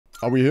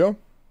Are we here?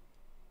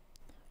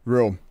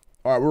 Real.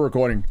 All right, we're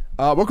recording.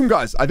 Welcome,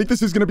 guys. I think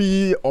this is going to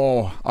be...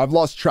 Oh, I've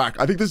lost track.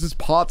 I think this is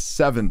part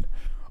 7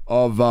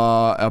 of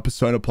our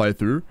Persona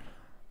playthrough.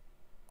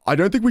 I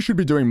don't think we should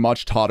be doing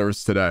much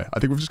Tartarus today. I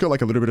think we've just got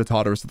like a little bit of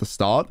Tartarus at the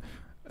start.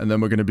 And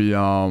then we're going to be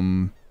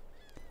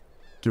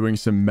doing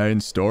some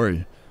main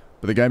story.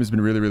 But the game has been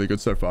really, really good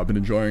so far. I've been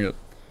enjoying it.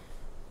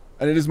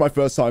 And it is my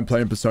first time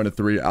playing Persona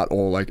 3 at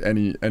all. Like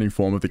any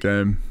form of the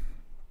game.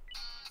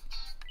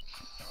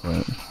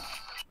 Right.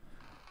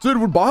 Dude,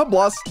 would Baja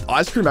Blast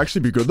ice cream actually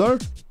be good though?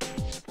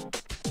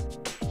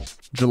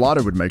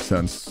 Gelato would make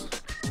sense.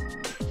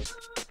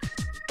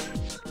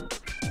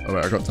 Oh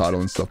wait, I got title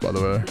and stuff by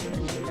the way.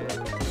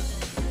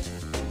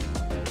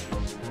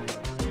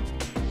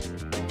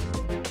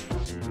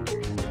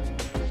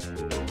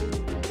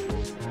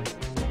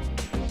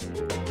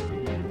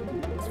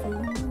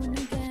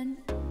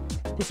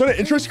 Persona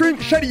intro screen?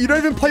 Shady, you don't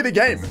even play the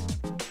game.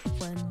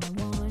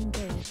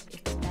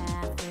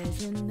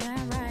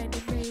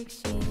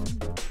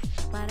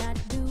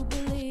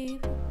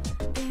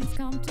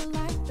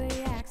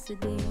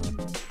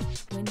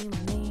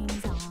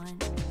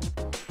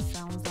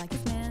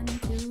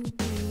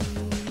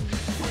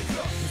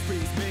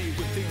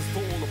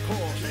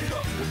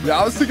 Yeah,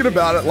 I was thinking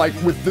about it, like,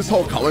 with this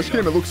whole color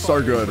scheme, it looks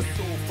so good.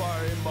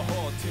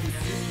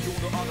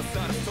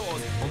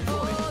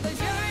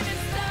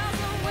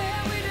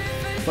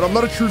 But I'm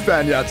not a true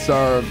fan yet,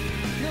 so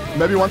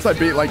maybe once I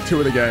beat, like, 2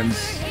 of the games,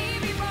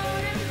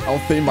 I'll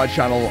theme my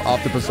channel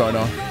after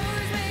Persona.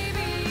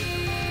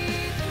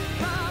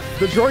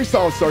 The drawing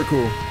style is so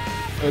cool.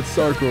 It's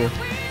so cool.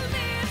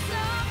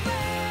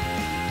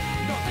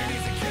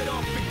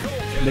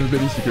 Never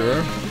been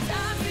Sekiro.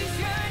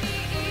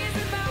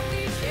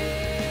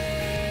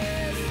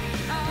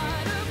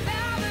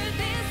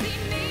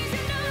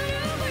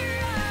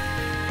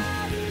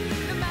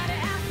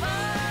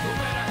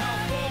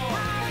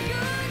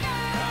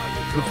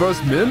 The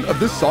first min of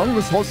this song,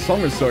 this whole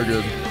song is so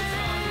good.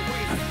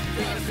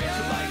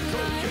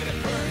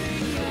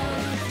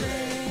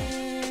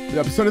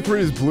 Yeah, Persona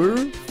 3 is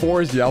blue,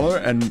 4 is yellow,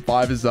 and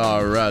 5 is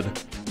red.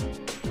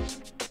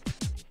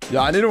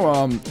 Yeah, I need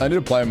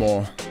to play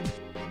more.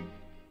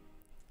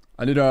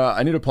 I need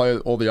to play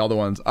all the other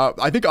ones.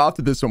 I think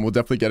after this one, we'll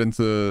definitely get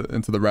into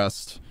the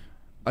rest.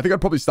 I think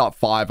I'd probably start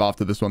 5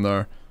 after this one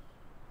though.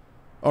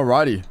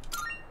 Alrighty,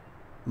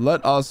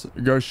 let us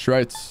go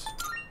straight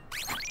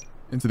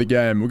into the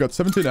game. We've got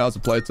 17 hours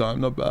of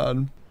playtime, not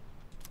bad.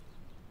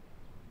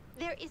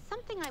 There is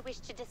something I wish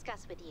to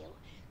discuss with you,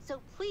 so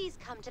please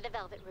come to the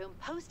Velvet Room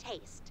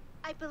post-haste.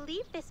 I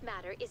believe this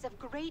matter is of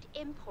great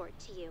import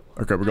to you.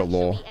 Okay, we got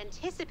lore. I shall be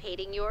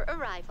anticipating your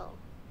arrival.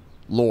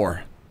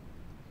 Lore.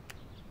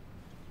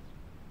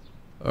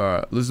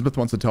 Alright, Elizabeth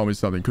wants to tell me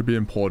something. Could be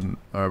important.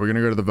 Alright, we're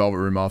gonna go to the Velvet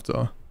Room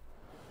after.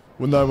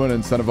 Wouldn't that one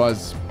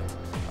incentivize...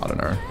 I don't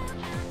know.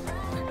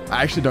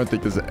 I actually don't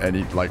think there's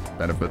any, like,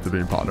 benefit to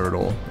being partner at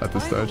all at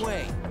this stage.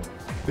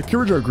 The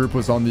Kirijo group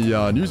was on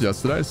the news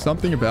yesterday.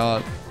 Something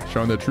about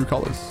showing their true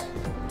colors.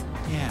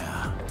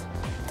 Yeah.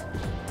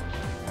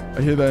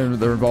 I hear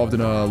they're involved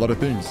in a lot of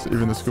things.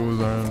 Even the school is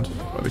owned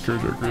by the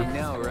Kirijo group. I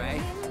know,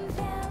 right?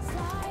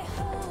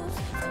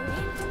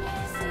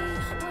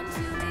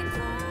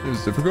 It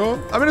was difficult.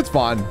 I mean, it's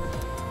fine.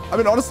 I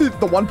mean, honestly,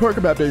 the one perk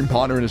about being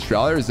partner in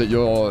Australia is that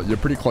you're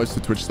pretty close to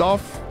Twitch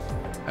stuff.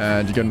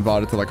 And you get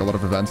invited to like a lot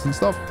of events and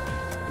stuff.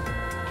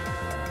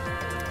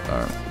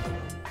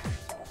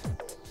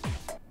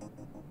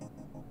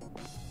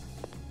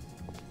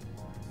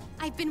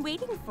 I've been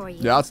waiting for you.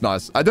 Yeah, that's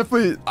nice. I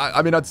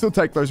mean, I'd still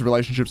take those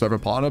relationships over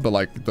partner, but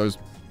like those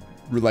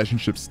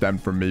relationships stem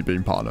from me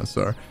being partner.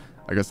 So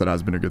I guess that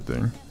has been a good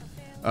thing.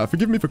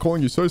 Forgive me for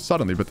calling you so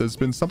suddenly, but there's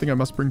been something I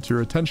must bring to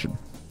your attention.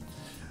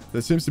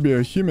 There seems to be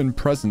a human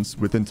presence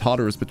within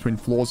Tartarus between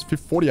floors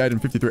 48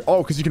 and 53.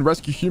 Oh, because you can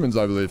rescue humans,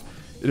 I believe.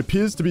 It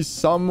appears to be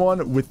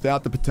someone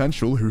without the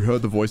potential who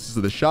heard the voices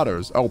of the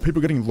shadows. Oh,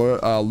 people getting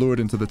lured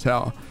into the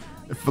tower.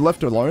 If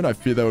left alone, I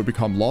fear they would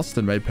become lost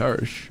and may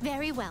perish.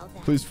 Very well,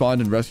 then. Please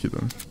find and rescue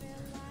them.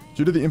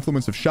 Due to the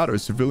influence of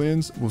shadows,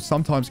 civilians will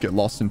sometimes get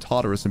lost in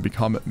Tartarus and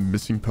become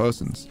missing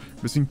persons.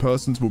 Missing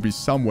persons will be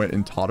somewhere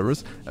in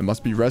Tartarus and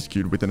must be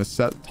rescued within a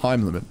set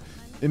time limit.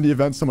 In the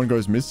event someone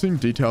goes missing,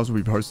 details will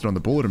be posted on the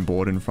bulletin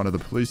board in front of the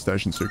police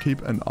station, so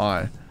keep an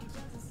eye.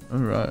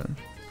 Alright.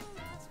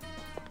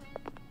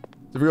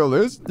 Difficult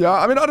list? Yeah,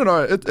 I mean, I don't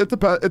know. It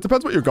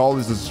depends what your goal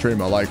is as a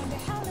streamer. Like,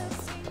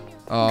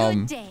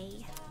 Good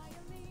day.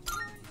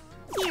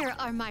 Here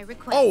are my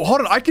requests. Oh, hold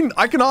on. I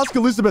can ask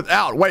Elizabeth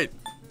out. Wait.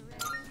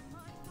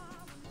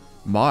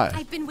 My.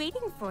 I've been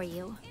waiting for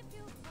you.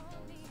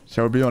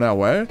 Shall we be on our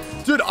way?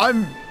 Dude,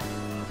 I'm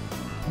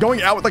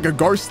going out with like a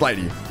ghost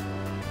lady.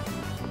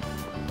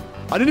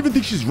 I didn't even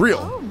think she's real.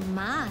 Oh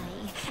my.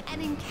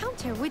 An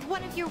encounter with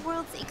one of your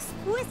world's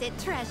exquisite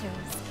treasures.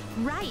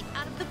 Right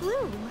out of the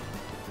blue.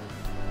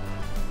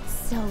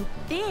 So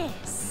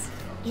this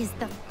is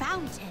the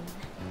fountain.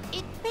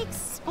 It makes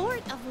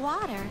sport of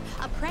water,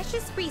 a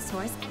precious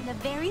resource and the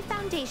very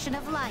foundation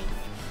of life.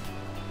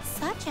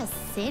 Such a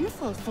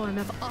sinful form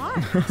of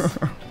art.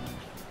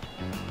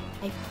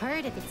 I've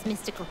heard of its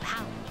mystical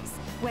powers,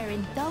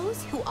 wherein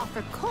those who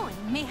offer coin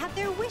may have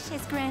their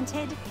wishes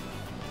granted.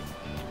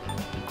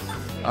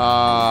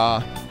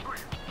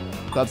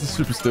 That's a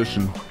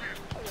superstition.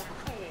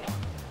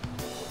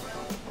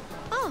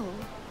 Oh,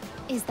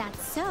 is that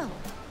so?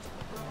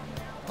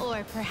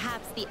 Or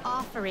perhaps the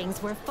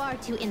offerings were far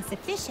too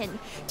insufficient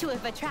to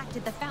have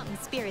attracted the fountain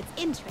spirit's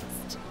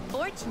interest.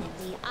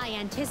 Fortunately, I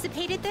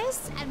anticipated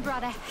this and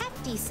brought a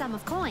hefty sum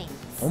of coins.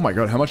 Oh my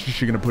god, how much is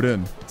she gonna put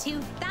in?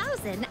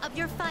 2,000 of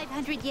your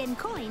 500 yen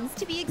coins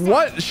to be exact.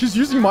 What? She's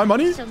using my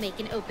money? She'll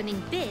make an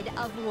opening bid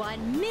of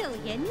 1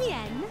 million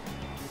yen.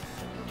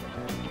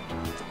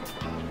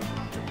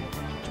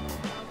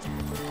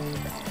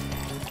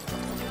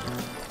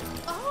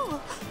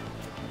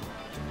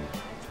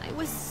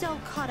 I was so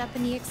caught up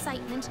in the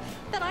excitement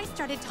that I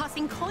started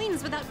tossing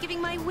coins without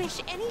giving my wish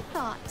any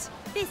thought.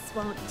 This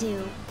won't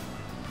do.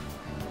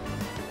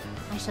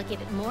 I shall give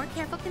it more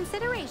careful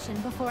consideration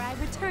before I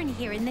return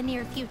here in the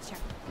near future.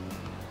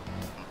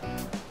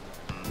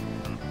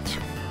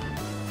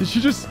 Did she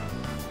just...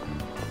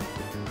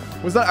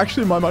 Was that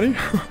actually my money?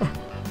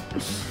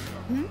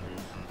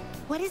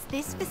 What is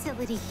this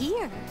facility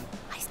here?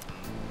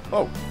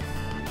 Oh.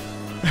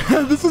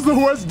 This is the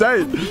worst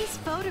date. And these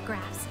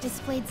photographs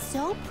displayed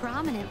so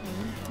prominently.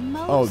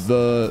 Most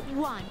wanted.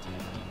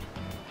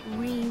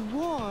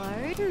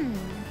 Reward.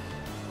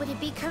 Would it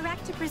be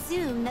correct to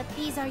presume that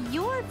these are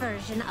your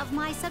version of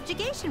my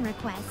subjugation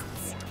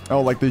requests?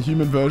 Oh, like the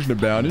human version of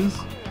bounties?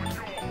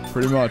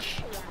 Pretty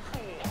much.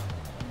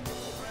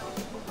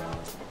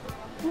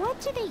 What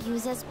do they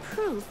use as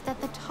proof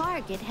that the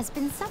target has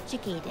been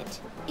subjugated?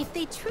 If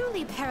they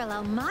truly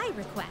parallel my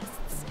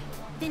requests,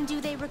 then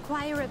do they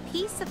require a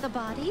piece of the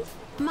body?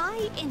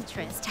 My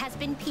interest has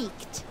been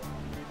piqued.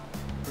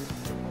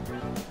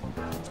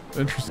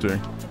 Interesting.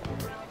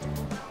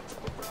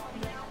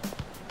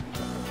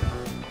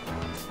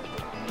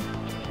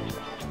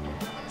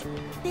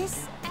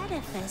 This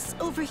edifice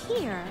over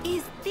here,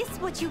 is this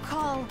what you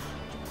call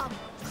a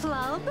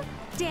club?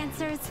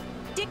 Dancers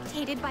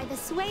dictated by the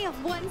sway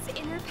of one's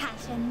inner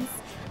passions.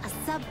 A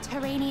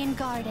subterranean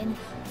garden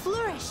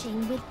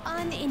flourishing with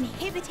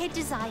uninhibited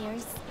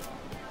desires.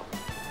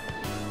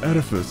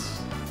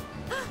 Edifice.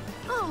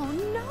 Oh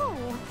no!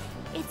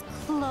 It's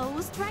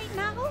closed right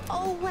now?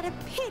 Oh, what a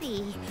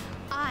pity.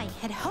 I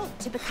had hoped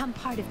to become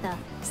part of the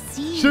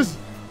scene.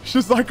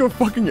 She's like a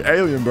fucking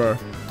alien, bro.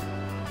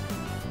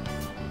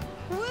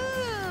 Woo!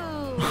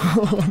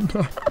 Oh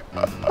no.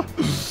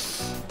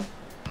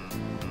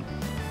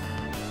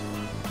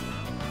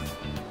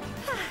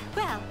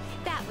 Well,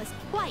 that was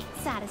quite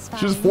satisfying.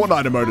 She just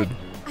Fortnite emoted.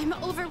 I'm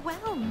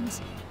overwhelmed.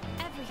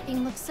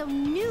 Everything looks so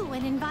new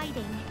and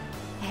inviting.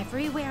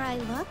 Everywhere I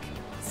look,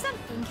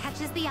 something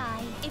catches the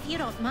eye. If you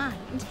don't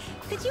mind,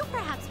 could you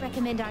perhaps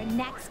recommend our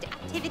next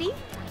activity?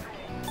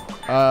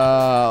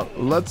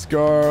 Let's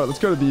go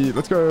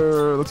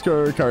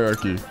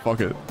karaoke.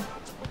 Fuck it.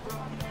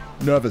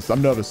 I'm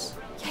nervous.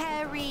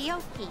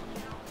 Karaoke.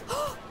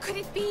 Could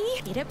it be?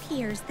 It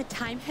appears the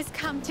time has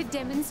come to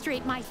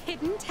demonstrate my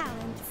hidden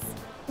talents.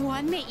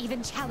 One may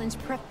even challenge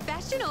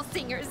professional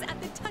singers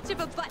at the touch of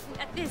a button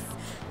at this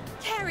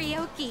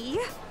karaoke.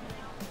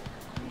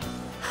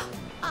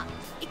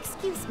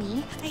 Excuse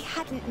me, I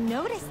hadn't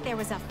noticed there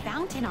was a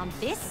fountain on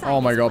this side.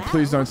 Oh my god, well.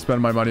 please don't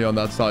spend my money on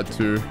that side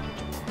too.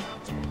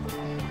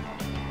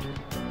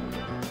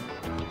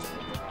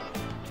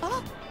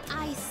 Oh,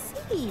 I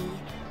see.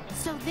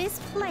 So this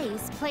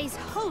place plays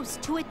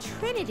host to a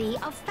trinity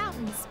of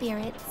fountain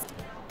spirits.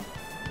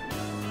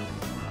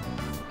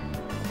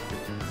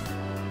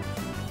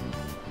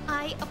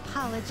 I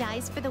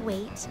apologize for the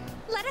wait.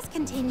 Let us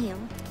continue.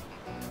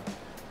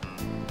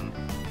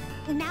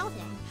 Now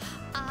then,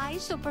 I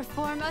shall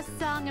perform a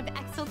song of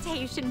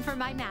exultation for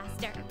my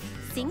master.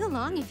 Sing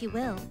along if you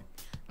will.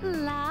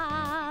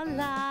 La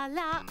la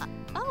la.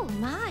 Oh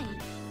my.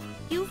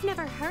 You've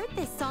never heard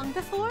this song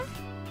before?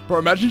 Bro,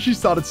 imagine she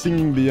started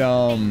singing the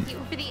Thank you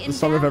for the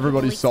Song of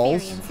Everybody's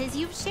Souls. Experiences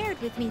you've shared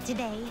with me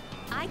today.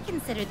 I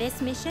consider this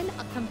mission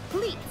a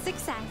complete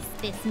success.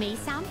 This may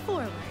sound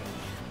forward,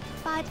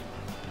 but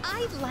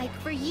I'd like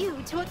for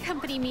you to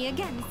accompany me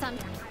again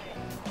sometime.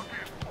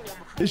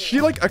 Is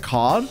she like a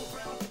card?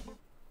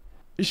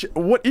 Is she,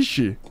 what is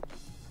she?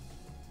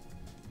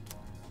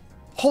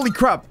 Holy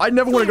crap, I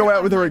never want to go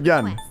out with her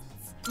again.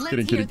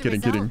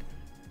 Kidding.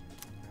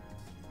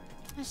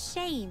 A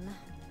shame.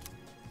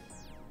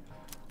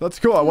 That's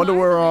cool. I wonder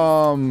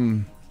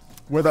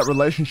where that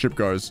relationship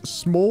goes.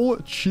 Small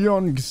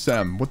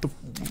Cheongsam. What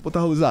the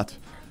hell is that?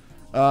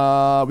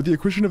 With the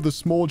acquisition of the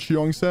small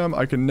Cheongsam,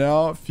 I can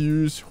now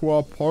fuse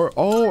Huaporo.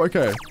 Oh,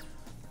 okay.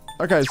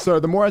 Okay, so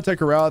the more I take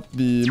her out,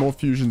 the more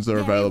fusions are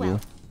available.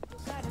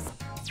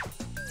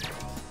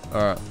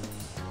 Alright.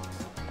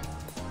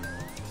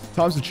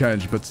 Times have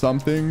changed, but some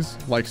things,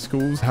 like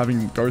schools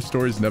having ghost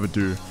stories, never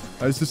do.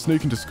 I used to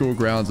sneak into school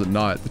grounds at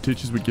night. The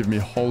teachers would give me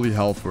holy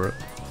hell for it.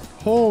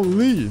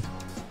 Holy!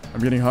 I'm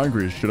getting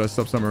hungry. Should I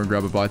stop somewhere and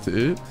grab a bite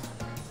to eat?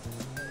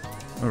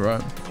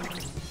 Alright.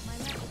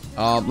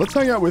 Let's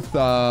hang out with,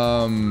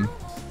 let's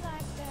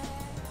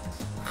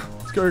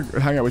go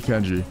hang out with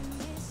Kenji.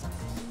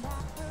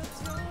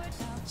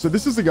 So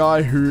this is the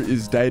guy who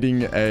is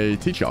dating a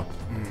teacher.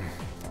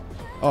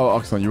 Oh,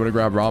 excellent. You want to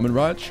grab ramen,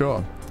 right?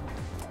 Sure.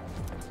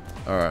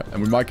 Alright,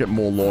 and we might get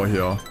more lore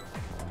here.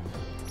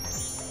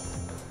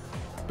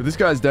 But this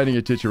guy's dating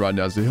a teacher right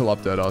now, so he'll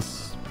update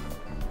us.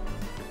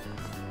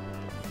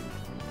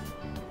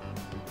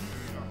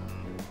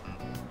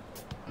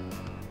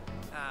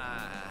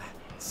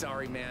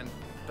 Sorry, man,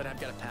 but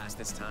I've got to pass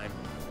this time.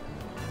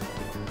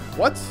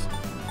 What?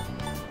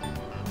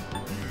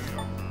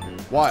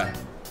 Why?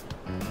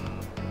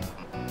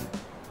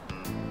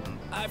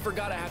 I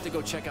forgot I have to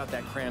go check out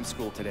that cram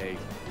school today.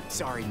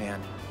 Sorry,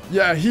 man.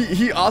 Yeah,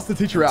 he asked the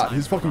teacher out.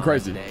 He's fucking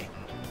crazy.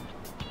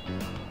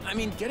 I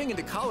mean, getting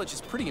into college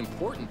is pretty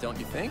important, don't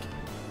you think?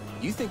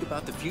 You think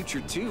about the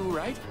future too,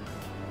 right?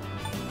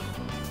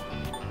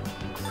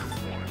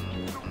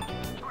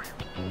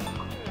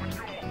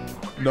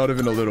 Not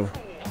even a little.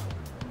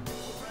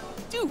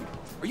 Dude,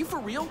 are you for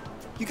real?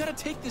 You gotta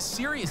take this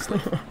seriously.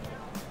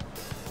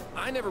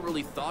 I never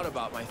really thought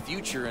about my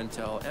future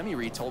until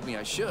Emiri told me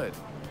I should.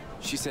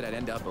 She said I'd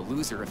end up a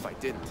loser if I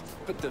didn't.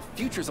 But the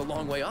future's a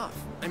long way off.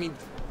 I mean,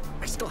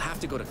 I still have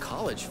to go to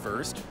college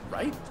first,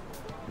 right?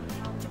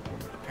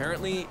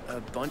 Apparently, a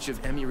bunch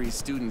of Emiri's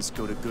students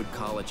go to good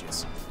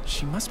colleges.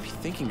 She must be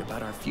thinking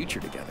about our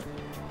future together.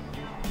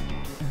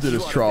 Did his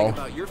You ought to troll. think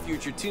about your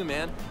future too,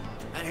 man.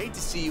 I'd hate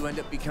to see you end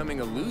up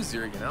becoming a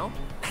loser, you know?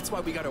 That's why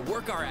we gotta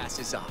work our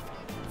asses off.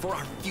 For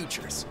our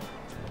futures.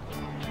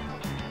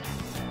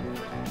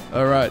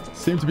 Alright,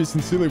 seem to be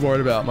sincerely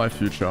worried about my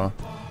future.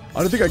 I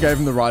don't think I gave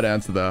him the right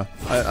answer there.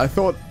 I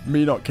thought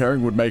me not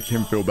caring would make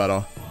him feel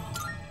better.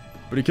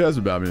 But he cares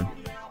about me.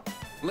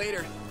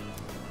 Later.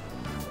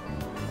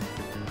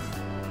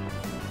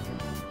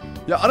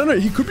 Yeah, I don't know.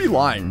 He could be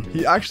lying.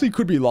 He actually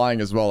could be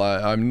lying as well.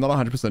 I'm not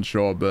 100%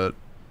 sure, but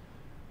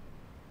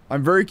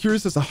I'm very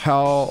curious as to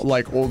how,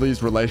 like, all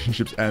these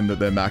relationships end at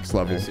their max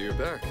level. So you're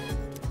back.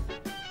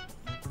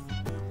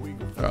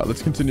 Alright,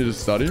 let's continue to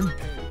study. So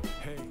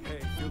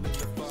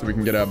we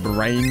can get our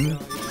brain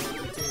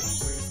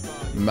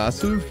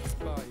massive.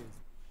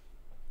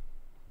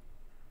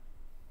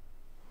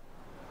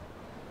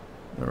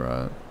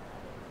 Alright.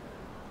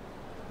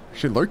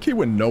 Actually, low-key,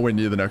 we're nowhere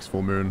near the next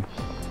full moon.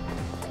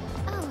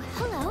 Oh,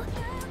 hello.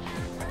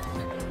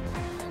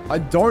 I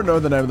don't know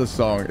the name of the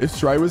song. If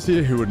Stray was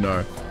here, he would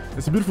know.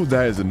 It's a beautiful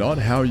day, is it not?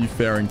 How are you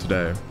faring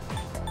today?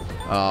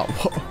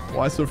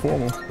 Why so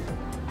formal?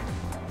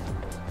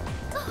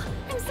 Oh,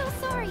 I'm so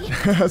sorry.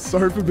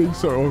 Sorry for being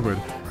so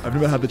awkward. I've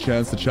never had the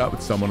chance to chat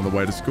with someone on the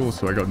way to school,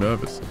 so I got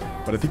nervous.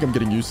 But I think I'm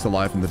getting used to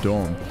life in the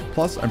dorm.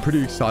 Plus, I'm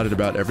pretty excited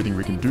about everything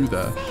we can do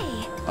there.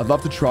 Hey. I'd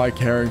love to try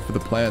caring for the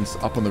plants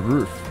up on the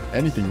roof.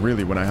 Anything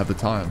really when I have the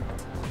time.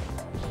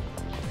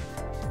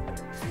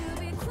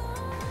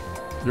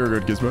 You're a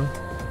good gizmo.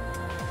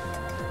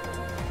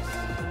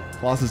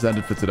 Class has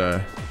ended for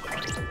today.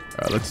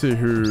 Alright, let's see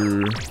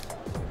who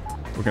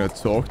we're gonna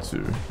talk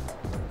to.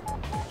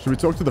 Should we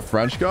talk to the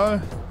French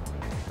guy?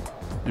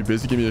 You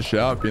busy? Give me a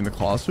shout. Be in the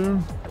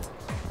classroom.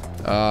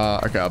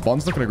 Okay, our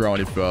bond's not gonna grow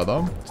any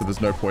further, so there's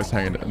no point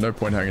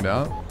hanging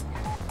out.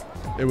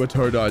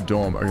 Iwatodai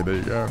dorm. Okay, there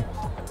you go.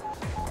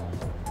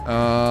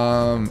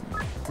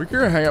 We can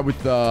go hang out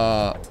with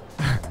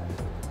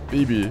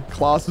BB.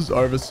 Class is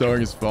over.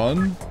 Sewing is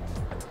fun.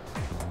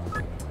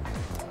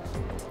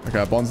 Okay,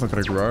 our bond's not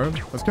gonna grow.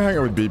 Let's go hang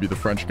out with BB, the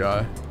French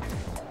guy.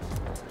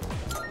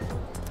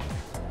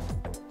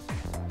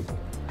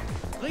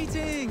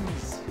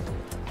 Greetings.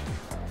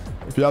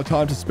 If you have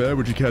time to spare,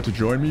 would you care to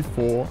join me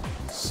for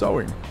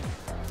sewing?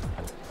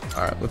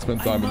 Alright, let's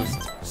spend time with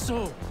him.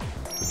 So,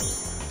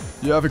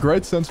 You have a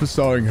great sense for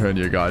sewing,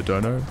 hernia guy,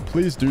 Dono.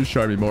 Please do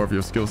show me more of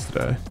your skills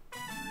today.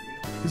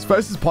 His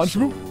face is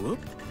punchable? so up,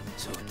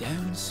 so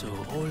down, so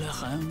all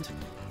around.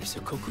 If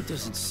the cuckoo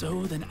doesn't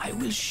sew, then I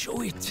will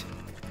show it.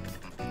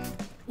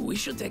 We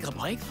should take a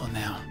break for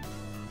now.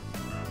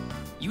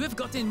 You have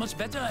gotten much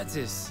better at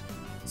this.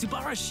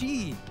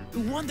 Subarashi,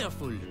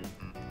 wonderful.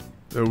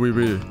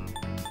 Oui.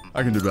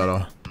 I can do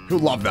better. He'll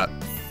love that.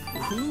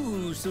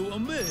 Ooh, so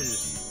humble.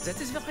 That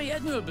is very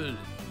admirable.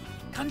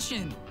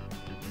 Kanshin.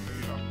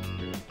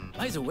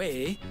 By the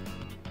way,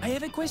 I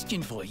have a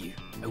question for you.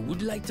 I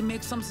would like to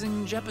make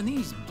something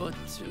Japanese, but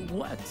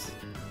what?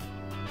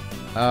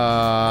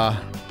 How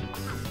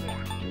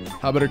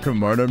about a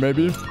kimono,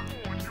 maybe?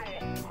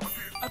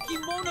 A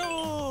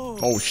kimono!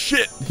 Oh,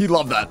 shit. He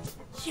loved that.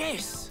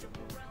 Yes!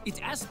 It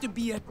has to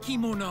be a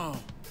kimono.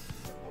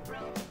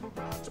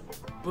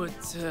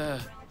 But,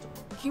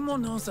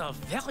 kimonos are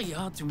very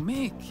hard to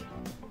make.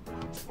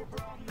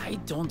 I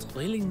don't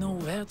really know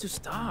where to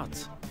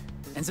start.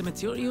 And the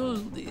material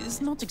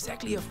is not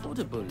exactly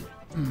affordable.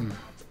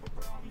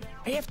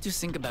 I have to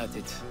think about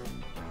it.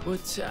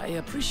 But I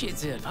appreciate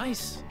the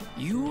advice.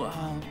 You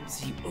are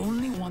the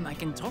only one I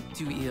can talk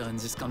to here in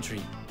this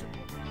country.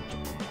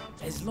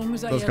 As long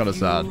as I That's have kinda you,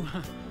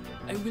 sad.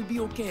 I will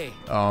be okay.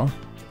 Oh.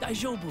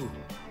 Daijoubu.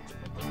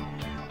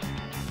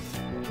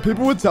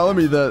 People were telling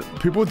me that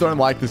people don't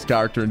like this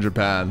character in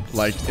Japan,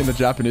 like in the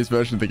Japanese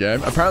version of the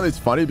game. Apparently it's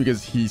funny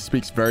because he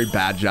speaks very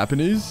bad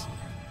Japanese,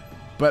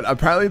 but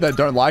apparently they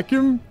don't like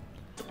him.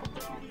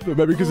 But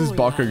maybe because he's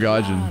Baka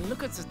Gaijin.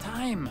 Look at the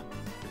time.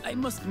 I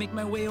must make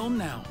my way home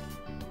now.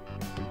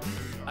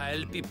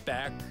 I'll be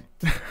back.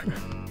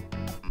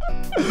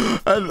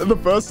 And the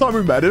first time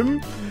we met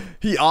him,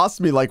 he asked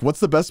me, like, what's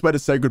the best way to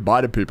say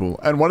goodbye to people?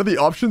 And one of the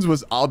options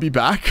was, I'll be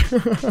back.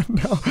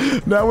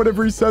 now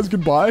whenever he says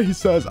goodbye, he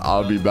says,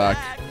 I'll be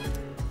back.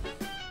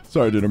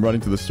 Sorry, dude, I'm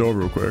running to the store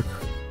real quick.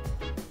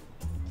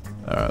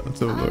 Alright, let's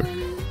have a look.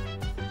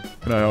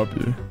 Can I help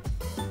you?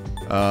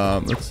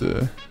 Let's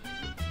see.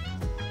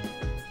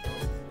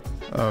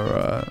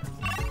 Alright.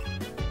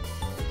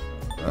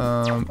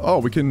 Oh,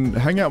 we can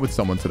hang out with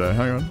someone today.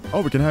 Hang on.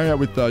 Oh, we can hang out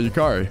with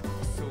Yukari.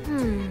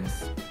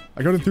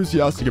 I got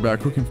enthusiastic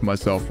about cooking for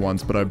myself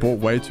once, but I bought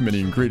way too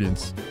many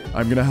ingredients.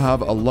 I'm gonna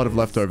have a lot of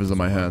leftovers on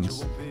my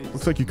hands.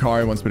 Looks like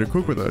Yukari wants me to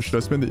cook with her. Should I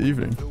spend the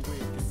evening?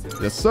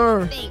 Yes,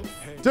 sir. Thanks.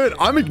 Dude,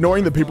 I'm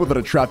ignoring the people that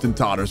are trapped in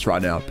Tartarus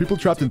right now. People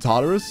trapped in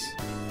Tartarus?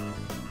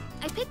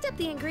 I picked up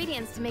the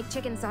ingredients to make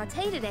chicken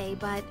sauté today,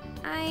 but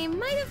I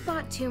might have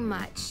bought too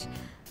much.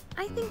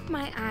 I think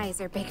my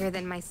eyes are bigger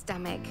than my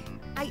stomach.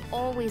 I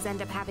always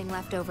end up having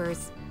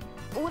leftovers.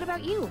 What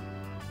about you?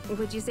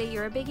 Would you say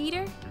you're a big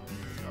eater?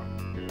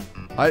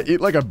 I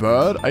eat like a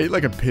bird. I eat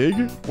like a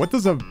pig. What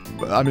does a...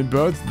 I mean,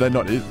 birds, they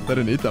don't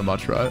eat that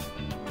much, right?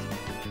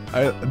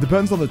 It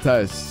depends on the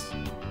taste.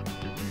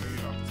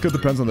 It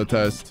depends on the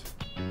taste.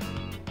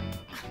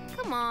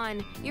 Come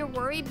on, you're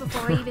worried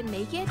before I even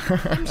make it?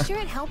 I'm sure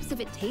it helps if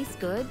it tastes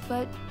good,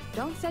 but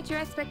don't set your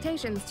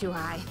expectations too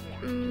high.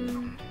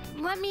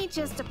 Let me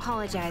just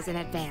apologize in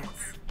advance.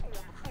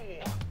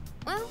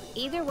 Well,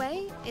 either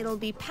way, it'll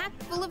be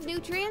packed full of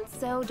nutrients,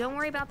 so don't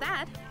worry about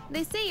that.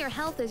 They say your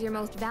health is your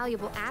most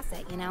valuable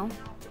asset, you know?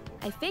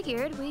 I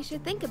figured we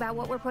should think about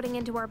what we're putting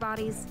into our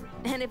bodies.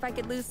 And if I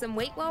could lose some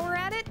weight while we're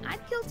at it, I'd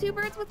kill 2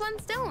 birds with 1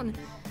 stone.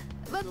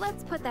 But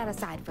let's put that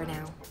aside for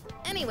now.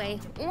 Anyway,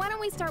 why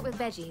don't we start with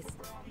veggies?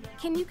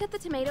 Can you cut the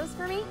tomatoes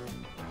for me?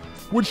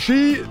 Would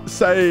she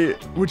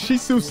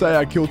still say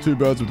I kill 2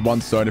 birds with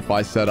 1 stone if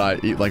I said I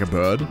eat like a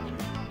bird?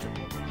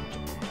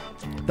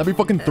 That'd be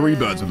fucking 3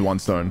 birds with 1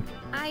 stone.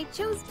 I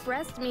chose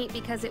breast meat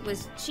because it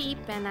was cheap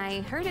and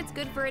I heard it's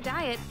good for a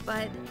diet,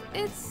 but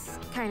it's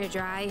kind of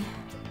dry.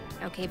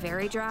 Okay,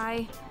 very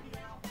dry.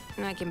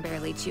 I can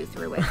barely chew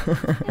through it.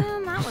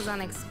 And that was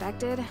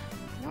unexpected.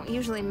 I don't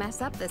usually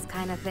mess up this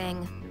kind of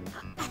thing.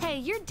 Hey,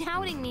 you're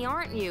doubting me,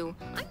 aren't you?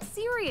 I'm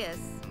serious.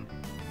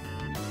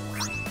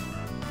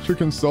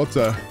 Chicken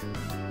saute.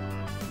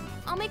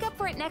 I'll make up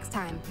for it next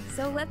time.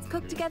 So let's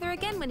cook together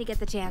again when you get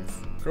the chance.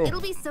 Cool.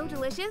 It'll be so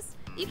delicious,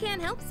 you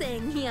can't help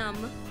saying yum.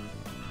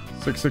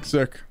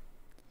 Sick.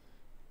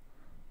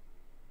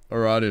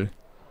 Alrighty.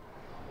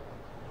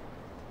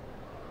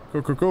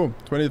 Cool.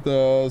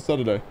 20th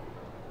Saturday.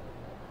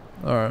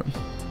 Alright.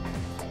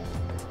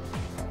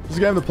 This is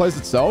a game that plays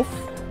itself.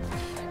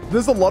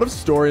 There's a lot of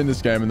story in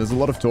this game and there's a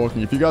lot of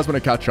talking. If you guys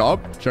want to catch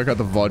up, check out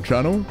the VOD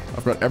channel.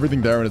 I've got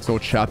everything there and it's all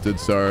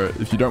chaptered, so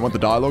if you don't want the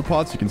dialogue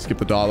parts, you can skip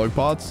the dialogue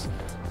parts.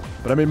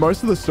 But I mean,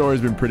 most of the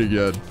story's been pretty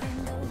good.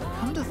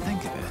 Come to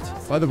think of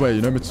it. By the way,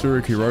 you know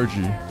Mitsuru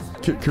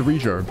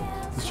Kirijo,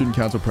 the student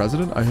council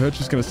president? I heard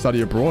she's going to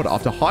study abroad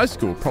after high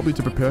school, probably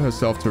to prepare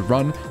herself to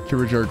run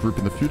Kirijo Group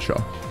in the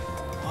future.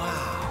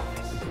 Wow.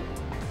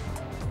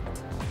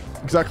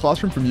 Exact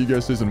classroom from Yu-Gi-Oh!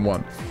 Season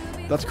 1.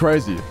 That's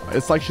crazy.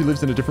 It's like she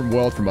lives in a different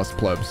world from us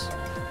plebs.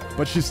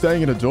 But she's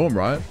staying in a dorm,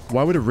 right?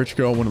 Why would a rich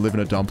girl want to live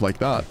in a dump like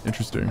that?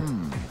 Interesting.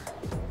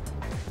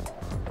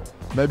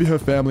 Maybe her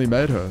family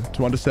made her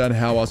to understand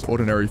how us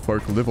ordinary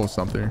folk live or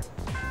something.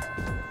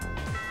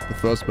 The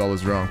first bell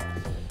is wrong.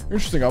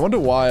 Interesting. I wonder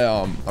why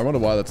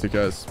that's the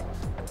case.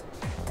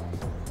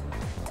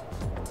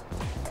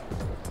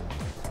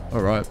 All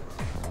right.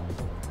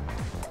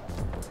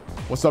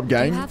 What's up,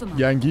 gang?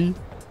 Yangi?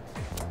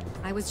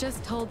 I was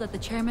just told that the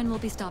chairman will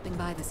be stopping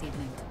by this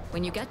evening.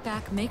 When you get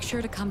back, make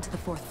sure to come to the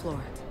 4th floor.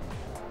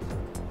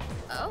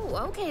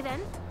 Oh, okay then.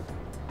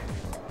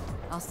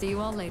 I'll see you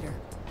all later.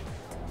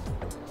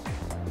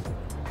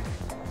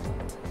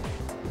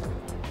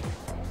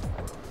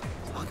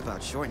 Talk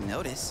about short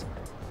notice.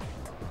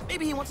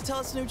 Maybe he wants to tell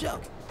us a new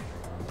joke.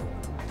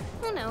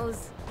 Who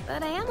knows?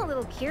 But I am a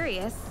little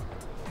curious.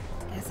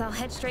 Guess I'll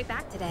head straight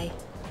back today.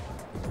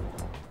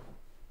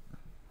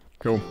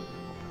 Cool.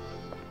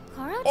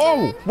 KOROCHAN?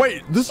 Oh,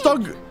 wait. This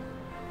dog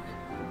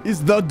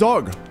is the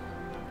dog.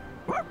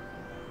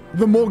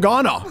 The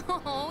Morgana.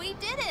 Oh, he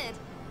did it!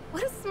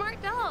 What a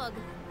smart dog.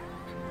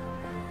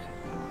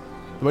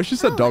 The way she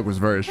said dog was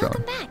very strong.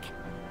 Welcome back.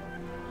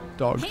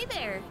 Dog. Hey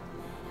there.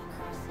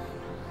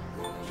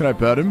 Can I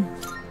pet him?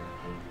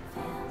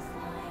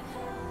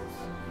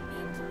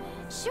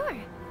 Sure.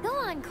 Go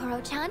on,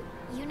 KOROCHAN.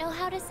 You know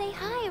how to say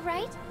hi,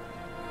 right?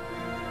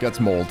 Gets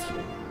mauled.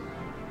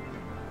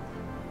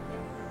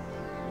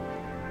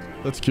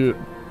 That's cute.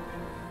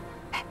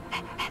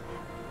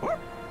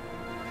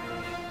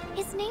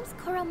 His name's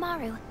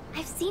Koromaru.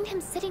 I've seen him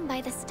sitting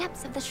by the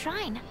steps of the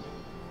shrine.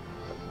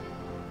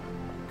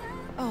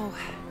 Oh,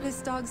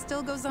 this dog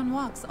still goes on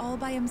walks all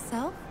by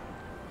himself?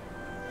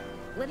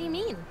 What do you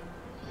mean?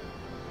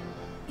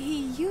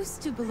 He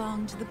used to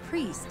belong to the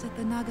priest at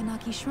the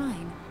Naganaki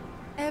shrine.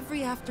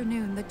 Every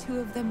afternoon, the two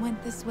of them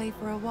went this way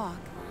for a walk.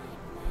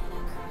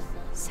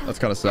 So That's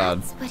kind of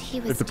sad. that's what he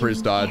was If the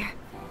priest doing died. here.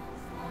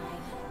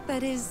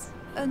 That is,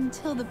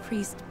 until the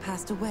priest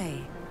passed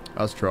away.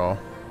 That's troll.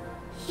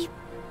 He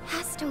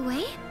passed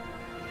away?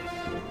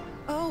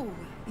 Oh,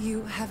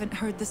 you haven't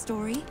heard the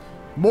story?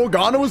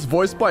 Morgana was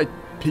voiced by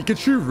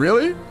Pikachu,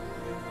 really?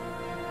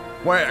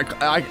 Wait,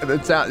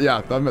 it sounds,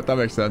 yeah, that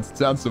makes sense. It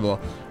sounds similar.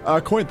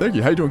 Coin, thank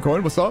you. How you doing,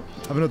 Coin? What's up?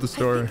 Haven't heard the I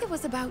story. think it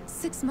was about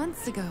 6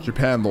 months ago.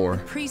 Japan lore.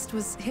 The priest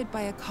was hit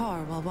by a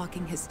car while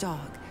walking his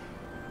dog.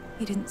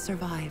 He didn't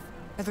survive.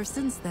 Ever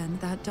since then,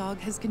 that dog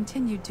has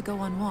continued to go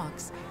on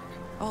walks,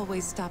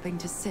 always stopping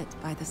to sit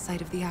by the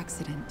site of the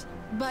accident.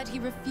 But he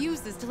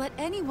refuses to let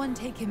anyone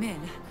take him in.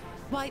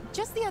 Why,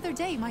 just the other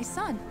day, my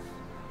son...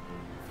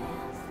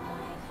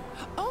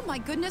 Oh my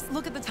goodness,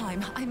 look at the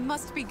time. I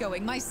must be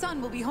going. My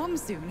son will be home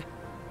soon.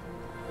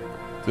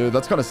 Dude,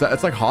 that's kind of sad.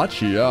 It's like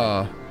Hachi,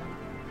 yeah.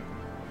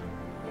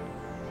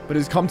 But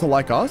he's come to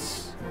like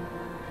us?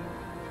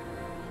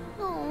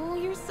 Oh,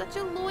 you're such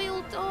a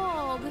loyal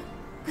dog.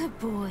 Good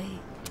boy.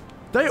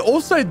 They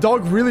all say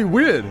dog really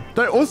weird.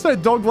 They all say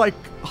dog like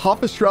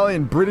half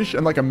Australian, British,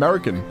 and like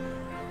American.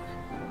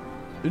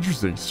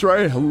 Interesting.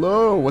 Stray,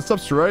 hello. What's up,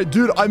 Stray?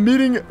 Dude, I'm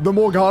meeting the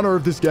Morgana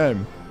of this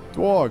game.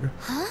 Dog.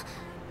 Huh?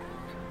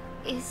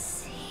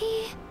 Is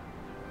he...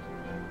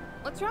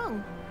 What's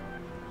wrong?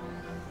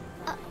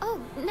 Oh,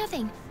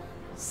 nothing.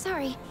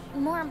 Sorry.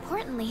 More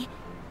importantly,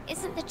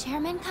 isn't the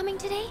chairman coming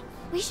today?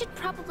 We should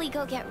probably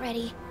go get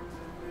ready.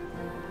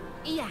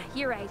 Yeah,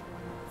 you're right.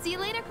 See you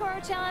later,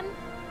 KOROCHAN.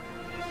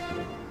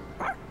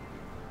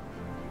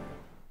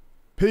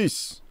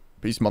 Peace.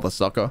 Peace, mother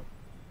sucker.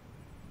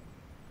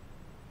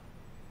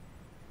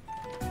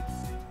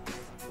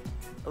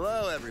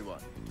 Hello, everyone.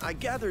 I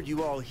gathered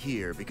you all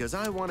here because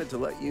I wanted to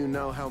let you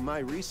know how my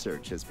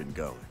research has been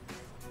going.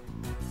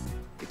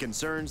 It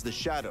concerns the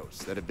shadows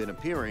that have been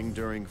appearing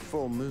during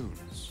full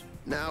moons.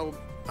 Now,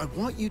 I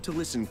want you to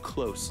listen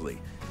closely.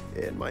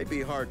 It might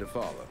be hard to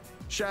follow.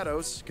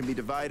 Shadows can be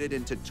divided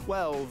into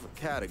 12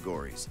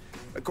 categories,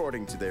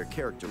 according to their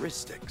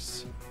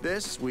characteristics.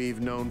 This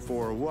we've known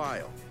for a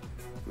while.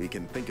 We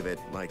can think of it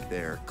like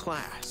their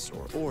class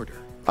or order.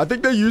 I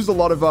think they use a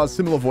lot of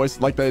similar voice,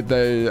 like they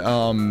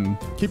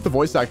keep the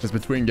voice actors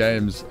between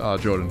games.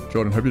 Jordan, hope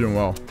you're doing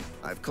well.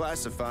 I've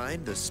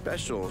classified the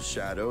special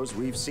shadows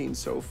we've seen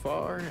so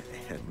far,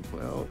 and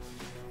well,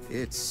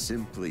 it's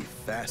simply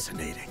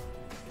fascinating.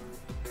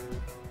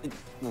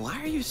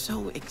 Why are you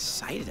so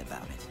excited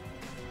about it?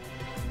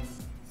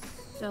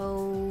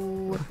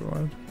 So...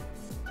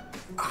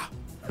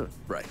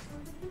 Right.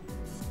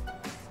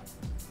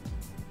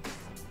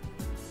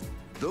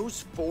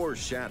 Those 4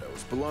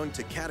 shadows belong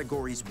to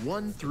categories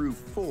 1 through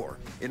 4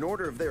 in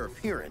order of their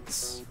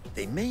appearance.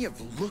 They may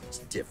have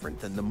looked different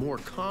than the more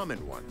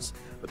common ones,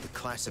 but the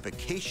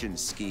classification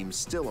scheme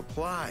still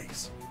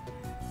applies.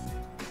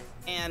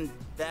 And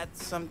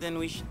that's something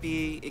we should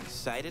be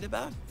excited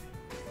about?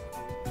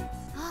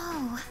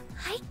 Oh,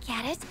 I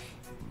get it.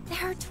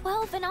 There are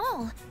 12 in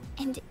all,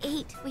 and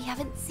 8 we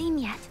haven't seen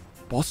yet.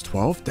 Boss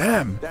 12?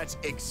 Damn. That's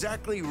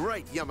exactly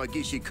right,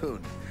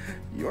 Yamagishi-kun.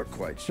 You're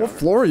quite sure. What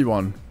floor are you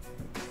on?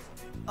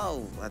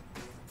 Oh,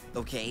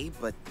 okay,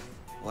 but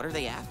what are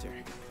they after?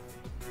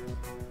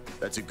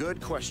 That's a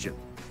good question,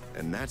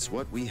 and that's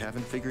what we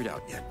haven't figured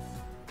out yet.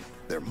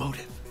 Their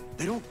motive.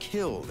 They don't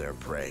kill their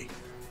prey.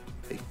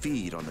 They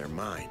feed on their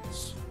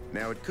minds.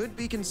 Now, it could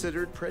be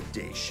considered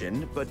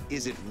predation, but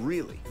is it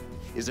really?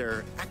 Is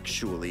there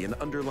actually an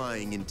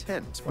underlying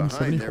intent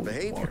behind their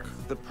behavior?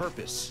 The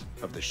purpose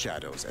of the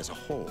shadows as a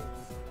whole.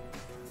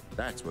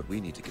 That's what we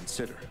need to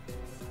consider.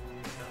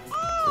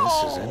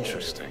 This is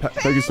interesting.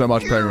 Thank you so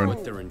much, Penguin.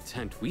 With their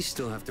intent, we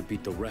still have to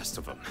beat the rest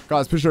of them.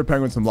 Guys, please show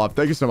Penguin some love.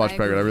 Thank you so much,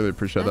 Penguin. I really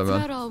appreciate that, man.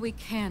 That's about all we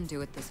can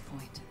do at this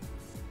point.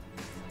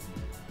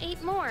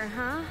 8 more,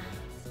 huh?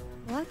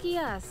 Lucky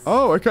us.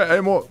 Oh, okay.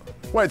 8 more.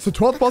 Wait, so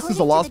 12th boss is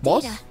the last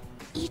boss?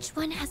 Each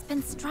one has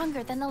been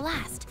stronger than the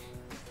last.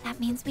 That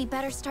means we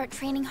better start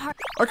training hard.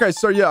 Okay,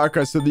 so yeah,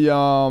 okay, so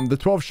the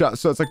 12 shadows,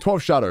 so it's like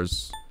 12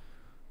 shadows.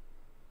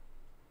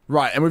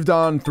 Right, and we've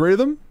done 3 of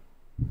them?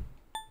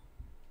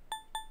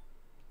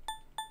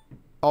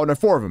 Oh, no,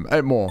 4 of them.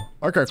 8 more.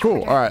 Okay,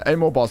 cool. All right, 8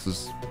 more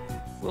bosses.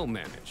 We'll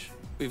manage.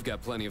 We've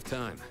got plenty of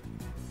time.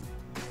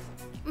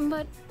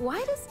 But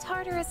why does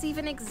Tartarus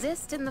even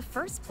exist in the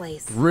first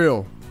place?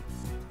 Real.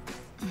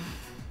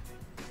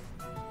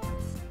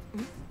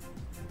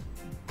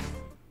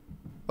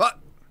 What?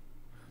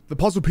 The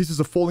puzzle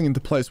pieces are falling into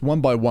place one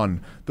by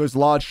one. Those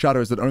large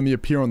shadows that only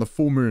appear on the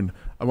full moon.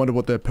 I wonder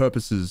what their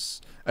purpose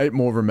is. 8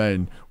 more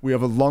remain. We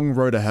have a long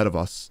road ahead of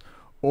us.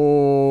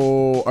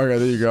 Oh, okay,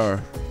 there you go.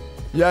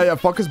 Yeah,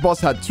 Fucker's boss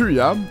had 2,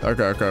 yeah?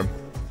 Okay.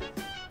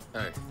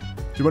 Hey.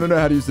 Do you want to know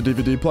how to use the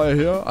DVD player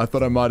here? I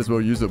thought I might as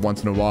well use it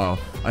once in a while.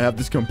 I have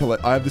this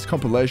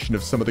compilation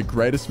of some of the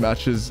greatest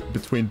matches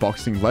between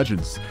boxing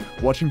legends.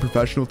 Watching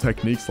professional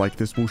techniques like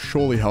this will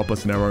surely help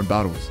us in our own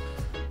battles.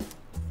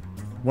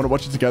 Want to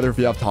watch it together if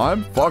you have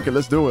time? Fuck it,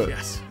 let's do it.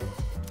 Yes.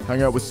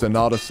 Hang out with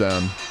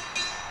Sanada-san.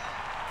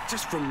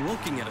 Just from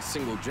looking at a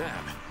single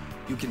jab,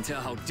 you can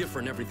tell how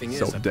different everything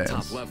is at the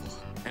top level.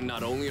 And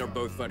not only are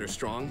both fighters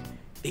strong,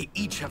 they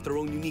each have their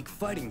own unique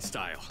fighting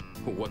style.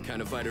 What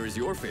kind of fighter is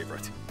your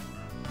favorite?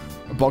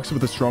 A boxer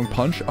with a strong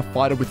punch, a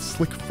fighter with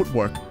slick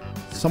footwork,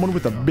 someone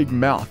with a big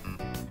mouth.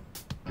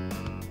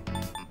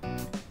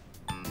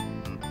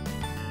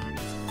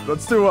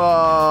 Let's do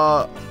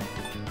I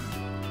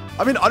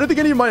mean, I don't think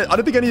any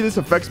of this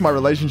affects my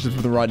relationships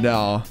with them right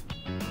now.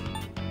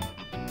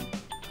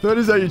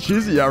 30's are you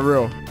cheesy? Yeah,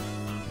 real.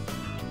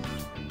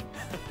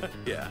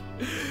 Yeah.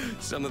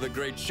 Some of the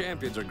great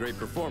champions are great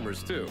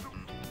performers too.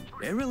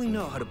 They really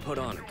know how to put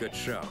on a good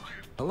show.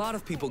 A lot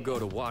of people go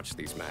to watch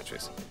these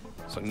matches,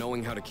 so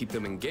knowing how to keep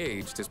them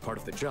engaged is part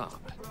of the job.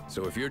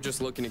 So if you're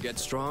just looking to get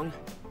strong,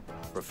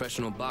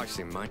 professional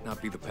boxing might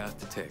not be the path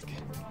to take.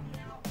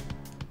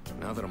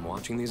 Now that I'm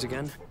watching these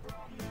again,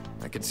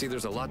 I can see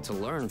there's a lot to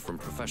learn from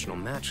professional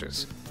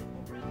matches.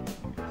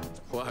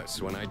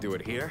 Plus, when I do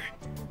it here,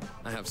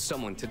 I have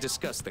someone to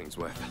discuss things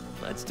with.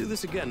 Let's do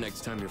this again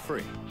next time you're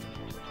free.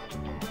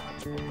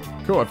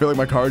 Cool, I feel like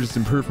my courage has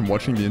improved from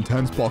watching the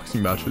intense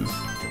boxing matches.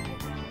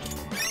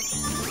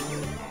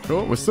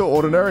 Cool, we're still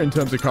ordinary in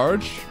terms of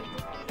courage.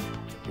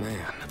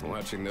 Man,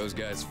 watching those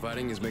guys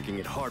fighting is making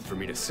it hard for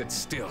me to sit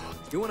still.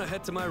 You want to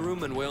head to my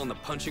room and wail in the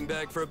punching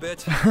bag for a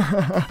bit?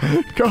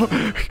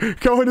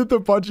 Go into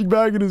the punching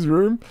bag in his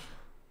room.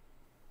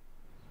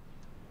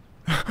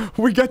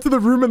 We get to the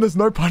room and there's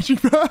no punching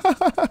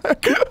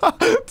bag.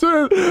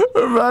 Dude,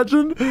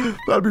 imagine.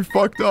 That'd be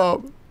fucked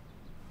up.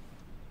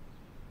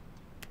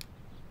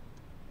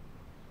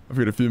 I've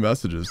got a few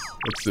messages.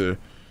 Let's see.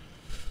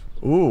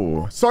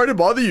 Ooh. Sorry to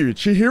bother you,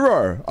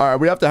 Chihiro. Alright,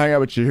 we have to hang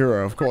out with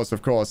Chihiro. Of course,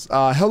 of course.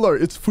 Hello,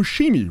 it's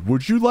Fushimi.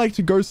 Would you like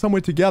to go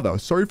somewhere together?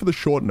 Sorry for the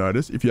short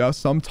notice. If you have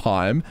some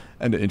time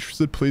and are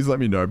interested, please let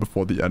me know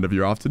before the end of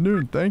your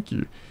afternoon. Thank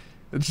you.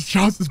 It just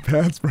shows his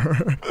pants, bro.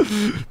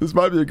 This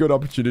might be a good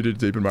opportunity to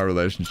deepen my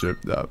relationship.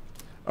 Yeah.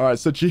 Alright,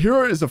 so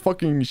Chihiro is a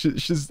fucking...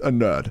 She's a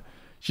nerd.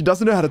 She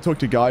doesn't know how to talk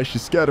to guys.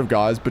 She's scared of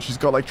guys, but she's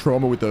got like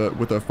trauma with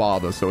her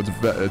father, so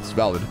it's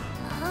valid.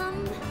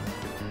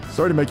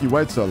 Sorry to make you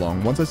wait so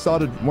long. Once I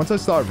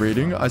start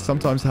reading, I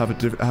sometimes have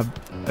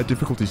a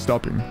difficult time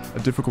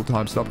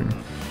stopping.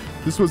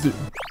 This was the...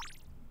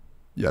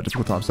 Yeah,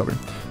 difficult time stopping.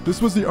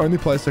 This was the only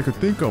place I could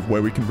think of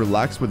where we can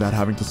relax without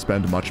having to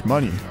spend much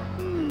money.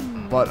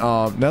 But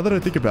now that I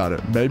think about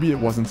it, maybe it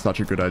wasn't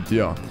such a good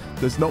idea.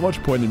 There's not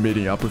much point in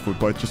meeting up if we're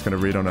both just going to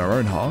read on our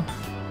own, huh?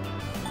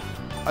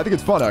 I think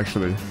it's fun,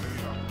 actually.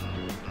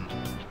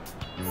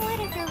 What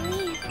a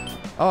relief.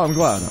 Oh, I'm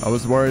glad. I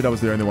was worried I was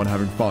the only one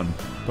having fun.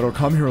 But I'll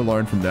come here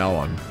alone from now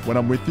on. When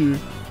I'm with you,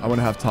 I want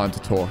to have time to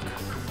talk.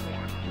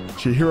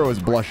 Chihiro is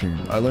blushing.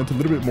 I learned a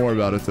little bit more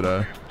about it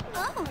today.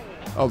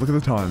 Oh, look at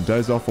the time.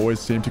 Days off always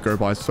seem to go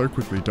by so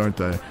quickly, don't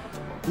they?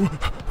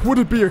 Would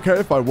it be okay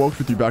if I walked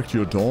with you back to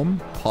your dorm?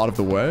 Part of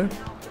the way?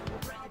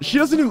 She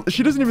doesn't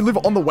even live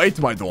on the way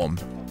to my dorm.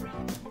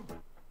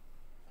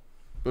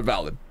 But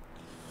valid.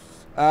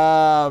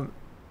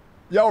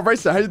 Yo,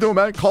 Racer, how you doing,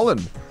 man? Colin.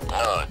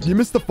 You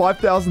missed the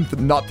 5,000th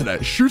nut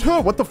today. Shoot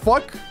her? What the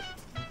fuck?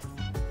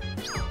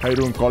 How you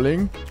doing,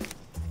 Colin?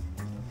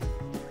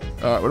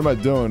 Alright, what am I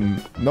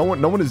doing? No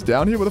one is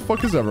down here? Where the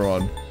fuck is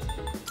everyone?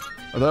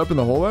 Are they up in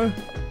the hallway?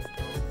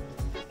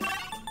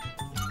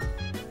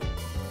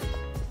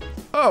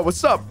 Oh,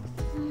 what's up?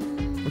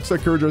 Looks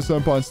like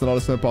Kurojo-senpai and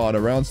Sanada-senpai aren't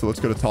around, so let's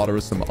go to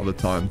Tartarus some other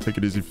time. Take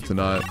it easy for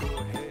tonight.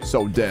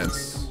 So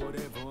dance.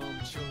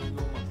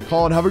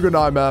 Colin, have a good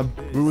night, man.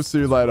 We will see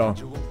you later.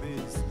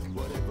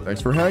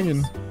 Thanks for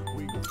hanging.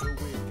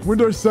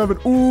 Windows 7.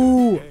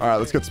 Ooh! Alright,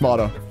 let's get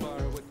smarter.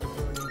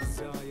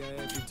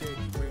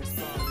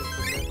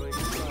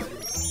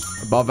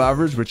 Above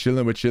average, we're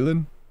chilling, we're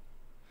chilling.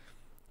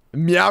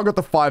 Meow got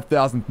the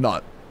 5,000th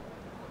nut.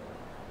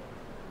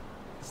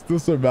 Still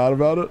so mad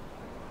about it.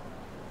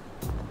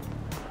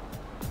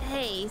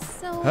 Hey,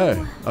 so...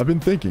 Hey, I've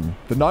been thinking.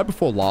 The night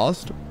before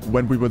last,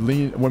 when we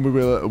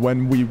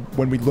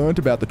learned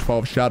about the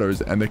 12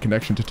 shadows and their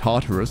connection to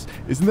Tartarus,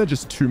 isn't there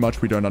just too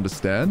much we don't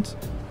understand?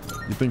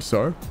 You think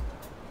so?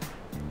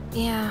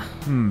 Yeah.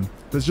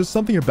 There's just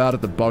something about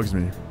it that bugs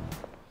me.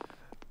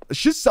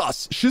 She's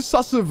sus. She's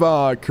sus of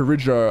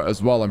Kirijo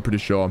as well, I'm pretty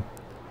sure.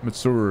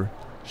 Mitsuru.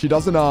 She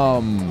doesn't,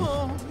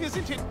 Oh,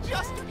 isn't it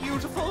just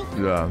beautiful?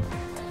 Yeah.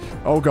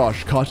 Oh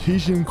gosh,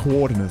 Cartesian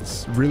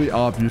coordinates really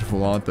are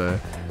beautiful, aren't they?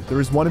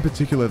 There is one in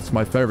particular that's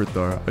my favorite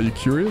though. Are you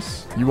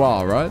curious? You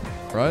are, right?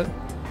 Right?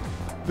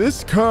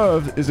 This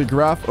curve is a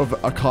graph of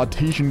a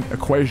Cartesian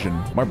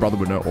equation. My brother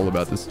would know all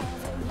about this.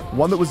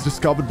 One that was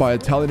discovered by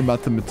Italian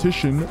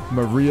mathematician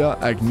Maria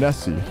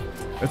Agnesi.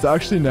 It's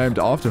actually named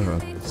after her.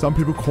 Some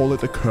people call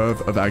it the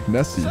curve of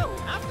Agnesi. So,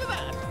 after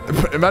that,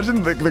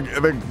 Imagine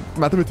the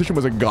mathematician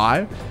was a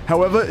guy.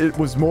 However, it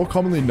was more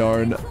commonly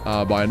known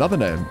by another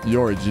name.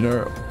 Yori, do you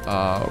know?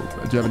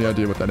 Do you have any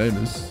idea what that name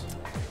is?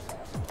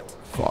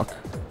 Fuck.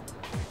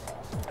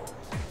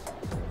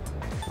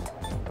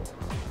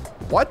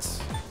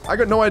 What? I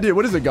got no idea.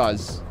 What is it,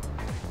 guys?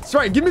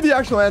 Sorry, give me the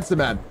actual answer,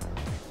 man.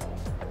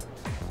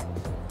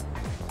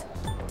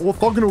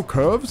 Orthogonal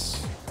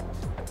curves?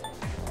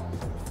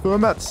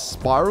 Fermat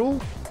spiral?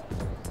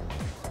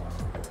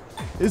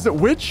 Is it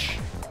which?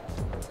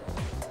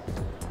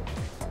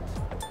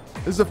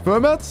 Is it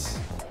Fermat's?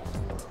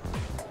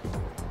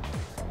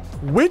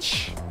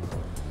 Which?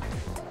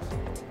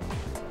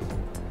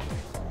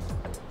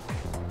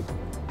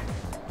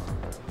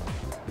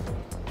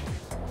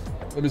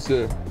 Let me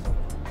see.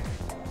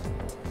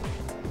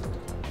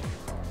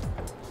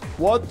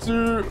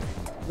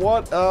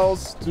 What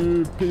else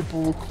do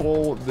people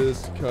call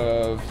this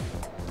curve?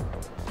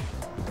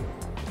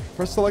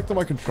 Press select on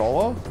my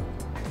controller?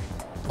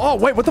 Oh,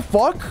 wait, what the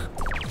fuck?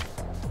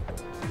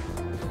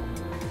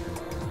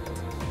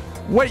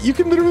 Wait, you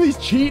can literally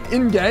cheat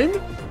in-game?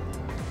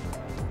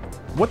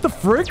 What the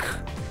frick?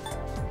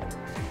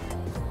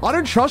 I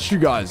don't trust you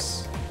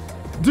guys.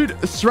 Dude,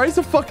 Stray's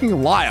a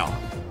fucking liar.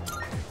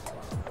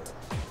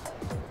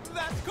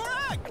 That's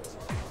correct!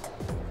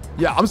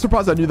 Yeah, I'm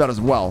surprised I knew that as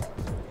well.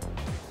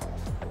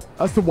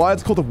 As to why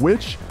it's called a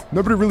witch,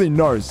 nobody really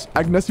knows.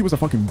 Agnesi was a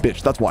fucking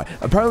bitch, that's why.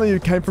 Apparently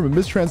it came from a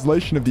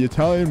mistranslation of the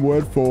Italian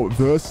word for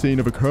the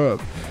scene of a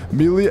curve.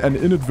 Merely an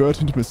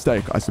inadvertent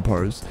mistake, I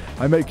suppose.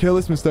 I make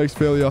careless mistakes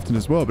fairly often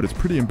as well, but it's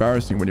pretty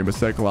embarrassing when your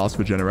mistake lasts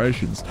for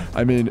generations.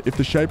 I mean, if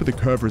the shape of the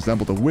curve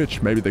resembled a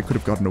witch, maybe they could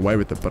have gotten away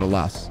with it, but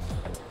alas.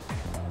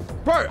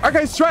 Bro,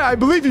 okay, Stray, I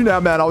believe you now,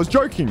 man. I was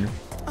joking.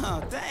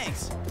 Oh,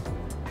 thanks.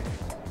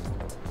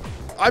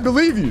 I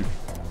believe you.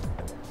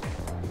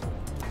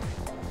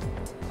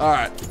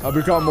 Alright, I've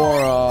become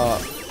more,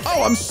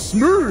 Oh, I'm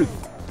smooth!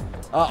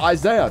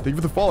 Isaiah, thank you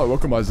for the follow.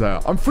 Welcome, Isaiah.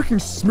 I'm freaking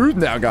smooth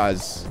now,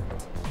 guys.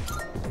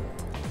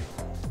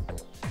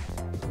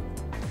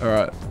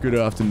 Alright, good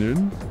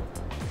afternoon.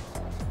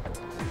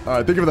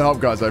 Alright, thank you for the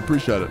help, guys. I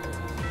appreciate it.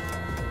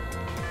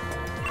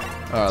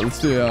 Alright, let's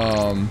see,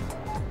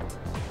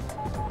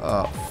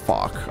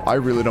 fuck. I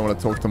really don't want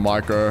to talk to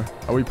Maiko.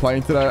 Are we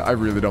playing today? I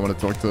really don't want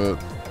to talk to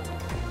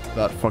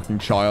that fucking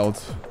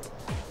child.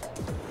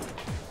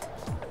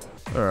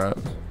 Alright.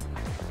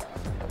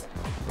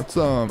 Let's,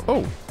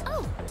 oh.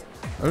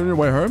 On your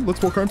way home?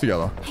 Let's walk home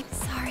together. I'm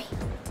sorry.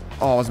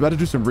 Oh, I was about to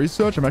do some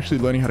research. I'm actually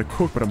learning how to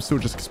cook, but I'm still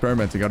just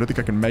experimenting. I don't think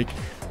I can make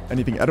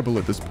anything edible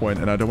at this point,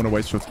 and I don't want to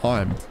waste your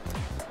time.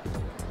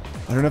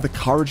 I don't have the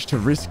courage to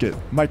risk it.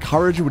 My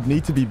courage would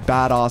need to be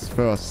badass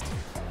first.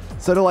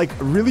 So to, like,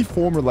 really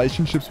form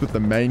relationships with the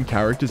main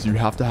characters, you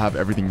have to have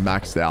everything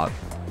maxed out.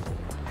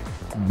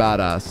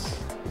 Badass.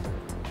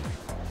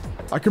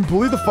 I can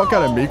bully the fuck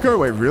out of Miko?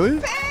 Wait,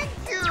 really?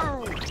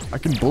 I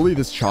can bully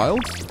this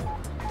child?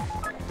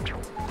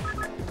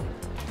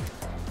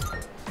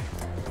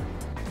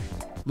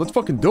 Let's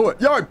fucking do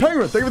it. Yo,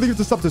 Penguin, thank you for the gift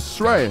of stuff to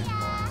Stray.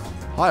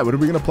 Hi, what are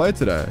we going to play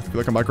today? I feel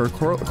like I might go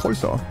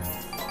closer.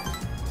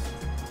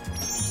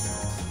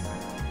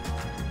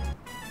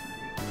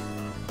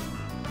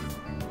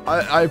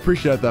 I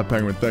appreciate that,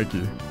 Penguin. Thank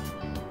you.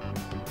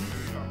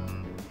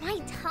 My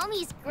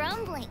tummy's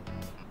grumbling.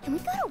 Can we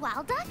go to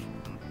Wild Duck?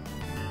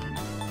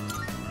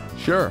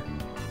 Sure.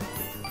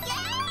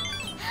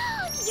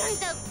 You're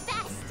the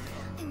best.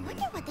 I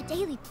wonder what the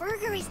daily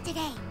burger is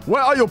today.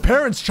 Where are your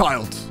parents,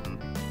 child?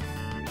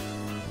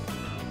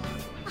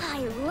 I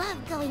love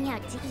going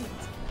out to eat.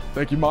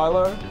 Thank you,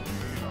 Milo.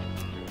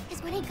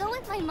 Because when I go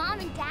with my mom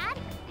and dad,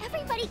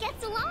 everybody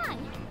gets along.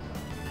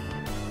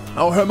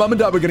 Oh, her mom and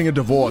dad were getting a We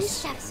divorce.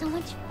 used to have so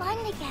much fun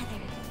together.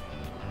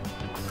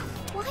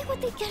 Why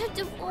would they get a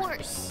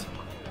divorce?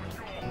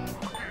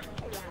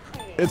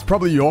 It's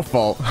probably your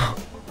fault.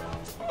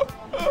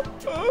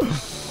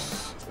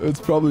 It's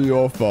probably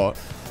your fault.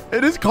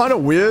 It is kind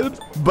of weird,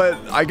 but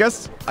I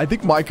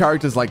think my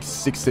character's like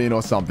 16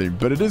 or something,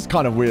 but it is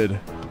kind of weird.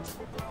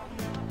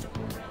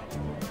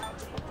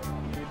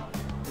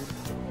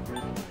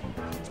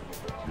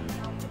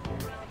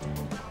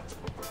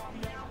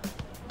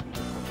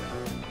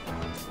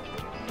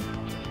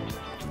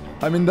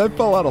 I mean, they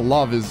fell out of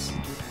love is...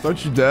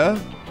 Don't you dare.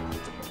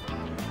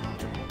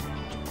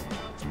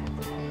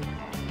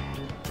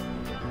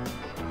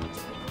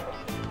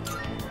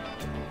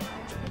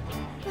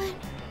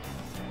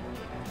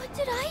 What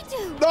did I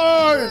do?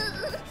 No!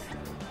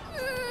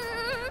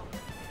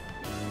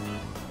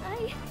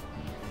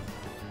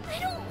 I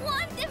don't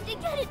want them to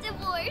get a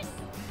divorce.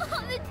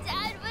 Mom and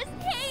Dad must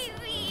hate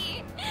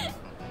me.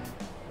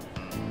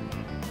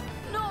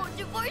 No,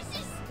 divorce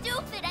is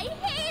stupid. I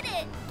hate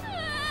it.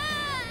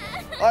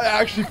 I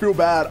actually feel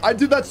bad. I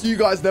did that so you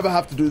guys never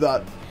have to do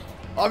that.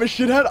 I'm a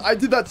shithead. I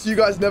did that so you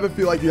guys never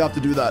feel like you have to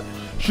do that.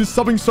 She's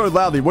subbing so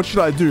loudly. What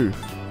should I do?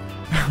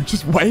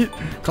 Just wait.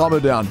 Calm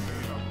her down.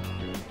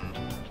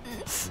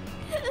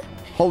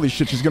 Holy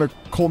shit, she's gonna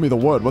call me the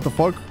word. What the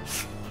fuck?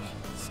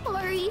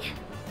 Sorry.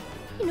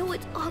 You know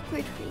it's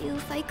awkward for you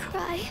if I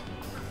cry.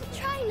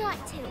 try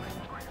not to.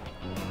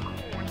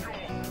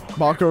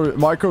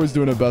 Maiko is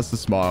doing her best to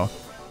smile.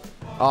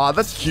 Ah,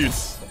 that's cute.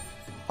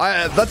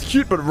 That's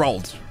cute, but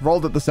rolled.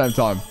 Rolled at the same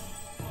time.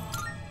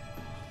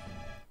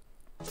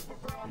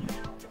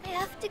 I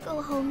have to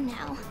go home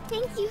now.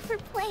 Thank you for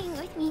playing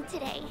with me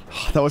today.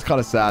 That was kind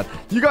of sad.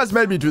 You guys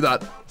made me do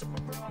that.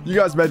 You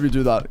guys made me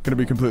do that. Gonna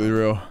be completely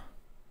real.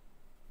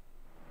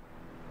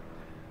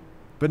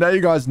 But now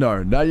you guys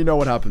know. Now you know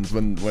what happens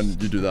when you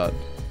do that.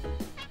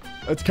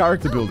 It's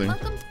character building.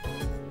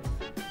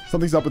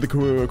 Something's up with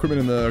the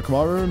equipment in the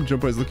command room.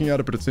 Junpei is looking at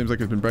it, but it seems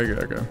like it's been breaking.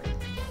 Okay.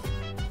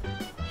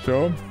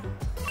 Sure.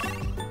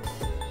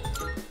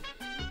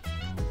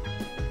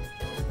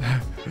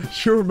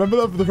 Sure, remember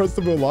that for the first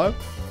time in life?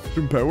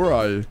 Junpei, where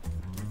are you?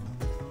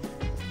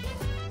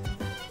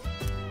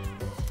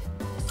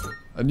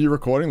 A new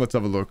recording? Let's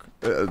have a look.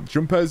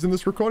 Junpei is in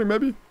this recording,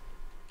 maybe?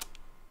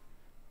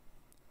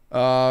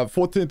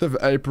 14th of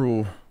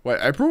April. Wait,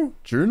 April?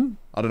 June?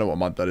 I don't know what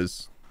month that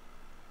is.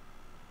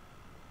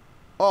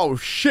 Oh,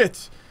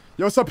 shit.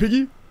 Yo, what's up,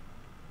 Piggy?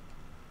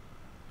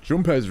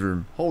 Junpei's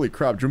room. Holy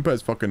crap,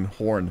 Junpei's fucking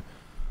horn.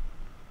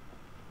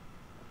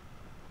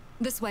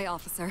 This way,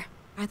 officer.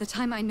 By the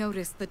time I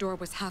noticed the door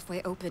was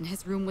halfway open,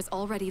 his room was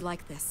already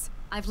like this.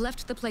 I've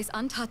left the place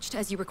untouched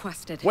as you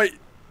requested. Wait.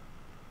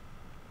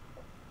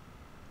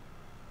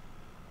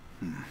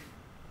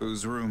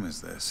 Whose room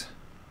is this?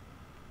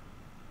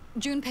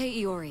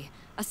 Junpei Iori,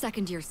 a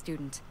second-year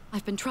student.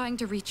 I've been trying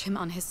to reach him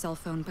on his cell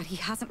phone, but he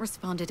hasn't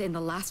responded in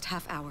the last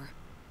half hour.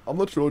 I'm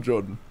not sure,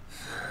 Jordan.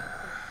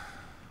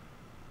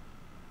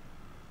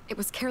 It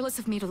was careless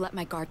of me to let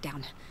my guard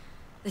down.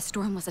 This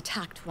storm was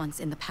attacked once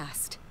in the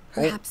past.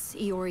 Perhaps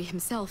Iori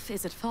himself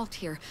is at fault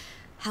here.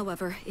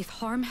 However, if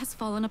harm has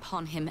fallen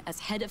upon him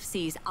as head of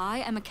seas, I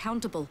am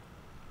accountable.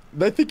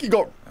 They think he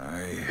got,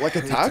 like,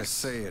 hate attacked? to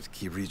say it,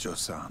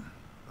 Kirijo-san,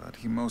 but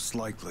he most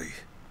likely...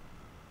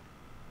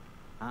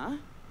 Huh?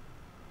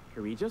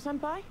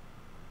 Kirijo-senpai?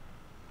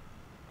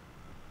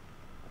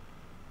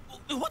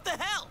 What the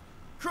hell?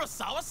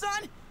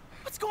 Kurosawa-san?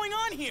 What's going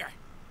on here?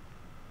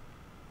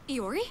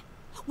 Iori?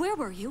 Where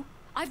were you?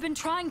 I've been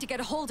trying to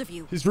get a hold of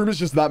you. His room is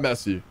just that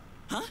messy.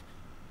 Huh?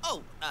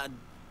 Oh,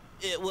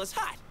 it was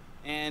hot,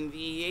 and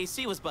the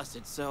AC was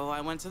busted, so I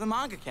went to the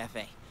manga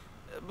cafe.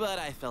 But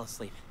I fell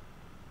asleep.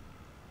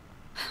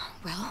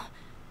 Well,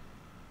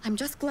 I'm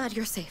just glad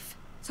you're safe.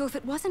 So if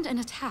it wasn't an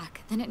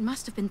attack, then it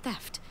must have been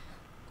theft.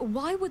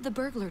 Why would the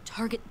burglar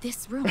target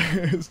this room?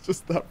 It's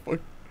just that fuck.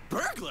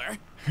 Burglar?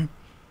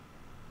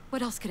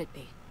 What else could it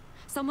be?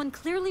 Someone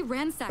clearly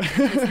ransacked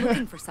the place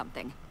looking for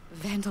something.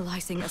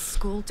 Vandalizing a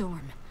school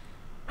dorm.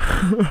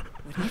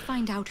 When I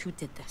find out who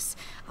did this,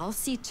 I'll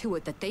see to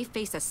it that they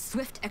face a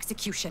swift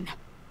execution.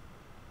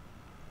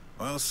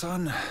 Well,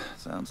 son,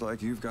 sounds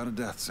like you've got a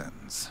death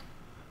sentence.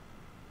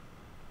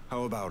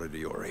 How about it,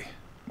 Iori?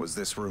 Was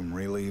this room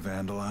really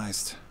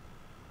vandalized?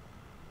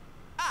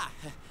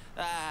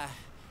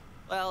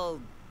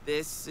 Well,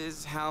 this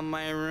is how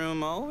my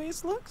room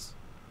always looks.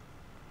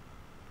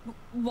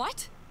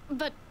 What?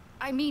 But,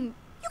 I mean,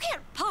 you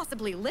can't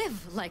possibly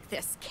live like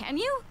this, can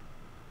you?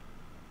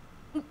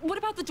 What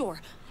about the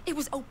door? It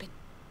was open.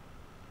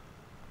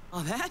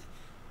 Oh, that?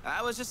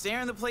 I was just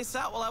airing the place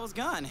out while I was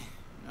gone.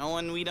 No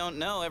one we don't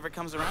know ever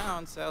comes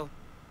around, so...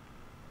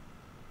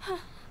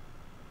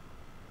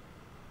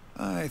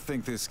 I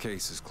think this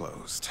case is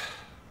closed.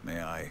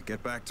 May I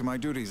get back to my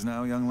duties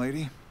now, young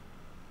lady?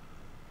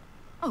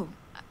 Oh,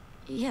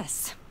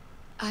 yes.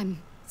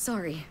 I'm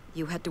sorry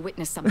you had to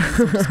witness something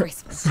so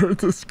disgraceful. So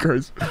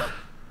disgraceful.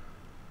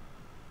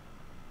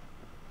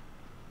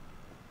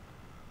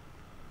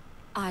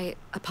 I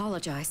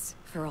apologize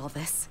for all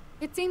this.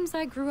 It seems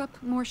I grew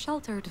up more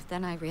sheltered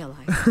than I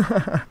realized.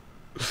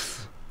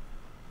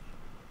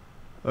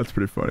 That's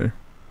pretty funny.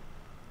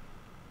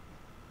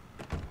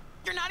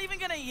 You're not even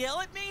gonna yell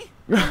at me?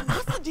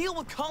 What's the deal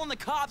with calling the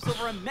cops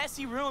over a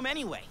messy room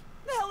anyway?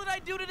 What the hell did I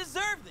do to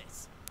deserve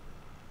this?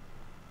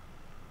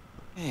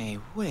 Hey,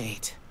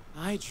 wait.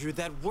 I drew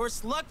that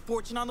worst luck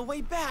fortune on the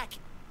way back.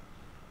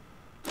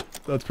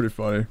 That's pretty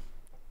funny.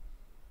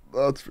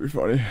 That's pretty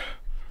funny.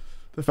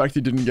 The fact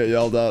he didn't get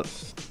yelled at.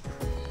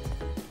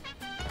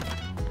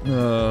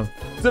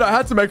 Dude, I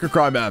had to make her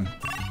cry, man.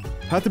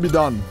 Had to be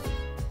done.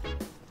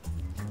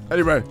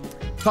 Anyway,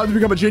 time to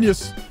become a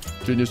genius.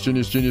 Genius,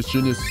 genius, genius,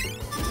 genius.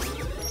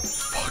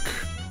 Fuck.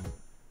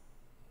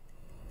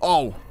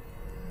 Oh.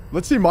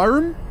 Let's see my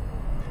room.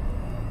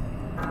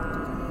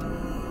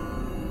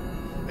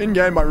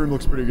 In-game, my room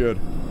looks pretty good.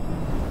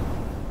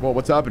 Whoa,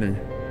 what's happening?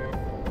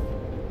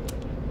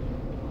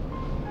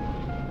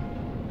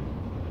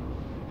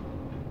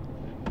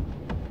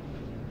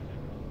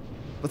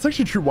 That's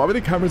actually true. Why were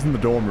the cameras in the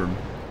dorm room?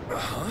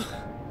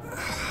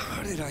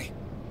 How did I...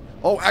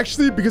 Oh,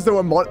 actually, because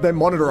they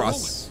monitor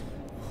us.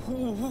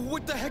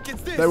 What the heck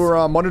is this? They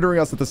were monitoring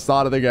us at the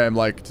start of the game,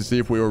 like, to see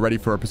if we were ready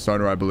for a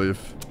persona, I believe.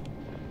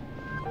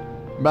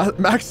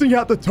 Maxing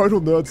out the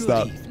total nerd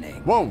stat.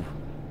 Whoa.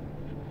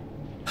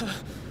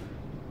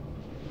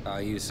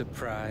 Are you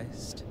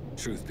surprised?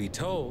 Truth be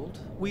told,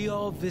 we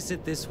all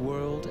visit this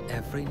world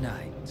every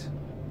night.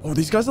 Oh,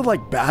 these guys are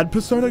like bad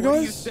Persona guys? What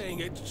are you saying?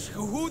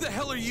 Who the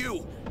hell are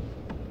you?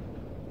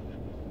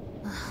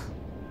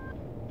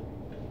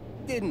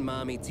 Didn't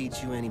Mommy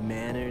teach you any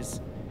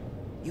manners?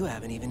 You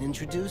haven't even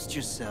introduced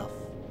yourself.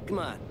 Come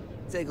on,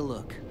 take a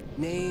look.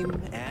 Name,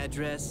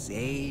 address,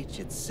 age,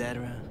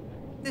 etc.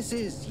 This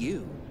is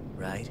you,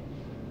 right?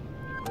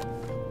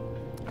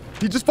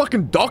 He just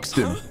fucking doxed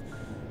him. Huh?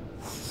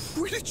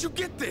 Where did you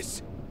get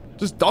this?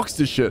 Just doxed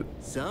his shit.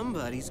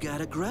 Somebody's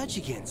got a grudge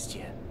against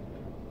you.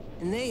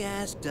 And they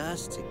asked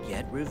us to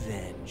get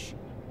revenge.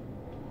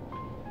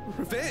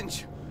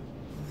 Revenge?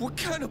 What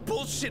kind of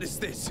bullshit is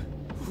this?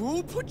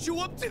 Who put you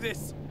up to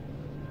this?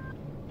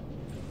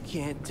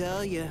 Can't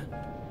tell you.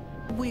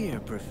 We're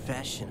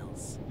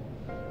professionals.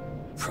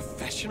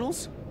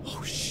 Professionals?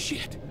 Oh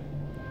shit.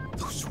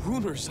 Those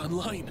rumors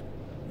online.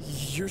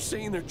 You're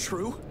saying they're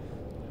true?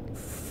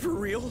 For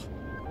real?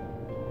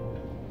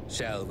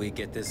 Shall we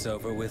get this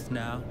over with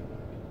now?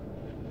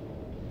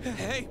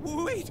 Hey,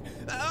 wait!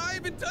 I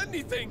haven't done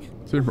anything!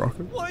 Team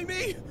Rocket. Why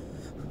me?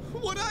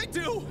 What'd I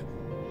do?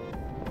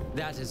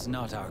 That is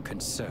not our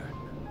concern.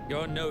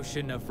 Your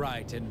notion of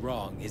right and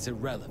wrong is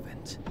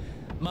irrelevant.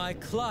 My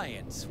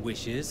client's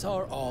wishes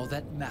are all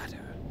that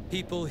matter.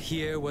 People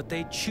hear what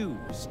they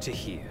choose to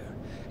hear,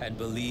 and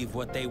believe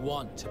what they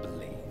want to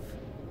believe.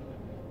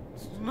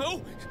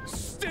 No!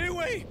 Stay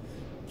away!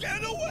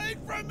 Get away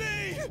from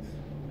me!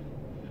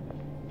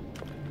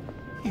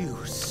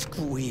 You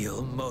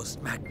squeal most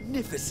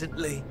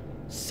magnificently.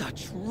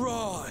 Such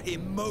raw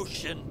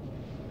emotion.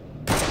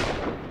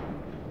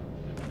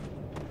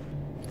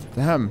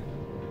 Damn.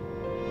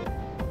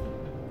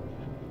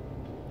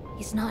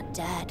 He's not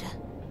dead.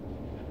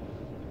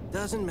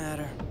 Doesn't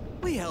matter.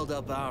 We held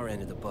up our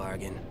end of the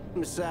bargain.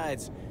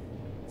 Besides,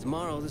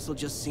 tomorrow this will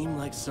just seem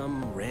like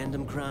some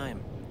random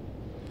crime.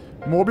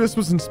 Morbius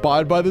was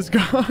inspired by this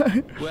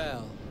guy.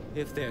 Well,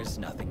 if there's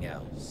nothing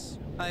else,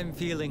 I'm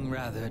feeling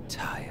rather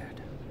tired.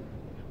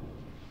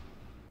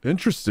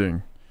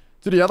 Interesting.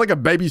 Dude, he had like a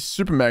baby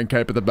Superman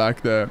cape at the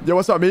back there. Yo,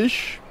 what's up,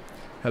 Mish?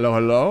 Hello,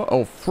 hello.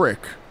 Oh, frick.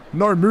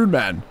 No, Moon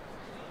Man.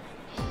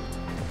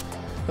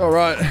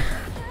 Alright.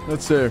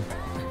 Let's see.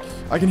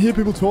 I can hear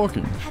people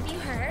talking. Have you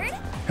heard?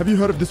 Have you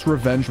heard of this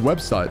revenge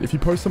website? If you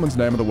post someone's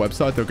name on the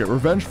website, they'll get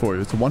revenge for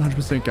you. It's a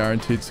 100%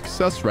 guaranteed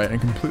success rate and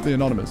completely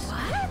anonymous.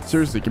 What?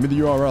 Seriously, give me the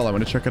URL. I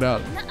want to check it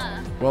out.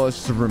 Nuh-uh. Well, it's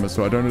just a rumor,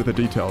 so I don't know the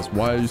details.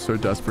 Why are you so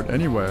desperate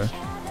anyway?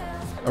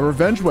 A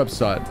revenge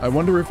website. I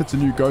wonder if it's a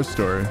new ghost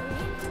story.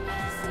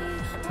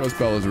 First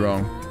bell is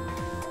wrong.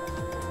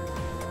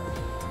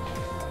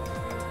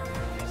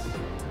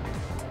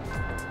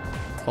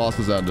 Class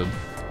has ended.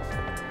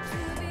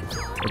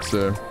 Let's see.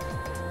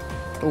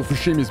 Oh,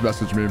 Fushimi's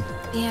messaged me.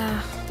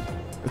 Yeah.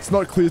 It's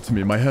not clear to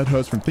me. My head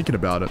hurts from thinking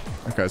about it.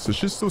 Okay, so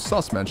she's still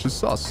sus, man. She's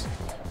sus.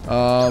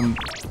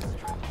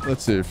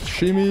 Let's see.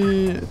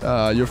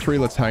 Fushimi, you're free.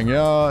 Let's hang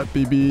out.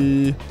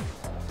 BB.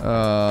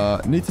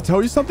 Need to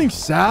tell you something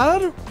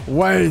sad?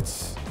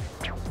 Wait.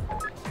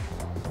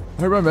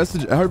 I hope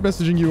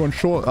messaging you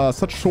on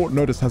such short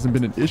notice hasn't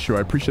been an issue.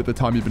 I appreciate the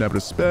time you've been able to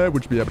spare.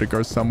 Would you be able to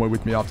go somewhere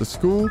with me after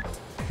school?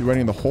 You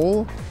waiting in the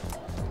hall?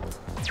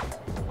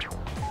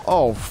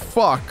 Oh,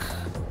 fuck.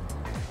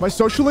 My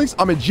social links?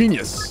 I'm a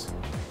genius.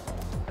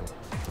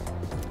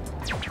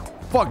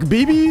 Fuck,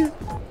 BB?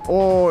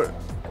 Or...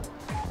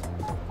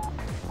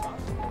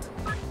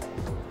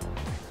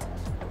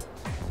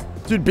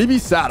 Dude,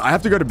 BB's sad. I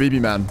have to go to BB,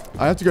 man.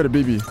 I have to go to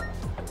BB.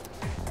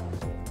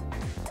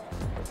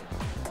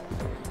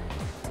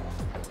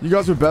 You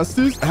guys were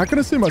besties? How can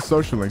I see my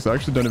social links? I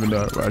actually don't even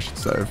know where I should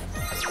save.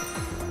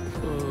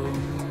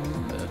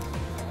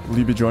 Will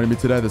you be joining me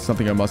today? There's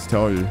something I must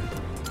tell you.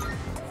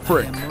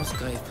 Frick.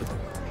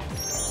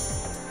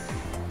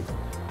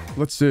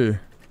 Let's see.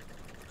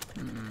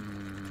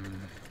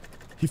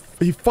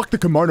 He fucked the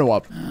kimono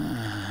up.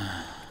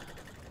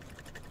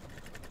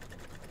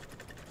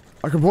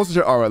 I can pause the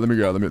chat. All right, let me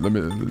go. Let me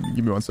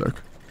give me 1 sec.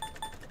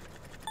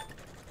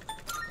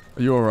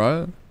 Are you all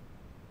right?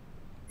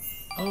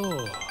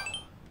 Oh.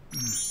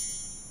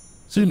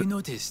 So you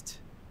noticed?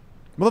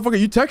 Motherfucker,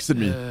 you texted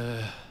me.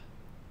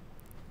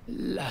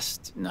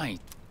 Last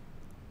night,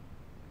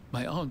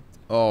 my aunt.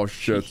 Oh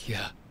shit.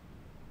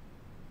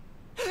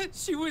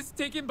 She was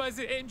taken by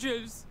the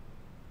angels.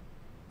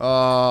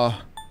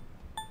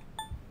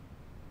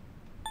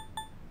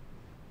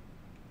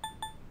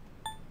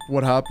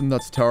 What happened?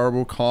 That's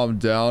terrible. Calm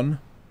down.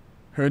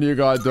 Hernia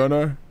guy, don't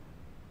know.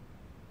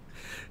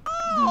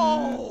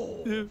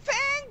 Oh,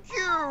 thank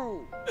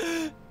you.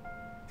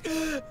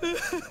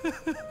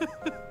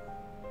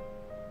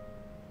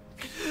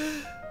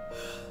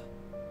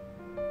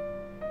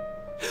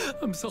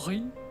 I'm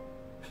sorry.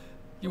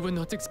 You were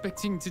not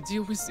expecting to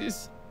deal with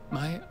this.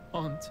 My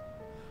aunt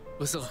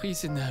was the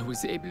reason I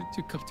was able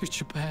to come to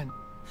Japan.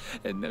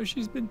 And now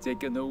she's been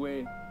taken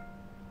away.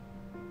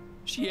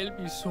 She helped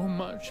me so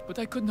much, but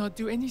I could not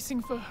do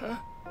anything for her.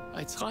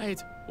 I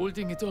tried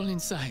holding it all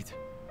inside.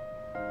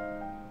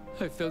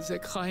 I felt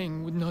that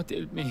crying would not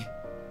help me.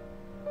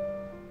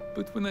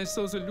 But when I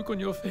saw the look on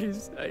your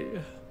face,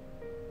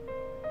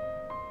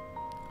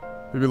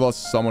 Maybe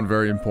lost someone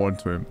very important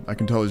to him. I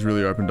can tell he's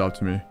really opened up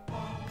to me.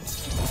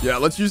 Yeah,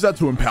 let's use that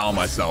to empower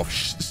myself.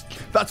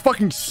 That's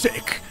fucking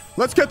sick.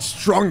 Let's get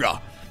stronger.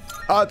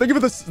 Thank you for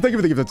this. Thank you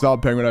for the gift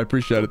sub, Penguin. I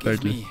appreciate it.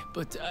 Thank you.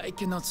 But I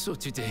cannot sew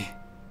today.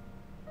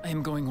 I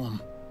am going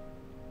home.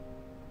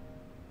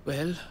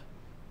 Well,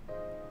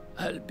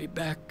 I'll be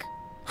back.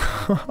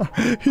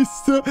 he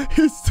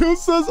still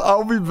says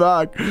I'll be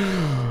back.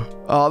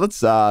 Oh, that's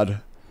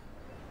sad.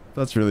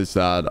 That's really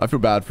sad. I feel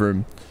bad for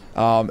him.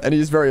 And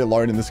he's very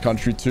alone in this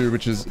country too,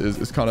 which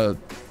is kind of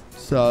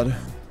sad.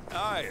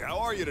 Hi, how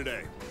are you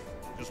today?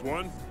 Just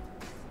one?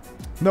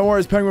 No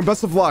worries, Penguin.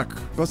 Best of luck.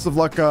 Best of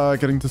luck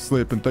getting to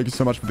sleep. And thank you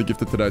so much for the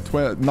gifted today.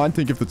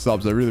 19 gifted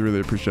subs. I really, really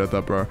appreciate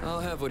that, bro. I'll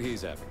have what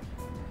he's having.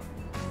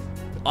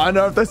 I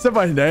know, if they said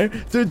my name.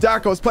 Dude,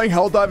 Dak, I was playing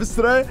Helldivers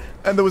today,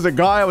 and there was a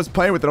guy I was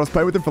playing with, and I was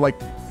playing with him for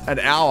like an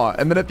hour.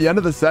 And then at the end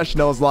of the session,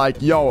 I was like,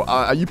 yo,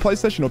 are you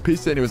PlayStation or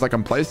PC? And he was like,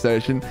 I'm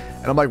PlayStation.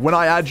 And I'm like, when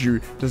I add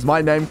you, does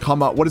my name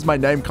come up? What does my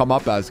name come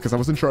up as? Because I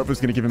wasn't sure if I was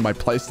going to give him my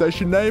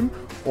PlayStation name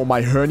or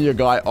my hernia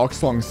guy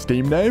Oxlong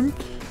Steam name.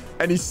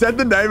 And he said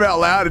the name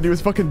out loud, and he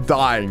was fucking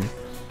dying.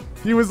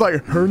 He was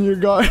like, hernia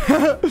guy.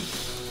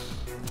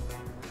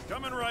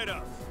 Coming right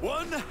up.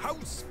 One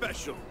house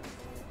special.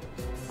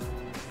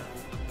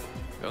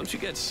 Don't you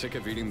get sick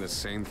of eating the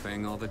same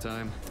thing all the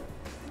time?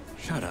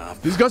 Shut up.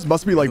 These guys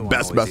must be like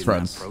best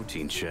friends.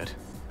 Protein shit.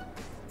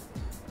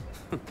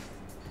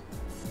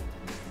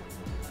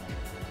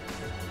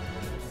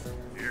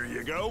 Here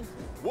you go.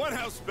 One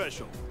house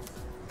special.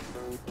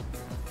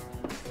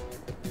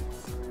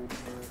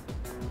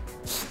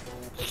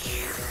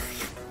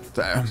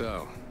 Damn.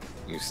 So,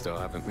 you still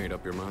haven't made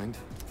up your mind?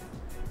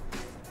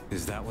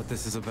 Is that what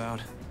this is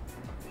about?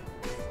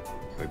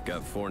 We've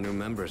got 4 new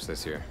members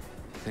this year.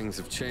 Things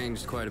have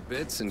changed quite a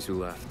bit since you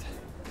left.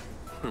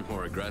 We're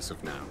more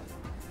aggressive now.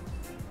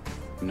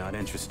 Not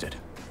interested.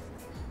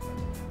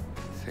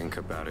 Think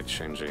about it,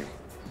 Shinji.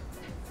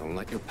 Don't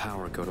let your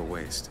power go to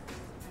waste.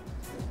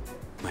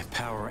 My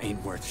power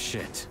ain't worth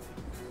shit.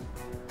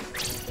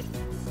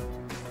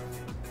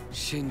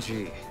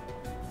 Shinji.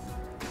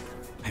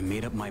 I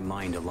made up my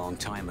mind a long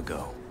time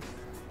ago.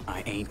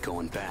 I ain't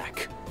going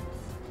back.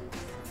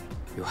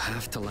 You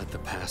have to let the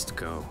past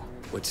go.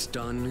 What's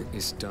done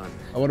is done.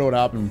 I wonder what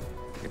happened.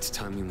 It's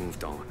time you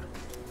moved on.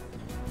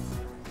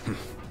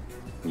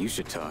 You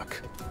should talk.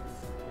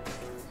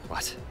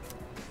 What?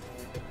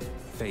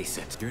 Face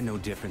it, you're no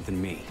different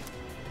than me.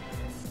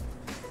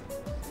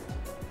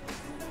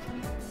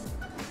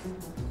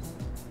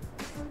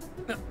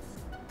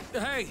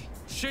 Hey,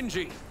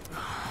 Shinji!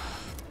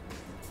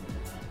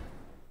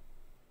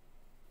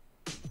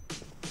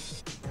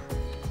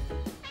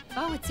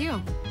 Oh, it's you.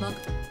 Look.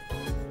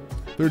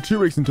 There are 2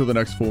 weeks until the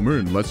next full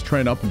moon. Let's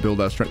train up and build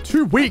our strength.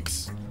 2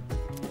 weeks!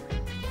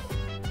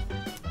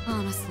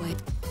 Honestly.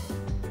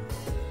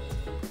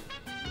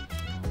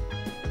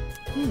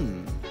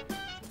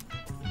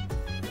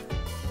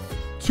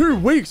 2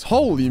 weeks?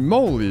 Holy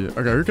moly.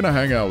 Okay, who can I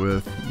hang out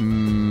with?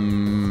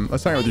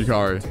 Let's hang out with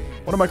Yukari.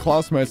 One of my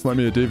classmates lent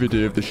me a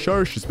DVD of the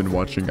show she's been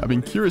watching. I've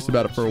been curious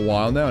about it for a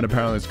while now, and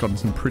apparently it's gotten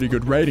some pretty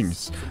good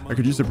ratings. I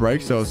could use a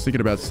break, so I was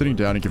thinking about sitting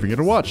down and giving it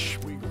a watch.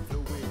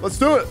 Let's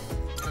do it!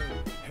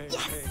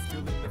 Yes!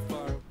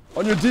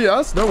 On your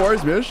DS? No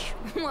worries, bish.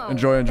 Whoa,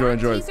 Enjoy. that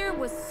teaser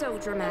was so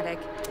dramatic.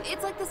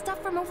 It's like the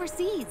stuff from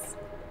overseas.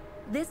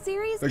 This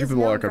series Thank you is for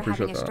the known like, I for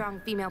appreciate having a that. strong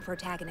female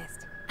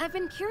protagonist. I've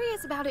been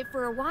curious about it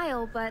for a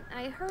while, but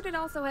I heard it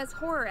also has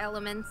horror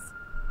elements.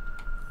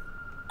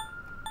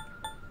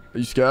 Are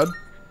you scared?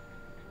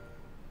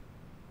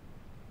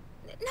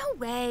 No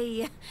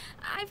way.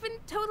 I've been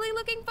totally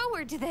looking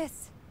forward to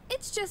this.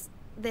 It's just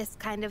this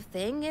kind of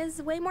thing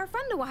is way more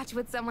fun to watch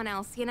with someone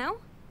else, you know?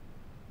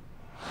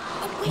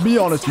 Oh, wait, Be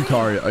honest,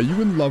 Yukari. Are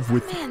you in love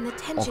with Man, the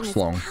tension is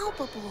Oxlong?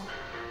 palpable.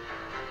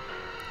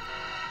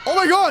 Oh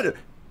my god!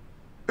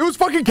 It was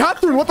fucking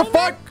Catherine! What the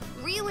fuck?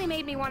 Really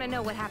made me want to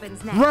know what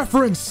happens next.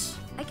 Reference!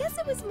 I guess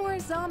it was more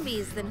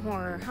zombies than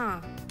horror, huh?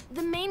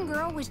 The main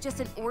girl was just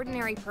an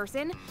ordinary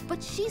person,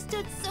 but she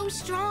stood so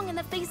strong in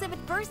the face of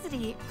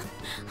adversity.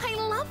 I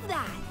love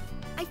that.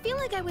 I feel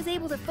like I was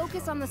able to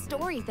focus on the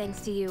story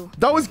thanks to you.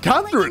 That was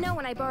I'll let you Catherine! know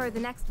when I borrow the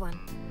next one.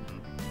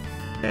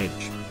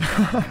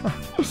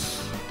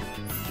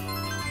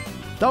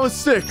 That was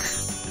sick.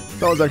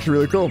 That was actually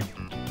really cool.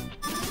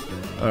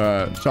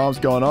 Alright, charms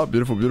going up.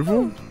 Beautiful,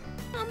 beautiful.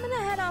 I'm gonna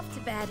head off to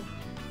bed.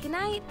 Good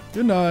night.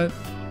 Good night.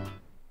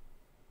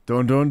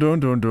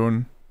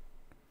 Dun.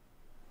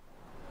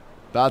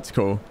 That's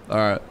cool.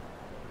 Alright.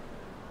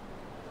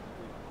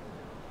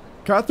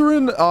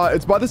 Catherine,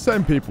 it's by the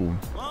same people.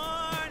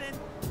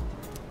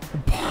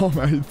 Bomb,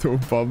 how you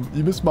doing, Bomb?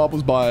 You missed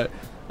marbles by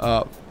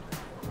 5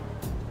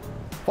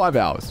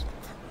 hours.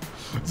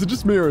 Is it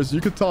just me, or is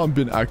Yucatan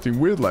been acting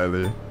weird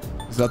lately?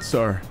 Is that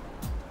so?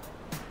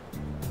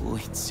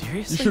 Wait,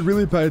 seriously? You should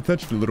really pay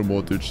attention a little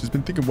more, dude. She's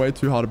been thinking way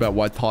too hard about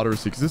why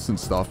Tartarus exists and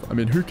stuff. I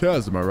mean, who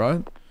cares, am I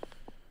right?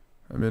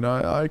 I mean,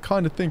 I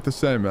kind of think the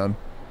same, man.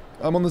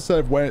 I'm on the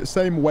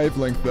same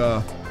wavelength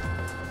there.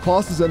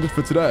 Class has ended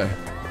for today.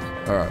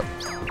 Alright.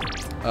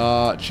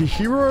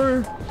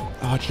 Chihiro...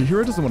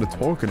 Chihiro doesn't want to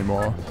talk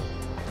anymore.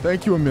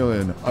 Thank you a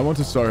million. I want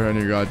to sew her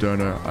new guy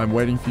donor. I'm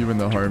waiting for you in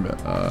the home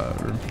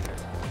room.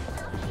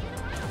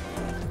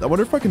 I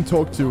wonder if I can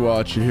talk to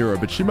Chihiro,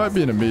 but she might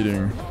be in a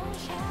meeting.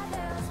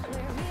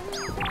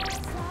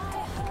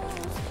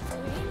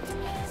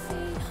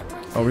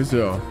 Oh, he's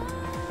here.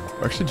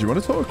 Actually, do you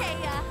want to talk?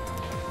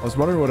 I was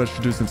wondering what I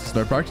should do since there's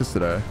no practice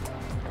today.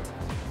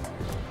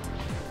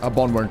 Our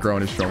bond won't grow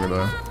any stronger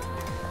though.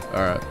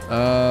 Alright.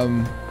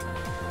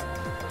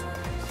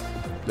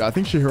 Yeah, I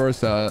think Chihiro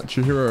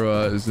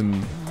is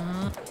in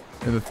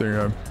the thing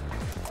room.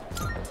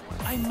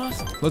 I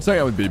must. Let's hang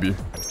out with Bibi.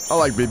 I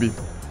like Bibi.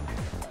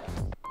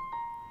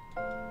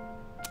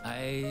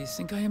 I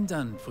think I am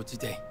done for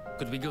today.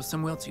 Could we go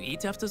somewhere to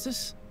eat after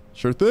this?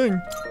 Sure thing.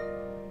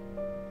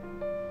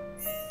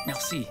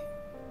 Merci.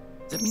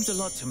 That means a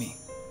lot to me.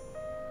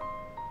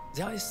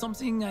 There is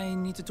something I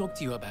need to talk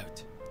to you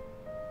about.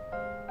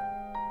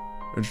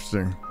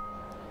 Interesting.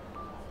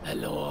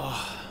 Hello.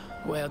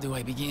 Where do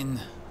I begin?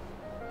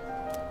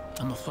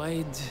 I'm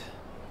afraid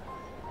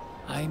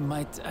I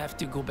might have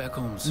to go back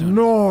home soon.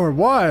 No,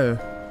 why?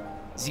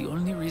 The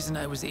only reason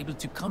I was able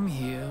to come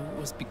here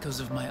was because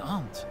of my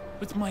aunt.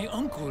 But my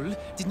uncle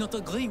did not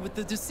agree with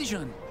the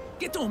decision.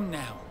 Get home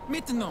now.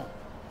 Maintenant.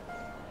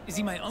 Is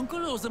he my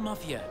uncle or the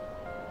mafia?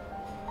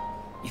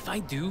 If I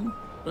do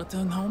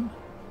return home,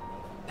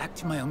 back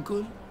to my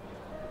uncle,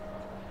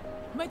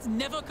 I might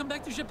never come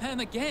back to Japan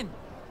again.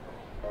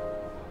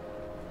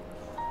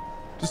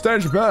 Just stay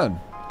in Japan.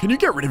 Can you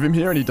get rid of him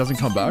here and he doesn't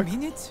come back? Do you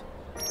mean it?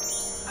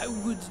 I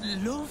would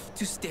love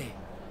to stay.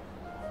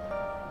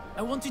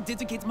 I want to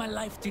dedicate my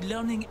life to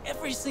learning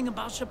everything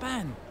about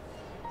Japan.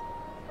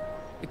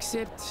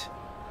 Except,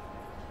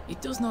 it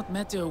does not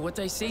matter what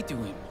I say to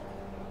him.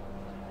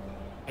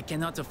 I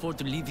cannot afford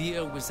to live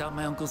here without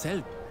my uncle's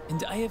help,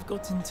 and I have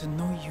gotten to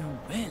know you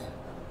well.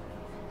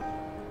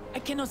 I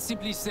cannot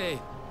simply say,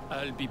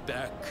 I'll be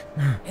back,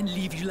 and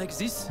leave you like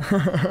this.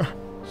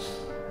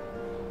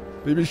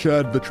 Bibi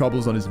shared the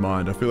troubles on his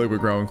mind. I feel like we're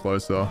growing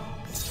closer.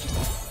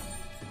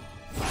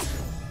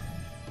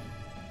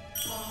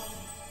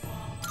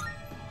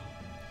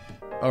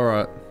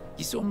 Alright.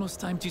 It's almost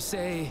time to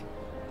say,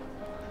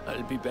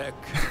 I'll be back.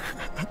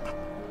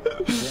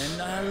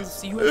 Then I'll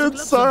see you at the club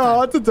It's so sometime.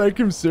 hard to take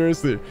him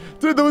seriously.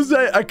 Dude, there was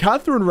a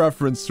Catherine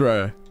reference,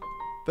 Trey.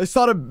 They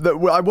started...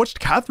 I watched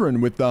Catherine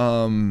with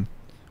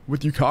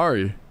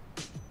Yukari.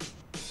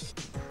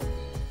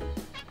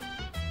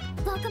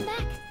 Welcome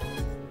back.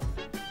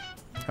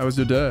 How was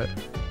your day?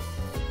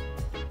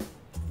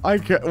 I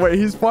can't... Wait,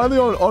 he's finally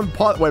on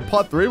part... Wait,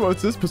 part 3?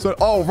 What's this? Persona...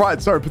 Oh, right.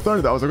 Sorry,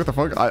 Persona. I was like, what the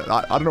fuck? I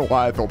don't know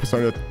why I thought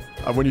Persona...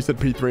 when you said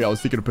P3, I was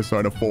thinking of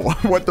Persona 4.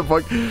 What the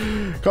fuck?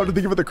 Come to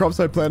think of it, the crops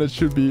I planted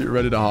should be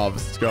ready to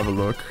harvest. Let's go have a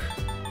look.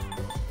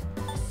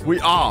 We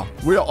are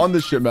on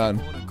this shit,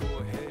 man.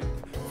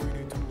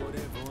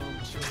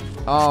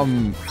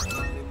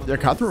 Yeah,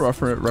 Catherine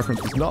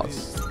reference was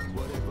nuts.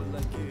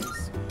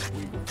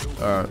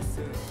 Alright.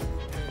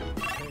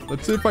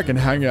 Let's see if I can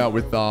hang out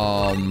with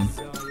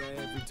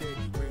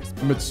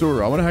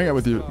Mitsuru. I want to hang out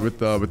with you with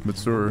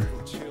Mitsuru.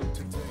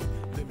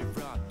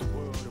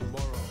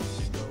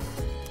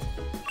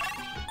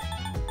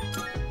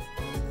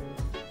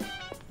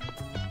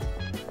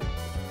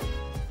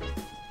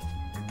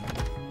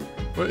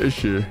 Where is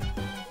she?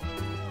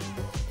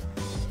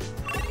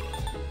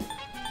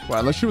 Well,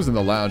 unless she was in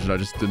the lounge and I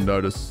just didn't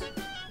notice.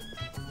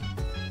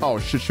 Oh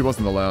shit, she was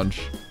in the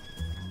lounge.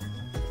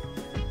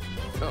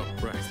 Oh,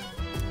 right.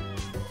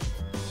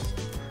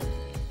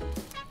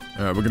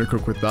 Alright, we're gonna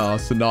cook with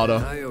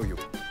Sanada. I owe you.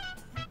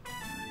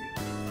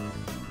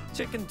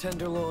 Chicken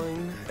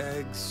tenderloin,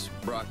 eggs,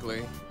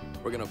 broccoli.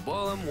 We're gonna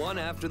boil them one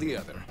after the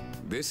other.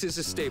 This is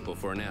a staple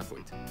for an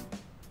athlete.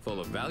 Full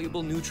of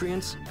valuable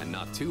nutrients and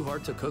not too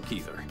hard to cook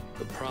either.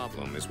 The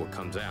problem is what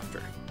comes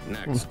after.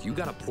 Next, you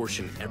gotta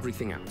portion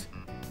everything out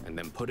and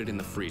then put it in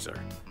the freezer.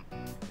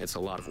 It's a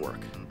lot of work.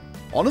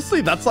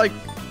 Honestly, that's like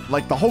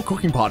the whole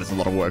cooking part is a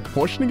lot of work.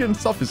 Portioning it and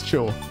stuff is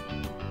chill.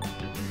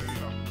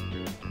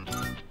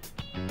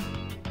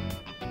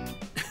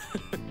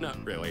 Not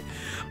really.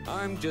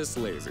 I'm just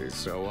lazy,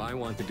 so I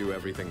want to do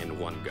everything in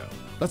one go.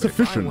 That's but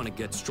efficient. If I want to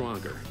get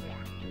stronger,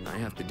 I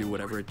have to do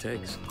whatever it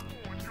takes.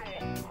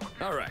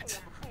 All right,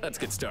 let's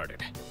get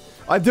started.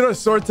 I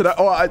saw it today.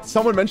 Oh,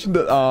 someone mentioned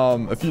it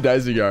a few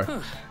days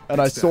ago,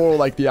 and I saw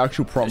like the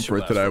actual prompt for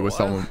it today where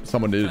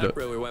someone needed it. That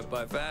really went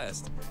by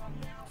fast.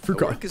 Fuuka.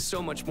 The work is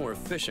so much more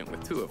efficient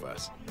with two of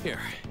us.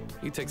 Here,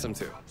 you take some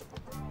too.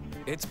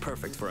 It's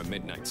perfect for a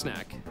midnight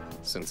snack,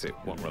 since it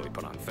won't really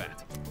put on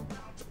fat.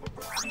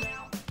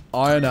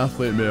 Iron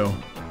athlete meal.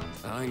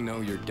 I know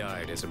your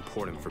diet is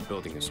important for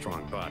building a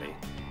strong body,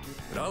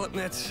 but I'll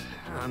admit,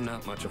 I'm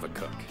not much of a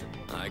cook.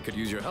 I could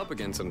use your help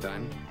again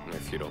sometime,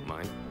 if you don't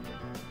mind.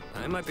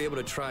 I might be able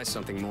to try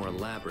something more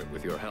elaborate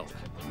with your help.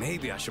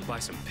 Maybe I should buy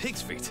some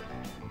pig's feet.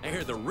 I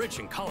hear they're rich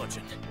in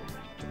collagen.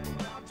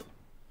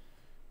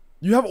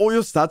 You have all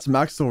your stats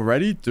maxed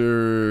already?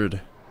 Dude.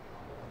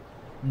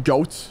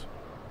 Goat.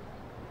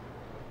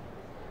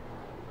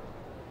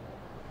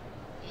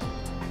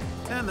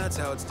 And that's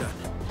how it's done.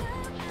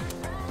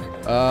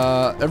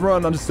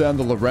 Everyone understand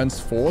the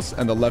Lorentz force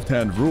and the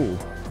left-hand rule.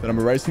 Then I'm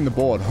erasing the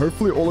board.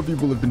 Hopefully all of you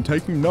will have been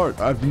taking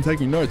note. I've been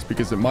taking notes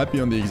because it might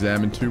be on the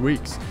exam in 2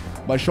 weeks.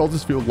 My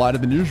shoulders feel lighter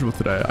than usual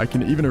today. I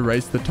can even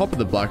erase the top of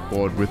the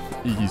blackboard with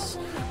ease.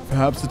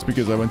 Perhaps it's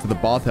because I went to the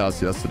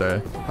bathhouse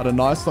yesterday. Had a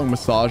nice long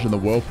massage in the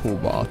whirlpool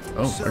bath.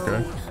 Oh,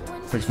 okay.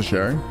 Thanks for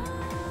sharing.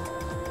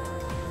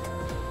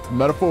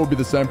 Metaphor will be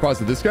the same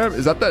price as this game.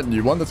 Is that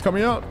new one that's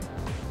coming out?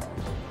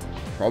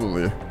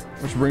 Probably.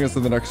 Which brings us to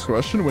the next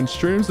question. When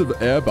streams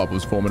of air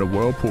bubbles form in a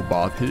whirlpool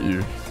bath hit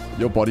you,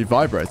 your body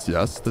vibrates,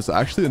 yes? There's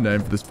actually a name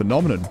for this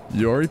phenomenon.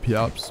 Yuri,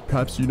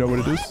 perhaps you know what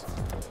it is?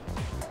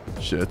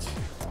 Shit.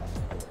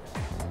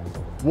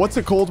 What's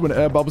it called when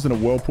air bubbles in a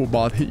whirlpool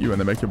bath hit you and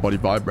they make your body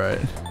vibrate?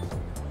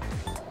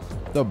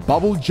 The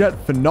bubble jet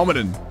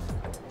phenomenon.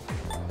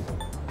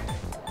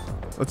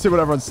 Let's see what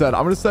everyone said.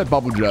 I'm going to say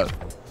bubble jet.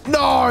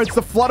 No, it's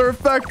the flutter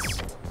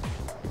effect.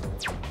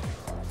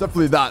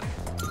 Definitely that.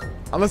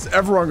 Unless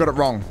everyone got it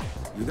wrong.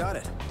 You got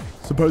it.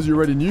 Suppose you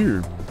already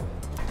knew.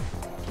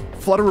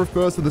 Flutter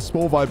refers to the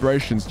small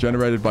vibrations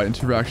generated by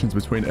interactions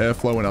between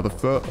airflow and other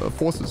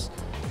forces.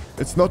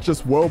 It's not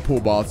just whirlpool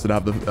baths that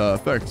have the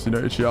effects, you know,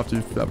 itchy after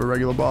you have a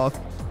regular bath.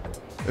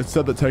 It's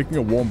said that taking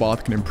a warm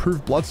bath can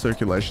improve blood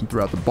circulation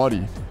throughout the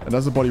body, and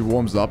as the body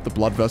warms up, the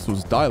blood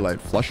vessels dilate,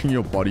 flushing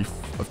your body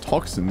of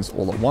toxins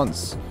all at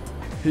once.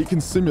 Heat can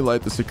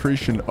stimulate the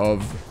secretion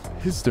of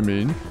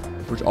histamine,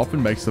 which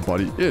often makes the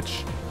body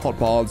itch. Hot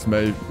baths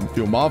may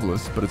feel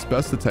marvelous, but it's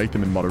best to take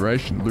them in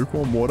moderation.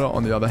 Lukewarm water,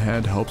 on the other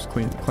hand, helps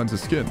cleanse the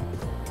skin.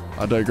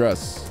 I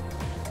digress.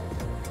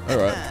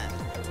 Alright.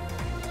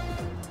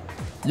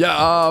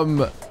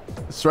 Yeah,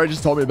 Stray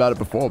just told me about it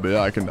before, but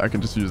yeah, I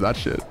can just use that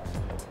shit.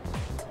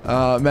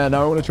 Man,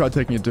 now I want to try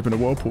taking a dip in a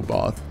whirlpool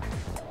bath.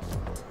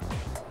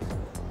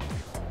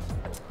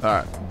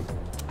 Alright.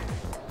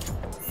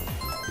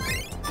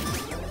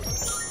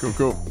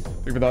 Cool.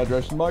 Thank you for the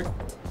hydration, Mike.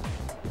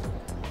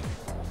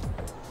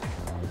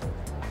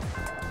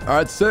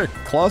 Alright, sick.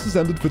 Class is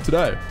ended for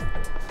today.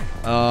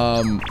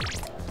 Can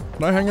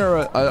I hang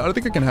out? I don't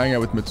think I can hang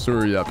out with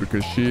Mitsuru yet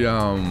because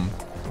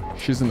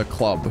she's in the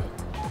club.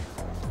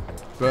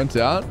 Burnt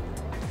out?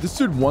 This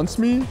dude wants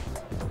me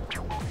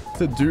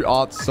to do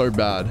art so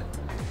bad.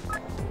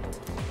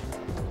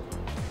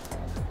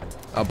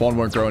 Our bond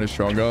won't grow any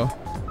stronger.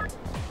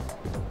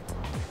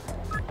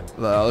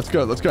 Let's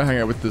go hang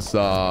out with this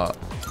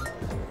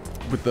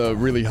with the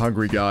really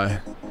hungry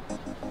guy.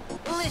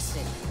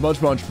 Listen.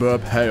 Munch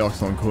burp. Hey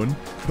Oxlon-kun.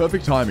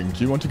 Perfect timing.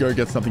 Do you want to go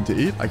get something to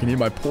eat? I can hear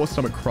my poor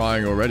stomach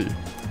crying already.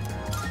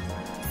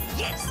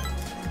 Yes.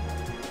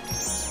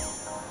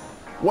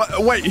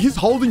 What? Wait, he's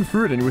holding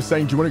food and he was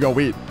saying, do you want to go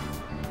eat?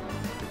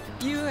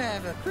 You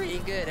have a pretty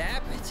good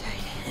appetite.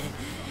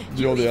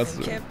 You even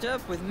kept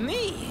up with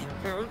me.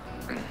 How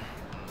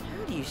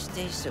do you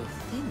stay so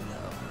thin,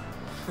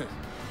 though?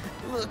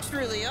 Looks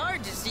really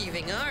hard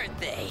deceiving, aren't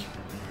they?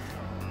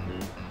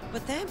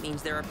 But that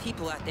means there are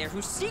people out there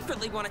who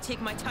secretly want to take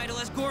my title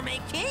as Gourmet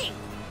King.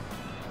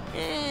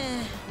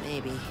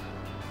 Maybe.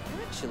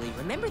 Actually,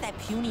 remember that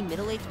puny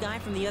middle-aged guy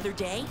from the other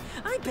day?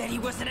 I bet he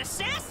was an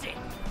assassin!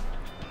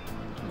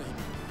 Maybe.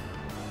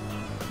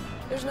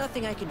 There's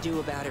nothing I can do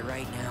about it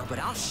right now, but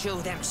I'll show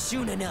them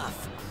soon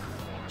enough.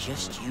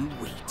 Just you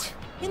wait.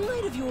 In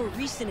light of your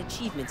recent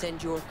achievements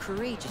and your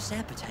courageous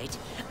appetite,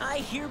 I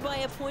hereby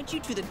appoint you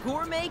to the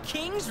Gourmet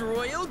King's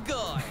Royal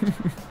Guard.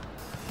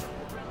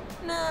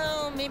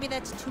 No, maybe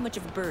that's too much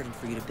of a burden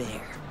for you to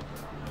bear.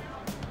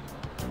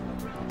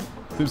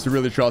 Seems to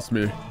really trust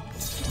me.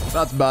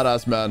 That's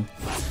badass, man.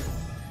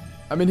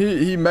 I mean,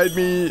 he made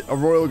me a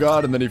royal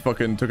guard and then he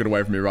fucking took it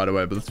away from me right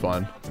away, but that's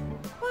fine.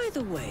 By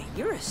the way,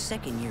 you're a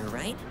second year,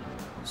 right?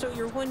 So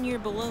you're 1 year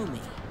below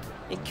me.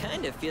 It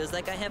kind of feels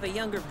like I have a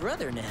younger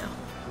brother now.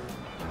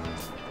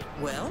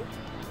 Well,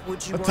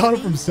 would you want me,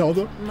 from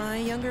Zelda? My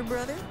younger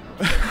brother?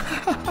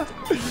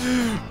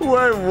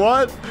 Wait,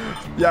 what?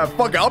 Yeah,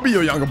 fuck, I'll be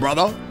your younger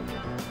brother.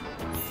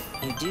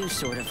 You do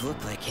sort of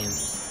look like him.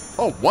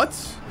 Oh, what?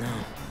 No,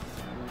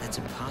 that's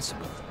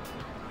impossible.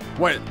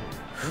 Wait.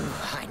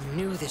 I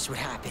knew this would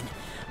happen.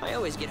 I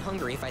always get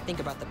hungry if I think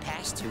about the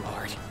past too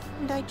hard.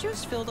 And I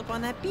just filled up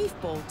on that beef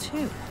bowl,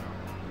 too.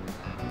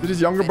 Did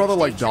his younger brother,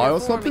 like, die or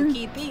something?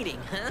 Keep eating,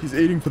 huh? He's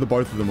eating for the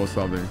both of them or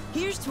something.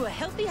 Here's to a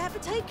healthy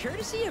appetite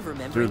courtesy of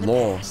remembering the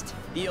past.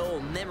 The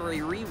old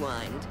memory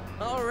rewind.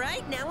 All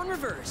right, now in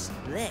reverse.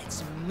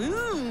 Let's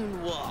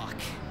moonwalk.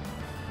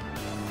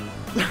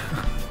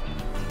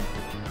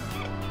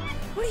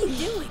 What are you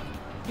doing?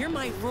 You're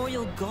my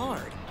royal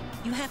guard.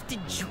 You have to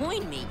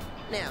join me.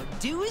 Now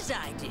do as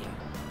I do.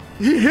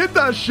 He hit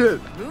that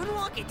shit.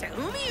 Moonwalk into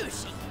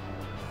Umiushi.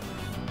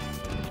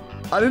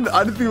 I didn't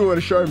think you were going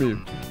to show me.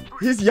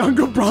 His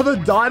younger brother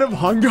died of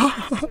hunger.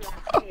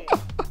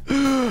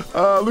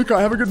 Lukai,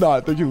 have a good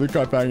night. Thank you,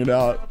 Lukai, for hanging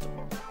out.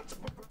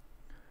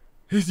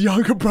 His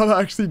younger brother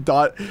actually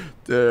died.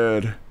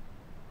 Dude.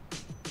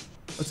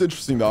 That's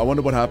interesting, though. I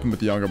wonder what happened with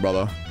the younger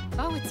brother.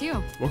 Oh, it's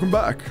you. Welcome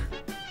back.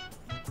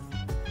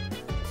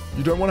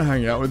 You don't want to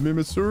hang out with me,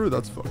 Mitsuru?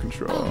 That's fucking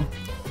true.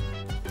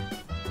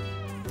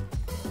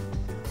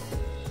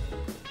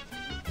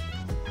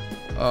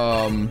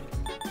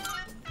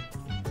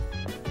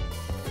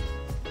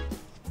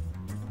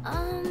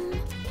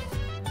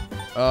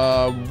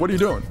 What are you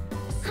doing?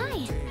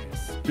 Hi.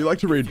 Do you like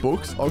to read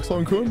books,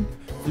 Oxlon-kun?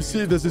 You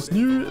see, there's this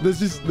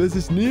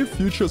near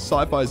future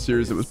sci-fi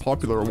series that was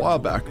popular a while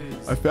back.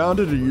 I found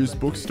it at a used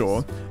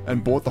bookstore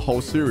and bought the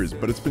whole series,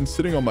 but it's been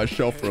sitting on my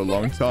shelf for a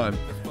long time.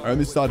 I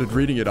only started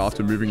reading it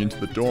after moving into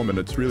the dorm, and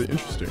it's really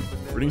interesting.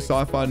 Reading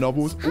sci-fi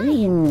novels?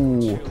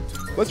 Ooh,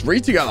 let's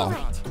read together.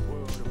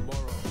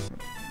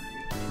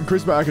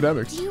 Increase my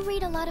academics. Do you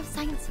read a lot of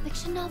science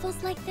fiction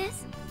novels like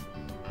this?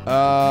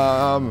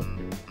 I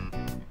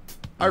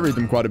read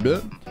them quite a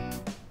bit.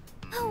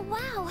 Oh,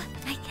 wow.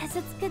 I guess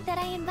it's good that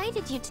I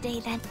invited you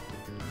today, then.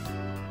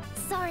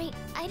 Sorry,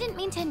 I didn't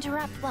mean to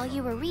interrupt while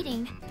you were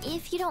reading.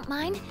 If you don't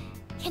mind,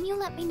 can you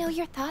let me know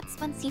your thoughts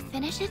once you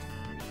finish it?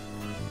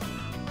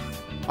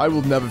 I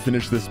will never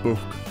finish this book.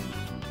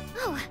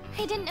 Oh,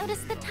 I didn't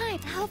notice the time.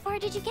 How far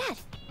did you get?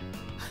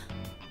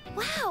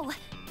 Wow,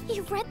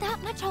 you've read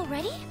that much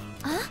already?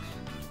 Huh?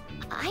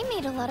 I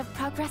made a lot of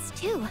progress,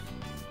 too.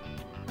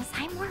 Was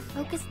I more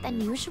focused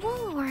than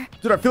usual, or...?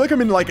 Dude, I feel like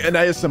I'm in, like, an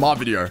ASMR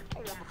video.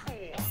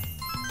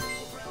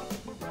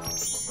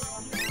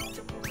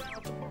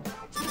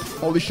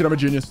 Holy shit, I'm a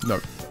genius. No.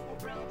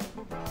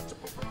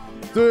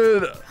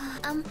 Dude.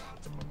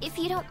 If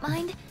you don't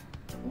mind,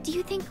 do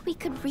you think we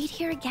could read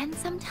here again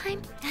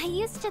sometime? I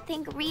used to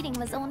think reading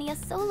was only a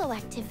solo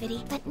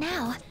activity, but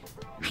now,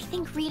 I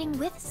think reading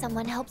with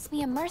someone helps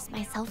me immerse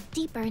myself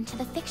deeper into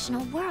the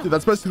fictional world. Dude,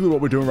 that's basically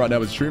what we're doing right now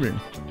with streaming.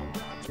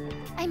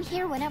 I'm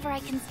here whenever I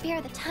can spare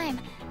the time,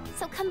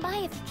 so come by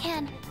if you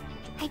can.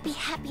 I'd be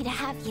happy to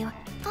have you.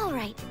 All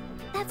right,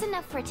 that's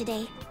enough for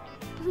today.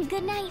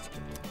 Good night.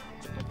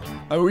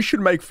 I mean, we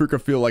should make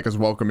Fuuka feel like as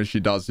welcome as she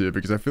does here,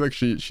 because I feel like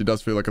she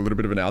does feel like a little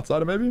bit of an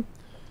outsider, maybe.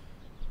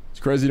 It's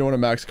crazy you don't want to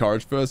max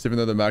courage first, even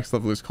though the max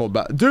level is called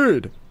back.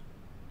 Dude!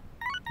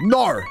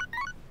 No!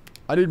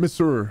 I need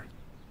Mitsuru.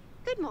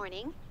 Good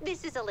morning.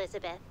 This is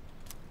Elizabeth.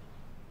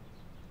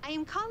 I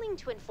am calling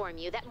to inform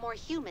you that more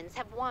humans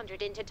have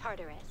wandered into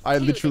Tartarus. I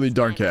literally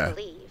don't care. I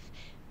believe.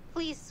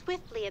 Please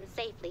swiftly and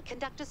safely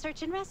conduct a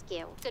search and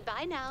rescue.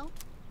 Goodbye now.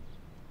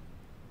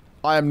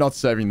 I am not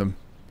saving them.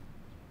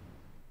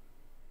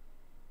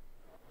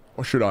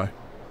 Or should I?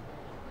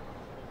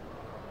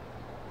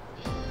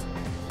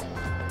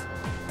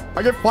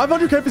 I get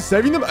 500k for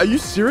saving them? Are you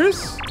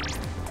serious?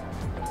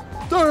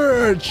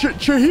 Dude,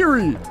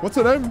 Chihiro. What's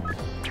her name?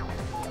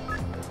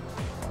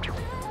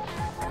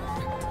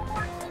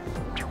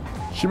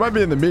 She might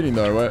be in the meeting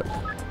though, wait.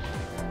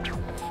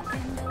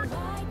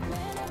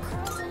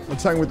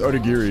 Let's hang with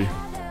Odagiri.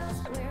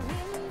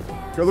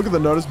 Go look at the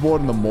notice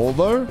board in the mall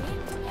though.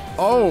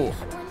 Oh.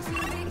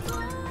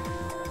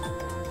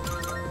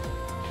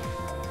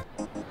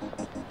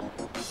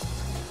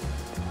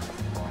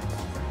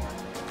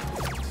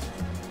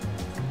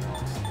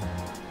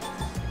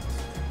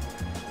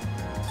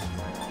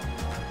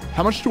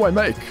 How much do I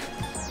make?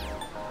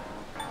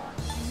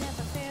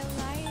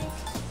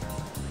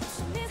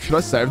 Should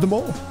I save them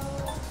all?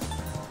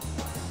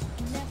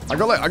 I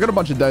got a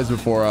bunch of days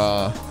before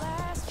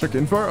check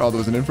info. Oh, there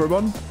was an info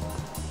button.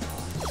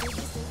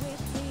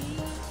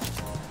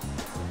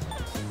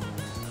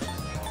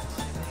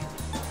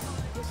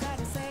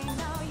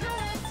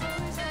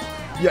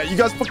 Yeah, you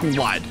guys fucking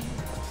lied.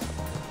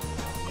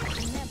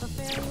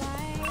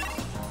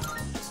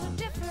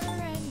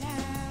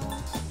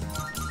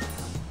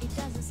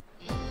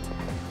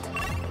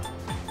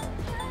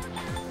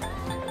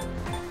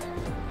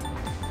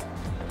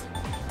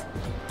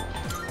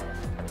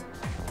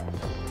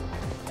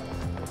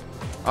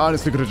 I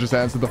honestly could have just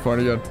answered the phone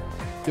again.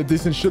 Get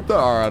decent shit though?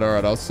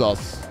 Alright, I'll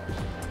sus.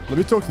 Let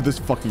me talk to this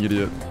fucking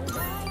idiot.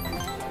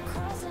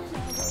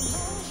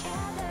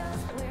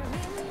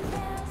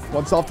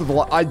 Once after the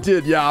I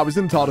did, yeah, I was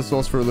in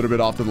Tartarus for a little bit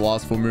after the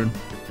last full moon.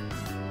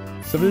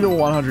 70 to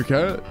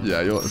 100k?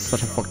 Yeah, you're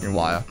such a fucking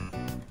liar.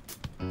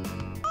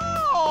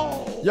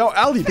 Oh, yo,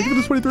 Ali, thank you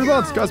for the 23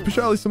 months. Guys, push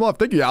Ali some love.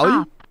 Thank you,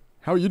 Ali.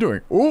 How are you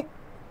doing? Oh.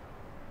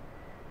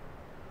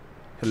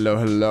 Hello,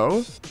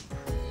 hello.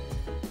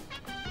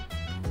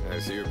 I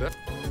see your bet.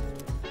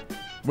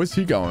 Where's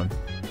he going?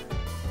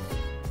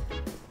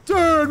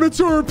 Dude,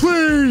 Mitsuru,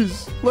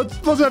 please! Let's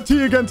have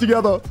tea again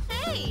together.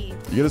 Hey!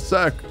 You get a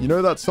sec. You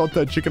know that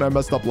sauteed chicken I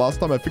messed up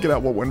last time? I figured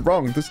out what went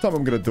wrong. This time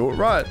I'm gonna do it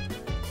right.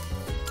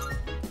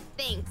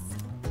 Thanks.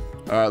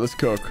 Alright, let's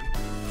cook.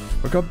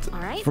 Woke up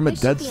from a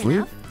dead sleep?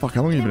 Enough. Fuck,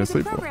 how long have you been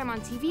asleep There was for? a program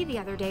on TV the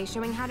other day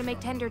showing how to make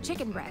tender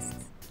chicken breasts.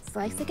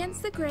 Slice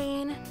against the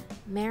grain,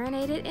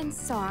 marinate it in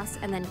sauce,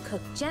 and then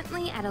cook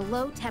gently at a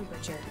low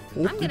temperature.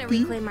 Oh, I'm gonna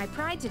reclaim my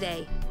pride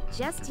today.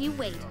 Just you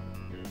wait.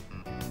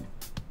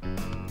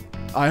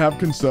 I have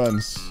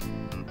concerns.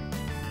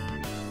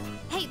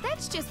 Hey,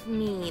 that's just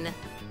mean.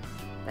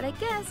 But I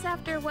guess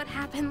after what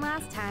happened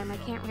last time, I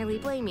can't really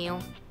blame you.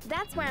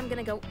 That's why I'm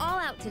gonna go all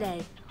out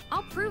today.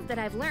 I'll prove that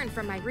I've learned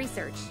from my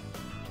research.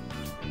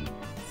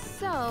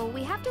 So,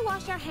 we have to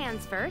wash our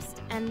hands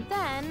first, and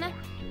then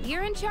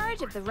you're in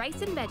charge of the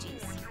rice and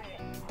veggies.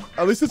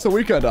 At least it's a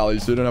weekend, Ali,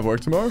 so you don't have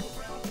work tomorrow?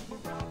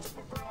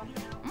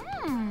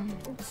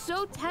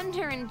 So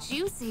tender and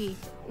juicy.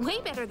 Way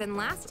better than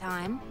last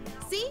time.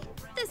 See?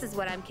 This is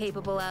what I'm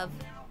capable of.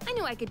 I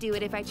knew I could do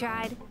it if I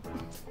tried.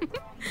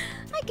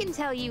 I can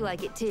tell you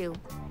like it too.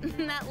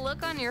 That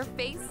look on your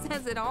face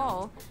says it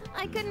all.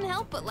 I couldn't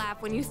help but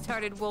laugh when you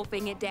started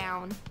wolfing it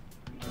down.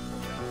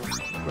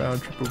 Brown,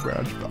 triple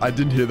brown, triple. I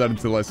didn't hear that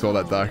until I saw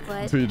that deck.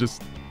 But Until you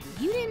just...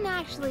 you didn't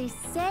actually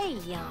say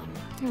yum.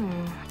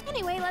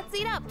 Anyway, let's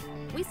eat up.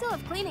 We still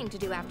have cleaning to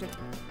do after.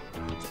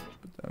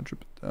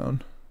 Trip it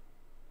down.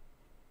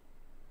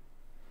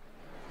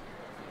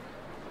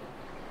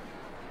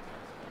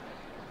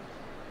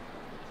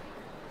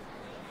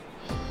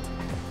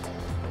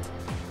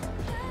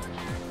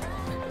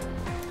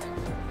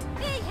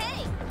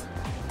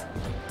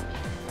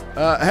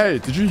 Hey,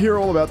 did you hear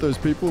all about those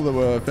people that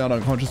were found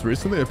unconscious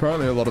recently?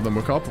 Apparently a lot of them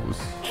were couples.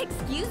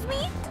 Excuse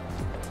me?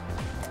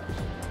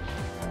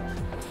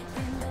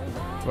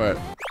 Wait.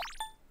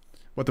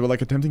 What, they were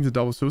like attempting to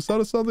double suicide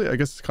or something? I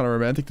guess it's kind of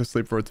romantic to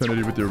sleep for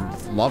eternity with your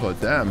lover.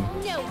 Damn.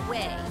 No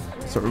way.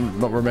 So,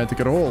 not romantic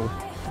at all.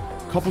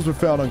 Couples were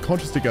found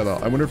unconscious together.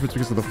 I wonder if it's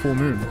because of the full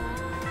moon.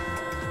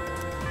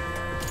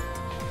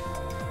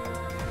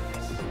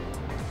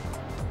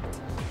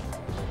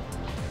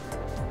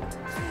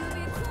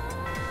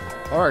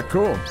 Alright,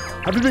 cool.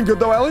 Have you been good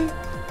though, Ellie?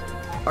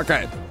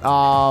 Okay.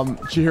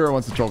 Chihiro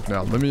wants to talk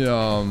now. Let me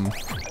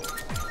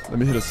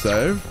hit a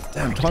save.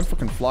 Damn, time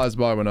fucking flies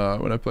by when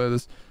I play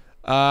this.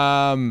 Let's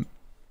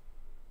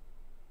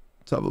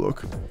have a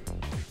look.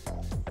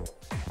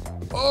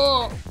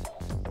 Oh,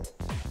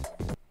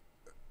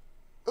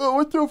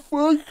 what the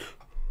fuck?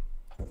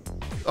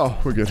 Oh,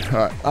 we're good.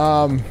 Alright.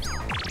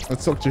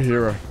 Let's talk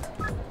Chihiro.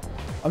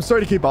 I'm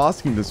sorry to keep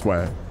asking this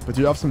way, but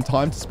do you have some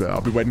time to spare?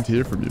 I'll be waiting to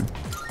hear from you.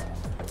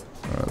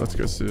 Alright, let's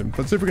go see him.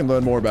 Let's see if we can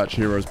learn more about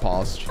Chihiro's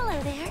past. Hello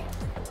there.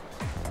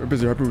 We're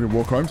busy hoping we can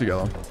walk home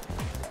together.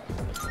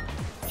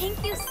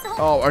 Thank you so much.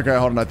 Oh, okay,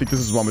 hold on. I think this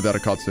is one without a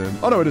cutscene.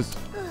 Oh, no, it is.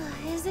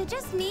 Is it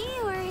just me,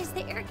 or is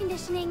the air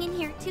conditioning in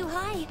here too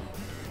high?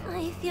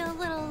 I feel a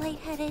little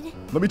lightheaded.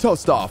 Let me tell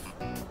staff.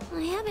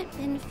 I haven't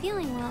been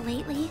feeling well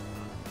lately.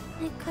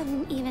 I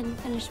couldn't even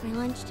finish my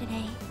lunch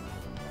today.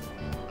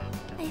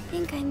 I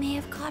think I may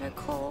have caught a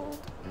cold.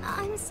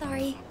 I'm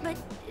sorry, but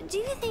do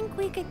you think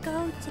we could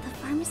go to the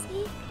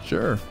pharmacy?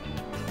 Sure.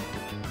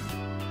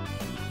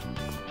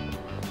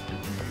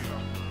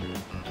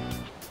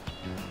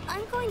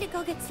 I'm going to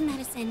go get some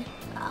medicine.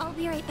 I'll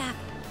be right back.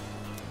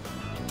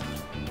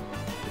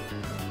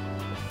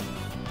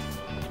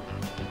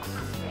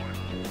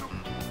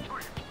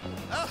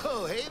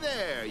 Oh, hey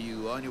there.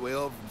 You on your way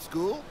home from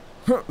school?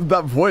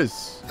 That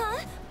voice.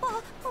 Huh?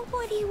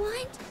 What do you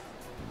want?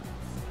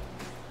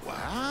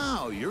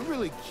 Wow, you're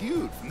really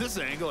cute. From this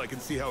angle, I can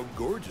see how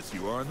gorgeous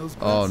you are in those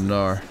Oh, glasses.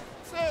 no.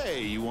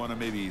 Say, you want to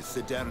maybe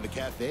sit down at a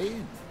cafe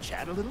and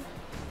chat a little?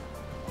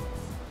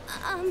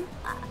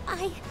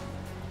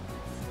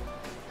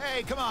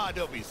 Hey, come on,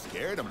 don't be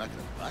scared. I'm not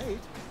gonna bite.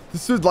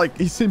 This is like,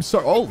 he seems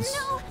so old.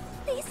 No,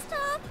 please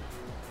stop.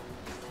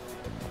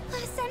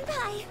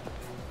 Senpai.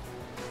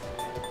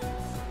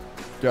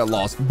 Get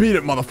lost. Beat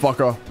it,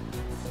 motherfucker.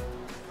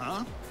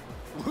 Huh?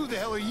 Who the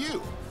hell are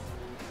you?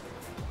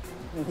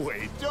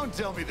 Wait, don't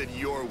tell me that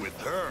you're with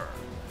her.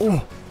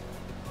 Oh.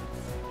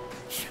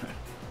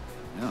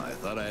 No, I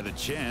thought I had a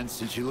chance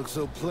since you look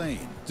so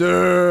plain.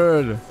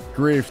 Dude.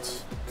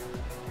 Griefed.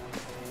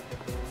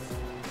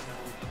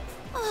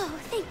 Oh,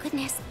 thank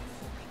goodness.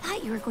 I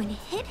thought you were going to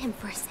hit him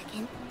for a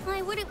second.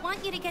 I wouldn't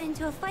want you to get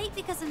into a fight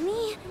because of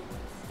me.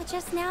 But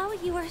just now,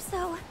 you were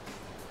so...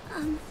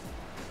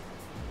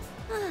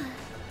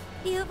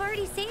 You have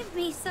already saved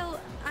me, so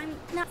I'm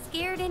not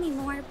scared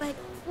anymore, but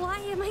why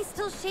am I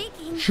still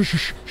shaking?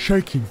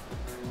 Shaking.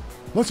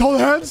 Let's hold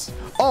hands.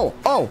 Oh,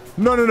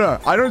 no.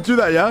 I don't do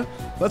that, yeah?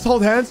 Let's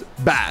hold hands.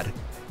 Bad.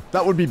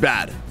 That would be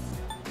bad.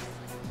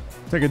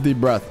 Take a deep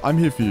breath. I'm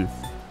here for you.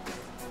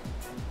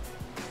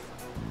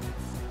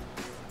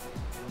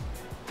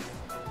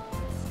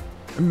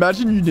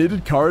 Imagine you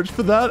needed courage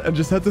for that and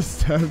just had to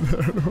stand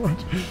there and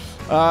watch.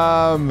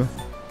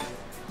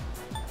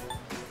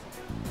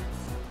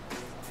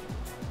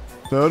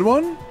 Third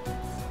one?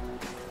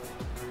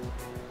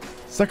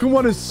 Second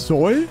one is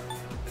soy?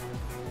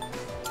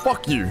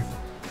 Fuck you.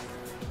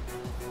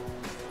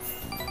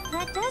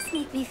 That does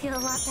make me feel a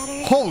lot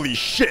better. Holy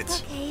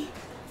shit. Okay.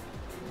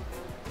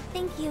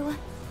 Thank you.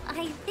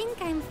 I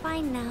think I'm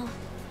fine now.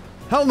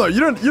 Hell no, you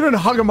don't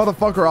hug a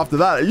motherfucker after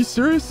that. Are you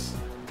serious?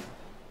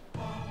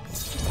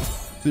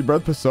 See,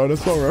 Breath Persona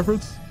song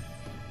reference?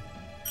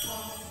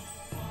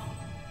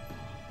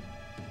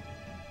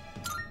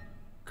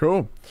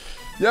 Cool.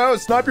 Yo,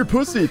 snipe your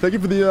pussy. Thank you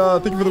for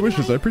the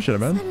wishes. I appreciate it,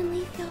 man.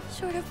 Suddenly feel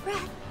short of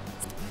breath.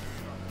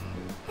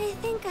 I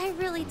think I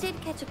really did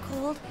catch a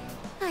cold.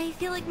 I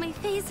feel like my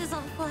face is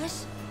all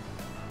flush.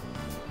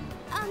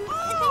 Thank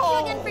you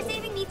again for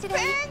saving me today.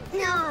 Thank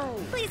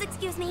you! Please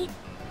excuse me.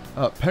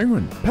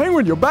 Penguin.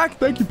 Penguin, you're back.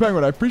 Thank you,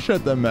 Penguin. I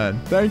appreciate that, man.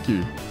 Thank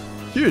you.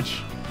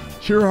 Huge.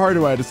 Chihiro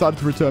Hardaway decided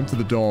to return to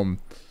the dorm.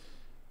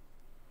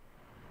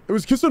 It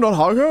was kiss her, not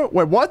hug her?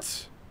 Wait,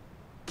 what?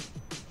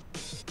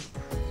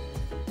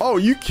 Oh,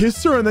 you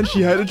kissed her and then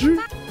she hated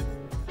you?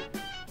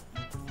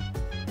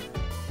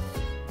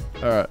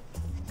 Alright.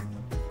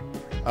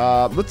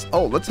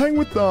 Let's hang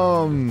with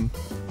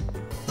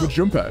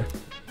Junpei.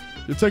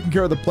 You're taking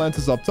care of the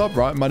planters up top,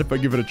 right? Mind if I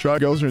give it a try?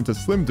 Girls are into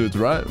slim dudes,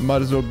 right?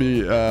 Might as well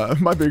be,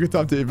 might be a good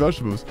time to eat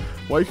vegetables.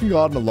 While you can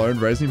garden alone,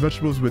 raising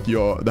vegetables with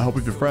the help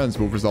of your friends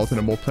will result in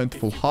a more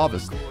plentiful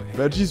harvest.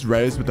 Veggies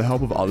raised with the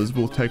help of others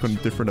will take on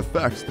different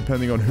effects,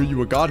 depending on who you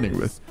are gardening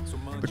with.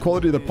 The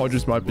quality of the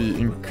produce might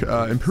be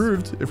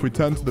improved if we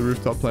tend to the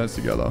rooftop plants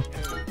together.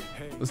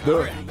 Let's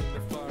do it.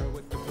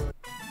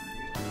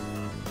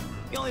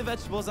 The only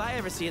vegetables I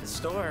ever see at the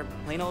store are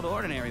plain old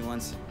ordinary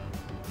ones.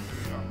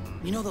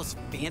 You know those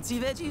fancy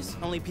veggies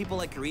only people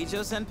like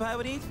Kirijo-senpai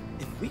would eat?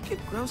 If we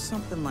could grow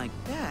something like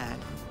that,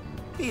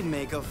 we'd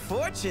make a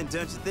fortune,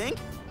 don't you think?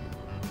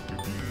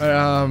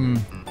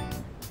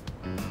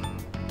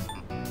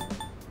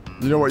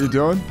 You know what you're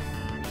doing?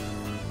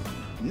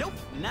 Nope,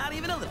 not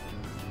even a little.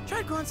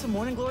 Tried growing some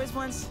morning glories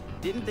once.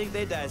 Didn't think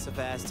they'd die so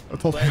fast.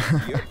 But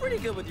you're pretty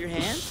good with your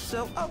hands,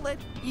 so I'll let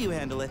you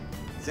handle it.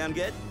 Sound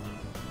good?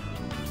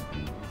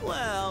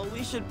 Well,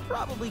 we should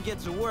probably get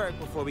to work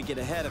before we get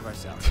ahead of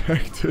ourselves.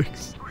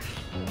 Tactics.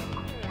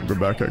 Go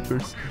back,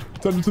 tactics.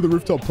 Tending to the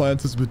rooftop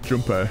planters with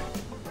Junpei.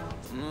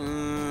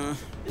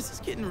 This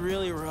is getting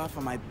really rough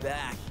on my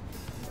back.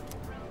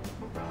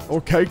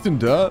 All caked in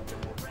dirt?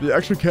 The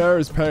extra care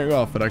is paying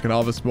off and I can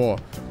harvest more.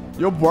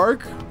 You're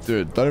broke?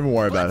 Dude, don't even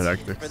worry about it,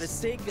 tactics. For the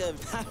sake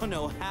of, I don't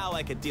know how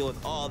I could deal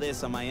with all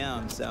this on my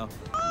own, so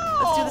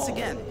let's do this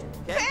again,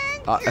 okay?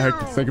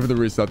 Hectic, thank you for the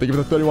reset. Thank you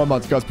for the 31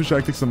 months, guys. Appreciate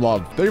Hectic some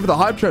love. Thank you for the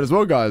hype trade as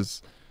well,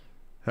 guys.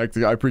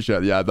 Hectic, I appreciate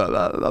it. Yeah,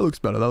 that looks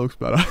better. That looks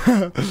better.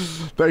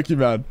 Thank you,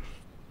 man.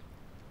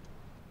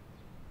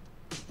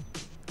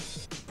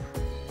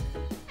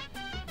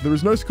 There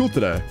is no school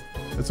today.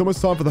 It's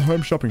almost time for the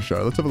home shopping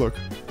show. Let's have a look.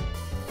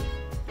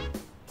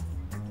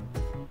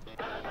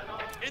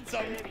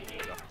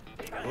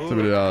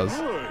 Somebody else.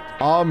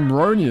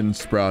 Armronian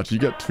sprout. You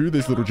get 2.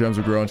 These little gems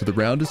will grow into the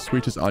roundest,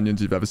 sweetest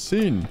onions you've ever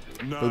seen.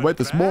 But wait,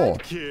 there's more.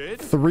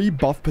 3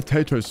 buff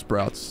potato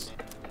sprouts.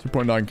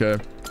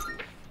 2.9k.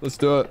 Let's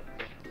do it.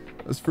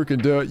 Let's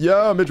freaking do it.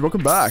 Yeah, Midge,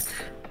 welcome back.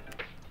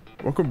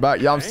 Welcome back.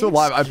 Yeah, I'm still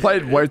live. I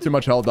played way too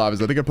much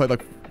Helldivers. I think I played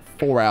like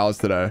 4 hours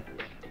today.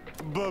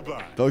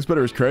 That looks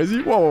better is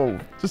crazy. Whoa,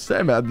 just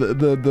say, man.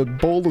 The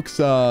ball looks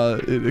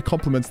it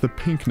complements the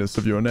pinkness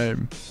of your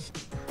name.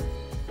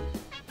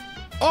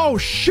 Oh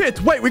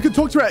shit! Wait, we can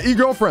talk to our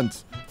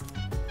e-girlfriend.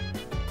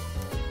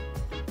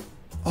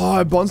 Oh,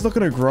 our bond's not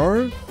gonna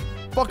grow?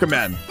 Fuck it,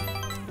 man.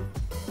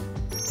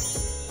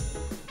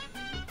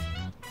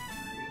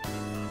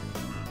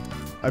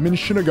 I'm in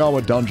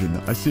Shinagawa dungeon.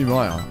 I see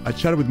Maya. I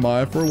chatted with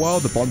Maya for a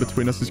while. The bond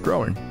between us is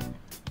growing.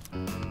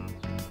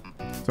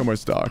 It's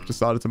almost dark.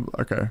 Decided to...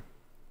 Okay.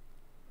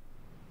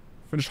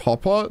 Finish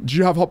Hotpot? Do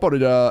you have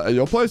Hotpot at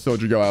your place, or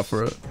did you go out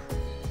for it?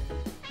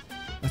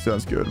 That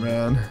sounds good,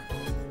 man.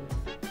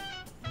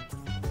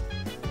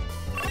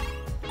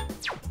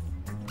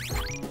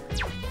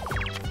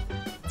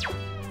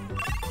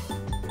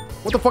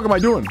 What the fuck am I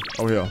doing?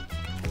 Oh, here.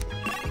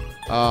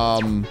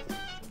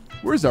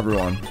 Where's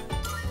everyone?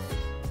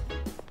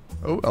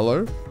 Oh,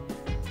 hello.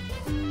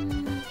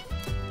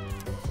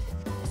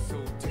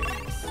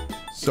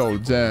 So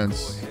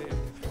dance.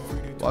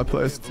 My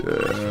place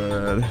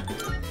dead.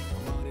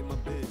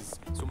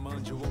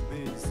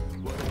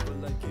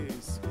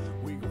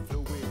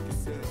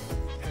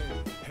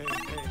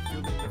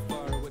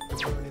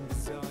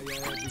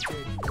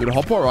 Dude, a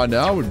hotpot right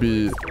now would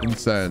be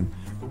insane.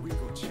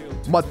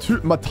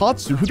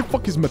 Matatsu? Who the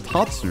fuck is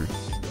Matatsu?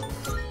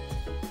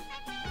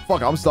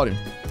 Fuck, I'm studying.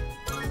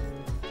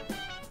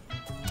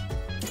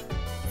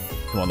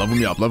 Come on, level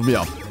me up, level me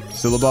up.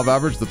 Still above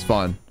average? That's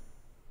fine.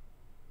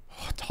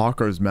 Oh,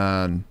 tacos,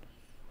 man.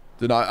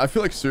 Dude, I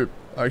feel like soup.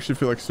 I actually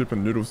feel like soup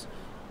and noodles.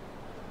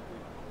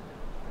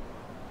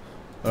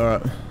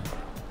 Alright.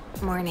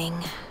 Morning.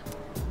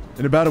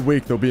 In about a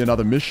week, there'll be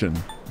another mission.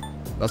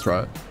 That's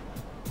right.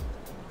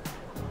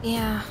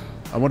 Yeah.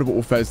 I wonder what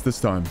we'll face this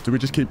time. Do we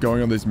just keep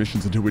going on these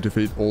missions until we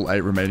defeat all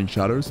 8 remaining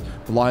shadows?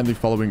 Blindly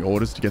following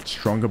orders to get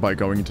stronger by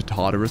going into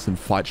Tartarus and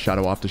fight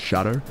shadow after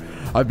shadow?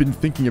 I've been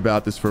thinking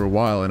about this for a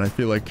while, and I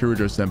feel like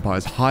Kirijo-senpai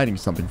is hiding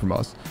something from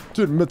us.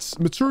 Dude,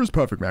 Mitsuru's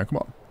perfect, man. Come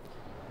on.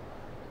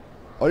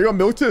 Oh, you got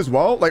milk tea as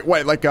well? Like,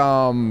 wait, like,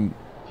 one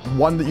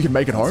that you can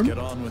make at home?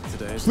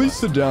 Please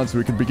sit down so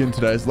we can begin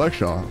today's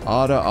lecture.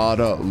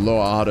 Ada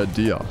lo ada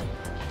dia.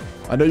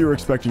 I know you were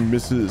expecting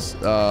Mrs.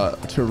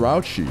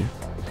 Terauchi,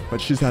 but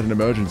she's had an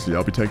emergency.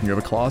 I'll be taking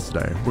over class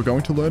today. We're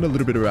going to learn a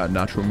little bit about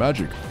natural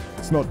magic.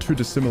 It's not too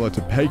dissimilar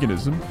to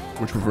paganism,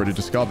 which we've already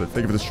discovered.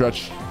 Think of the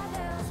stretch.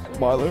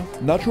 Milo.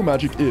 Natural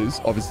magic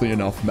is, obviously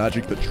enough,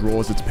 magic that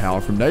draws its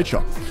power from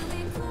nature.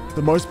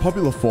 The most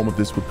popular form of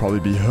this would probably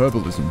be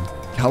herbalism.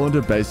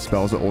 Calendar-based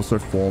spells are also a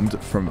form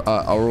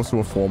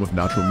of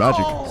natural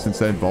magic, since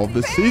they involve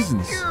the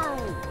seasons.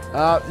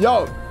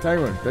 Yo,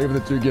 Penguin, thank you for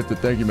the 2 gifted.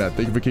 Thank you, man.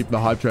 Thank you for keeping the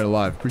hype train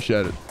alive.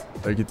 Appreciate it.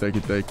 Thank you, thank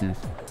you, thank you.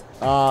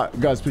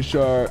 Guys, please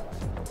show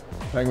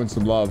Penguin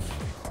some love.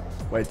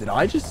 Wait, did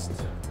I just...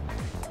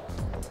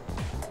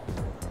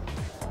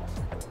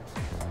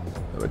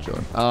 We're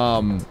chilling.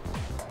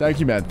 Thank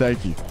you, man.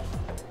 Thank you.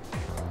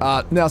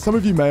 Now, some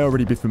of you may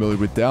already be familiar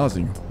with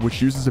dowsing,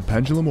 which uses a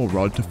pendulum or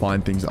rod to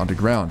find things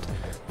underground.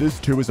 This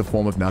too is a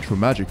form of natural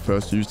magic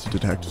first used to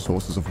detect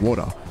sources of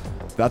water.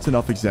 That's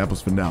enough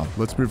examples for now.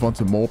 Let's move on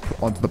to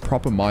onto the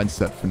proper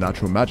mindset for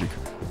natural magic.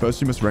 First,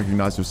 you must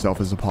recognize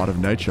yourself as a part of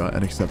nature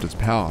and accept its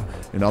power.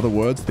 In other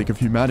words, think of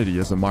humanity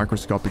as a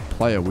microscopic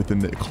player within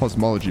the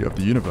cosmology of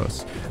the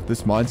universe.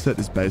 This mindset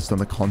is based on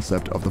the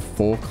concept of the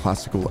 4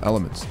 classical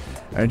elements.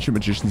 Ancient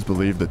magicians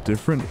believed that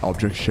different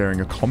objects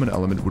sharing a common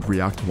element would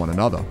react to one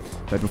another.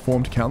 They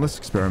performed countless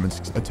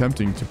experiments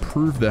attempting to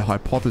prove their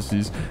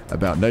hypotheses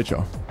about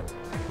nature.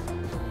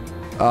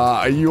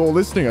 Are you all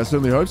listening? I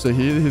certainly hope so.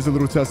 Here's a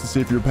little test to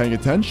see if you're paying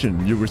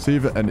attention. You'll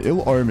receive an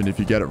ill omen if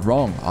you get it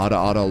wrong. Ada,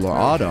 ada,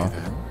 la, ada.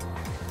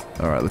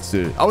 Alright, let's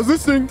see. I was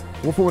listening!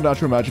 What form of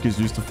natural magic is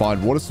used to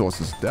find water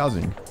sources?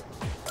 Dowsing.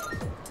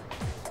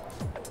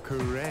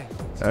 Correct.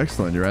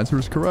 Excellent. Your answer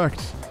is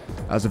correct.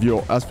 As for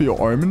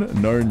your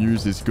omen, no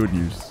news is good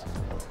news.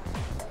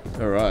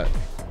 Alright.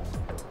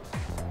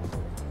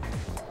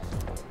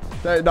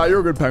 Hey, no, you're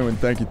a good penguin.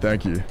 Thank you,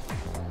 thank you.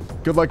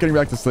 Good luck getting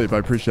back to sleep. I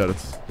appreciate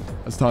it.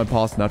 As time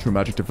passed, natural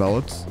magic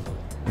developed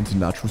into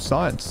natural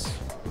science.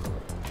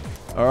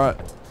 Alright,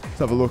 let's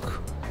have a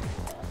look.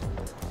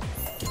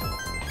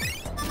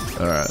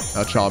 Alright,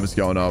 our charm is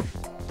going up.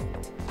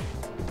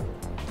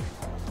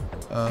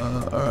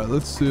 Alright,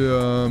 let's see.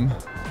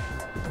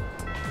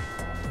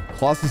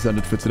 Class is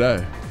ended for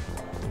today.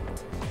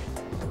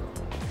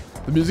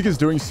 The music is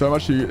doing so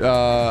much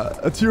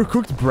to your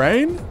cooked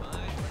brain?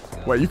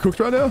 Wait, you cooked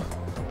right now?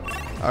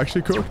 I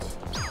actually cooked.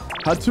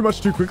 Had too much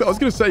too quickly. I was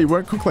gonna say you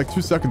weren't cooked like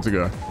 2 seconds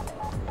ago.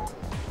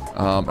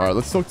 Alright,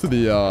 let's talk to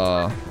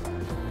the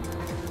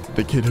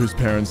kid whose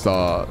parents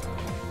are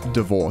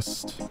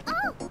divorced. Do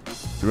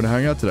you want to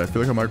hang out today? I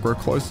feel like I might grow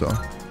closer.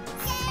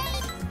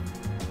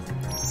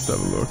 Let's have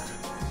a look.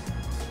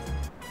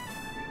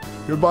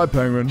 Goodbye,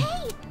 Penguin.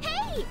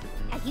 Hey!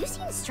 Have you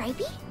seen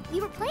Stripey? We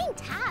were playing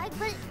tag,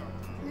 but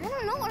I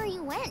don't know where he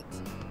went.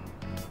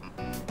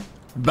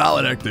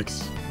 Valid,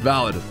 Ectix.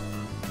 Valid.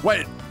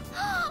 Wait.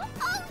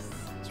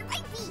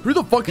 Who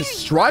the fuck is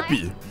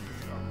Stripey?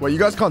 Wait, you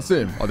guys can't see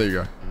him. Oh, there you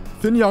go.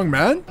 Thin young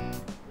man?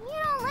 You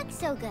don't look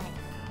so good.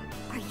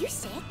 Are you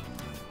sick?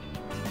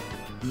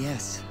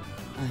 Yes.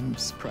 I'm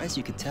surprised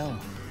you could tell.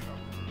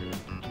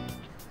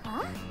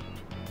 Huh?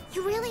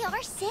 You really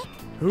are sick?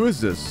 Who is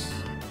this?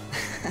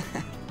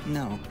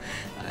 No,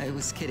 I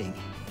was kidding.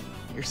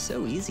 You're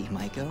so easy,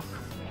 Maiko.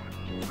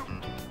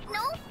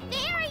 No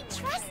fair, I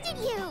trusted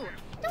you.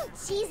 Don't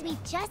tease me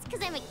just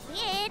because I'm a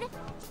kid.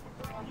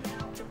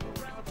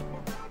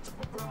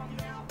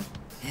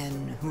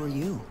 And who are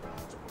you?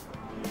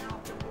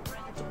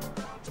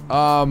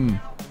 I'm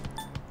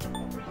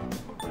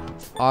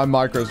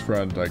Maiko's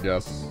friend, I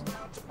guess.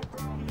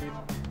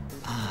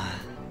 Ah,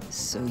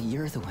 so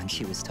you're the one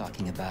she was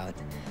talking about.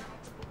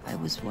 I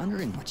was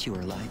wondering what you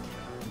were like.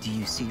 Do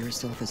you see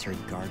yourself as her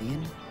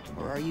guardian?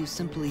 Or are you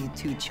simply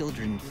 2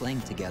 children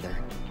playing together?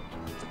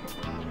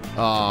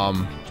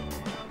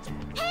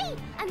 Hey,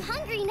 I'm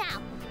hungry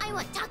now. I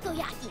want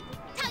takoyaki.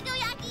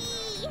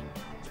 Takoyaki!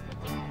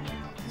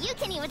 You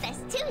can eat with us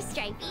too,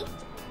 Stripey.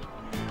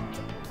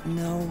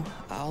 No,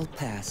 I'll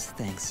pass,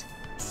 thanks.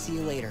 See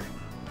you later.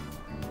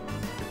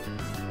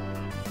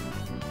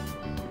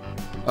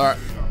 Alright.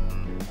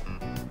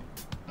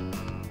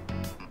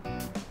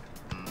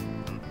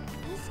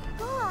 He's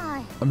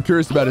gone. I'm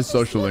curious about his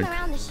social link.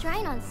 Around the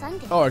shrine on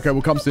Sunday. Oh, okay,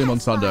 we'll come see him on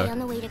Sunday. On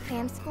the way to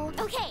cram school.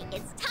 Okay,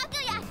 it's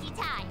takoyaki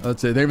time.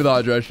 Let's see. Thank you for the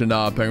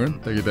hydration, Penguin.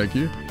 Thank you, thank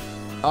you.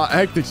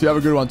 Hectix, you have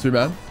a good one too,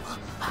 man.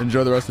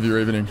 Enjoy the rest of your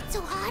evening. It's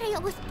so hot, I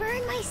almost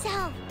burned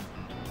myself.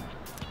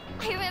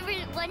 I remember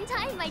one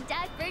time my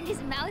dad burned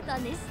his mouth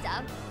on this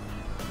stuff.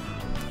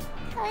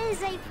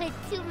 Because I put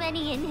too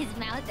many in his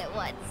mouth at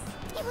once.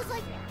 He was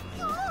like,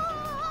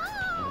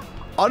 "Ah!"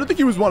 I don't think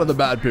he was one of the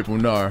bad people,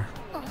 no.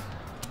 Oh.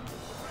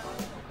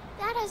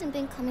 Dad hasn't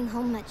been coming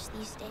home much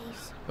these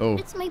days. Oh.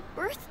 It's my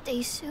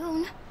birthday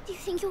soon. Do you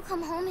think you'll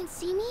come home and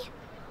see me?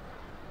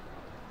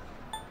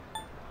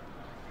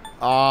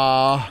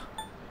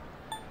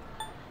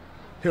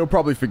 He'll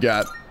probably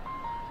forget.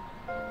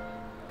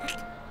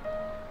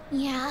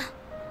 Yeah,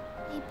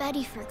 I bet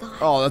he forgot.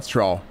 Oh, that's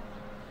troll.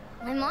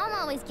 My mom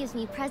always gives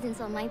me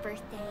presents on my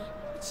birthday,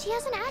 but she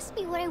hasn't asked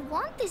me what I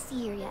want this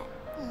year yet.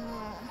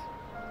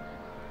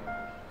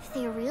 If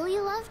they really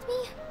loved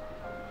me,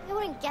 I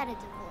wouldn't get a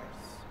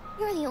divorce.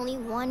 You're the only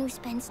one who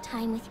spends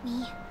time with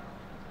me.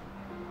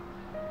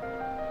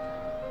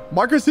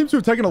 Maiko seems to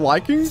have taken a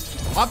liking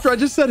after I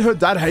just said her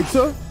dad hates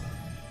her.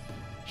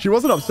 She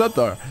wasn't upset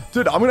though.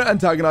 Dude, I'm gonna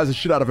antagonize the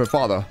shit out of her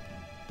father.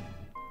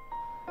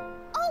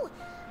 Oh,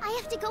 I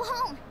have to go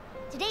home.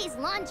 Today's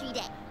laundry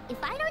day.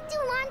 If I don't do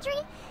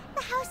laundry,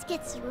 the house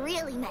gets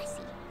really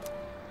messy.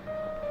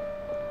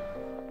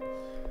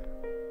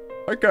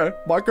 Okay,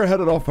 Micro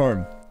headed off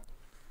home.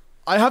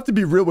 I have to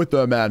be real with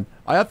her, man.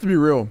 I have to be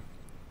real.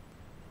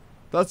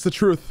 That's the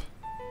truth.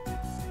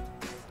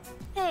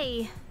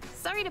 Hey,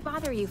 sorry to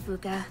bother you,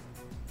 Fuuka.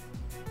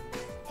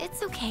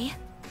 It's okay.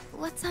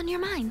 What's on your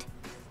mind?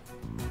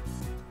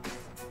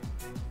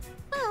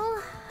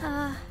 Well,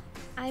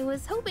 I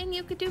was hoping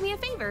you could do me a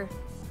favor.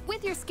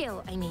 With your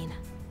skill, I mean.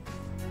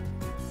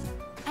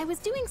 I was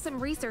doing some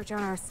research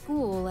on our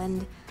school,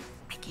 and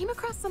I came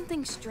across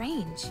something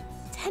strange.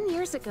 10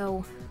 years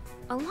ago,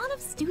 a lot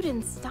of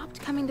students stopped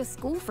coming to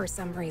school for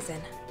some reason.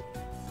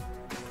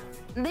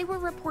 They were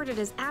reported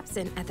as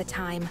absent at the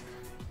time,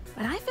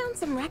 but I found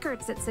some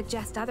records that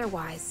suggest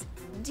otherwise.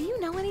 Do you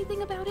know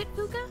anything about it,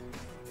 Fuuka?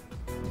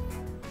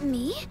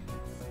 Me?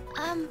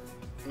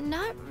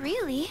 Not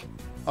really.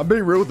 I'm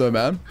being real with her,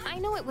 man. I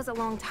know it was a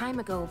long time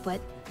ago, but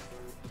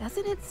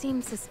doesn't it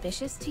seem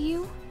suspicious to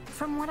you?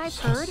 From what I've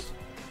heard,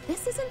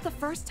 this isn't the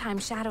first time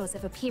shadows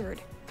have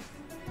appeared.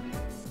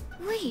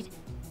 Wait,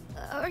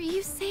 are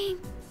you saying...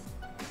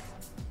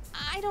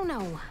 I don't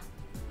know,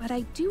 but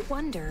I do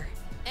wonder.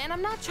 And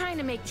I'm not trying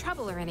to make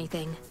trouble or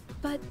anything,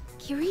 but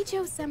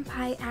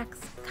Kirijo-senpai acts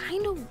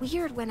kind of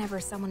weird whenever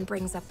someone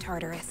brings up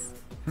Tartarus.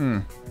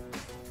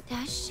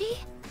 Does she?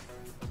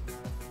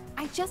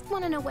 I just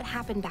want to know what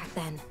happened back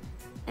then.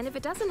 And if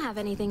it doesn't have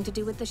anything to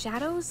do with the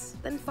shadows,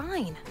 then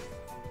fine.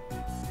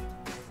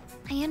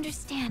 I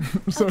understand.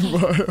 So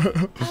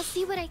Okay, I'll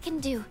see what I can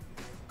do.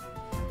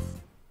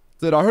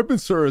 Dude, I hope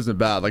Mitsuru isn't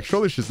bad. Like,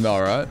 surely she's not,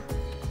 right?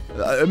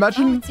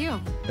 Imagine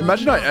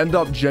I end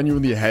up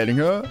genuinely hating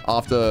her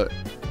after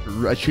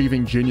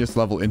achieving genius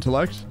level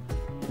intellect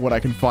when I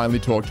can finally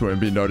talk to her and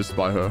be noticed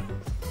by her.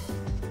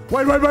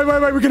 Wait,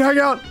 we can hang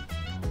out.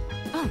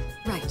 Oh,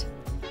 right.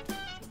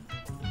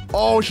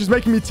 Oh, she's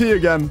making me tea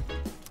again.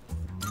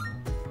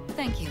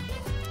 Thank you.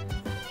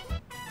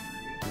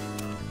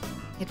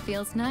 It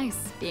feels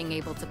nice being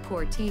able to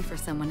pour tea for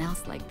someone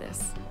else like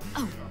this.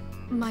 Oh,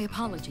 my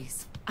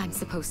apologies. I'm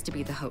supposed to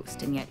be the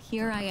host, and yet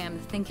here I am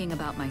thinking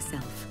about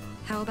myself.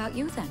 How about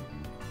you then?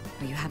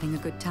 Are you having a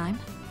good time?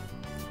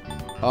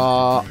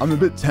 I'm a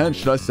bit tense.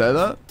 Should I say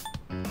that?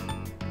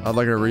 I'd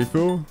like a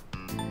refill.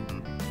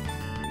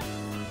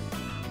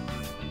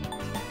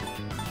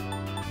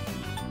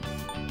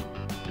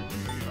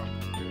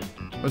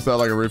 What's that,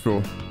 like a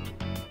refill?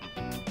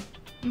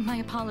 My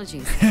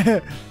apologies.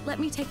 Let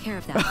me take care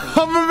of that.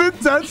 I'm a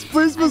bit tense.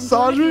 Please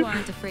massage me. You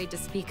aren't afraid to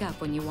speak up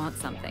when you want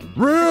something.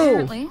 Real.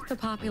 Apparently, the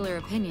popular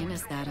opinion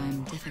is that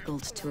I'm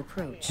difficult to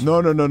approach.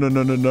 No.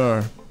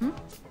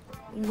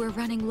 We're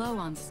running low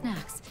on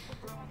snacks.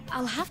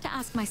 I'll have to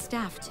ask my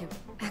staff to...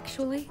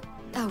 Actually?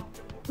 Oh,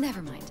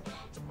 never mind.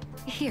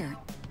 Here,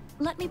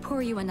 let me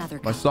pour you another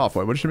cup. My staff?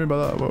 Wait, what does she mean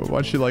by that?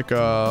 Why'd she like,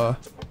 I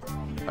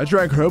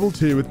drank herbal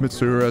tea with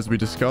Mitsuru as we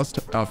discussed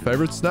our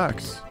favorite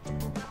snacks.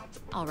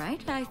 All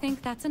right, I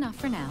think that's enough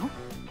for now.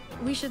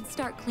 We should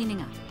start cleaning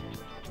up.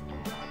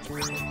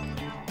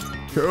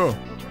 Cool.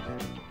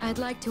 I'd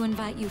like to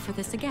invite you for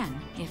this again,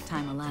 if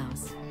time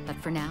allows. But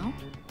for now,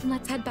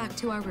 let's head back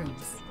to our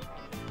rooms.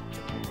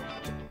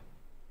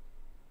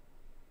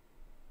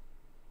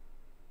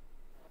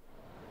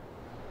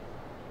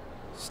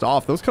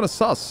 Staff, that was kind of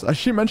sus. Has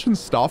she mentioned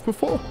staff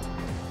before?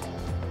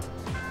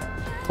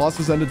 Class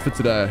has ended for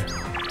today.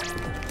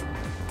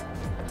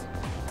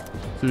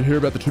 So you hear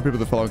about the two people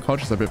that fell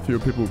unconscious. I bet fewer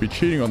people will be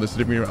cheating on this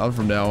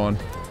from now on.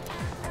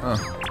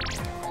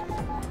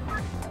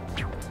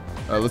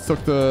 Let's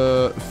talk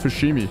to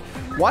Fushimi.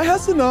 Why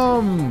hasn't,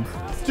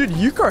 dude,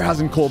 Yukari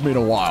hasn't called me in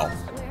a while.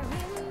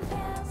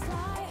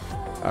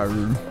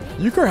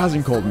 Yukari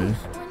hasn't called me.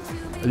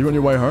 Are you on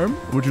your way home?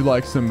 Would you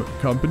like some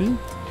company?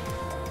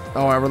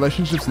 Oh, our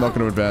relationship's not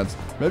going to advance.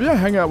 Maybe I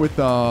hang out with,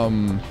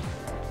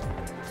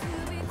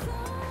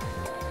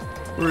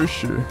 where is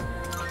she?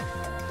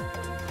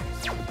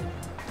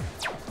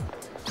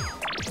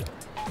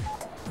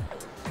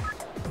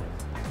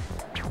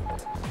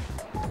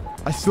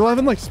 I still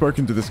haven't, like,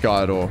 spoken to this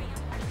guy at all.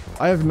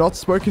 I have not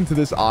spoken to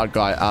this art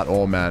guy at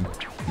all, man.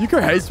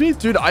 Yuko hates me?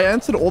 Dude, I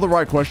answered all the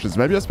right questions.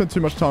 Maybe I spent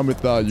too much time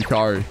with,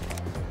 Yukari.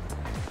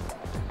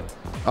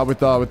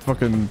 With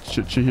fucking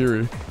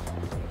Chihiro.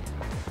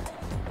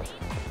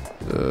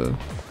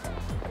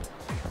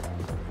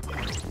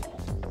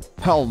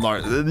 Hell no.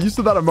 You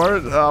said that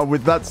emote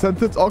with that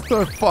sentence,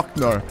 Octo? Fuck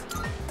no.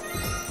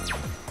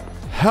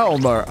 Hell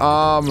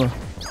no.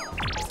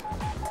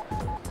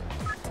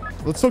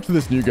 Let's talk to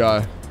this new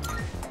guy.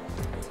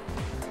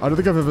 I don't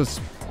think I've ever...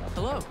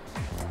 Hello.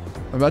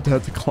 I'm about to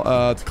head to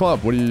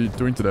club. What are you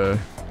doing today?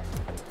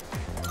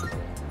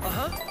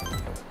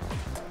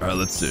 Alright,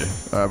 let's see.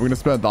 Alright, we're gonna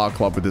spend Dark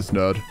Club with this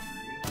nerd.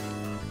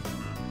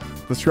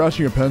 The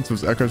scratching of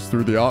pencils echoes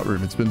through the art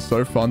room. It's been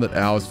so fun that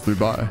hours flew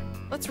by.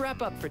 Let's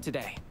wrap up for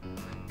today.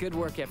 Good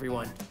work,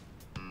 everyone.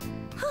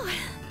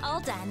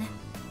 All done.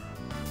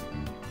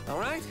 All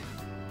right.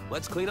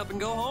 let's clean up and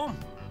go home.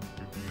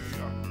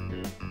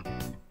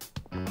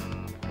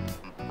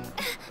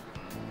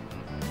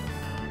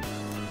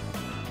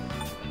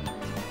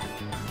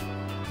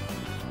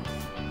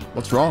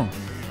 What's wrong?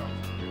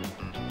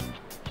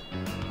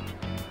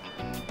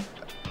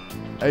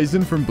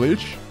 Aizen from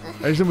Bleach?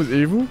 Aizen was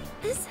evil?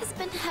 This has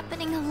been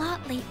happening a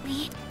lot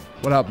lately.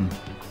 What happened?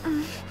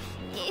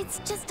 It's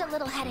just a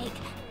little headache.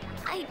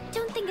 I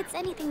don't think it's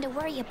anything to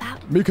worry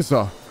about.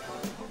 Mikasa.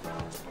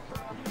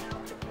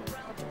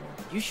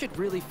 You should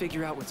really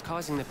figure out what's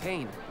causing the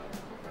pain.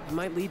 It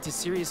might lead to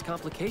serious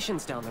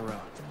complications down the road.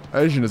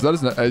 Asian, is that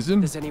his name?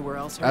 Asian? Does anywhere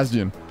else hurt?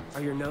 Asian.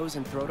 Are your nose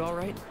and throat all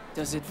right?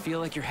 Does it feel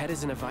like your head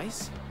is in a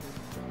vice?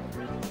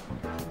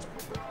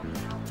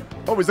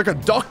 Oh, he's like a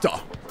doctor.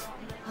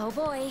 Oh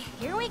boy,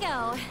 here we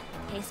go.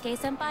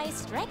 Keisuke-senpai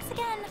strikes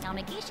again.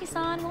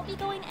 Yamagishi-san won't be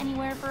going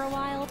anywhere for a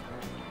while.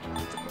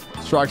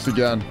 Strikes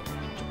again.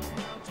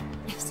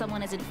 If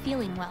someone isn't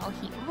feeling well,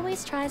 he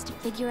always tries to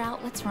figure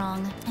out what's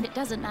wrong, and it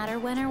doesn't matter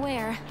when or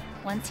where.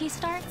 Once he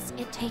starts,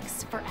 it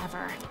takes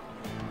forever.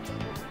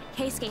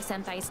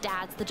 Keisuke-senpai's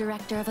dad's the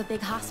director of a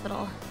big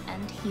hospital,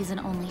 and he's an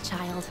only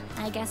child.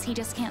 I guess he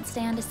just can't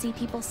stand to see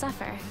people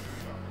suffer.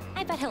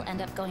 I bet he'll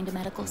end up going to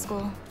medical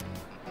school.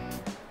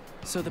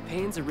 So the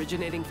pain's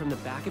originating from the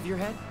back of your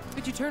head?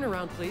 Could you turn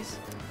around, please?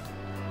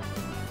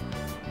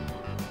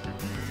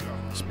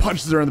 Just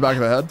punches her in the back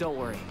of the head. Don't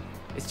worry.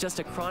 It's just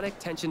a chronic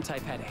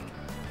tension-type headache.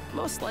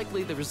 Most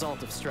likely the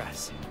result of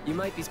stress. You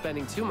might be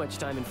spending too much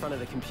time in front of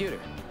the computer.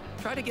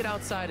 Try to get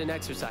outside and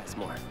exercise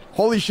more.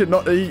 Holy shit,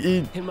 no,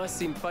 he... It must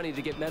seem funny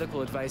to get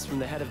medical advice from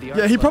the head of the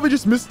Yeah, he probably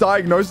just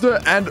misdiagnosed her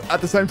and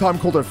at the same time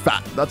called her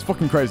fat. That's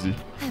fucking crazy.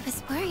 I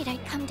was worried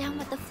I'd come down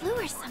with the flu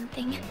or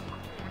something.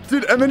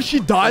 Dude, and then she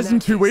dies in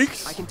 2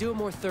 weeks? I can do a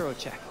more thorough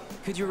check.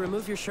 Could you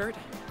remove your shirt?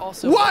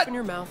 Also, what? Open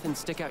your mouth and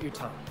stick out your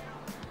tongue.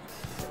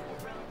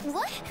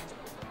 What?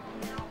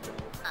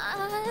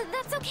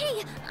 That's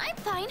okay. I'm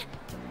fine.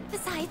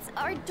 Besides,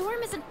 our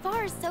dorm isn't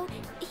far, so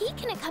he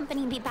can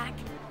accompany me back.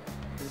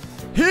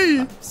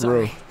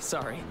 Sorry.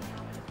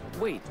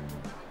 Wait,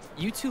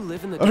 you two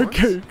live in the dorms?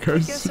 Okay, I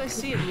guess I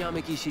see it in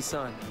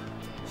Yamagishi-san.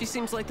 She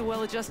seems like the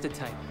well-adjusted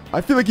type. I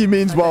feel like he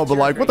means well, but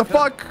like, what the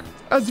fuck?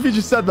 As if he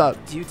just said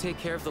that. Do you take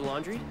care of the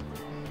laundry?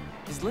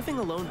 Is living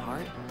alone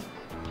hard?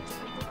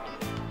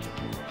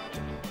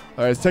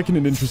 Alright, it's taking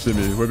an interest in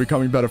me. We're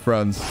becoming better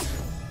friends.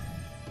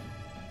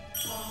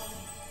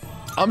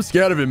 I'm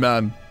scared of him,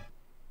 man.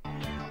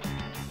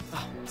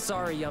 Oh,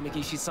 sorry,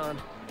 Yamagishi-san.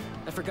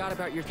 I forgot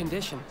about your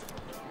condition.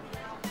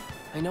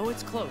 I know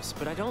it's close,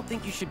 but I don't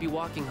think you should be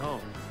walking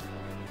home.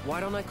 Why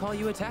don't I call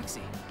you a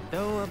taxi?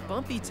 Though a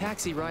bumpy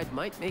taxi ride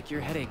might make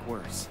your headache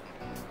worse.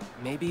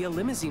 Maybe a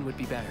limousine would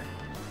be better.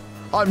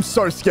 I'm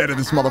so scared of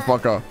this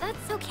motherfucker.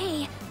 That's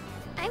okay.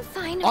 I'm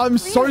fine. I'm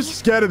so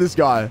scared of this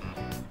guy.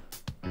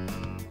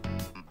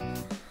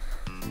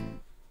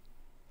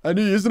 I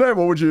knew username.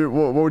 What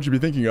would you be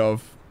thinking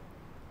of?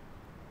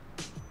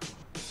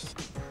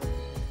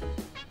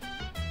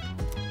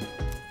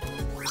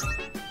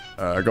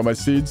 I got my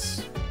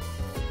seeds.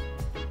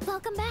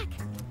 Welcome back.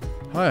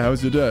 Hi,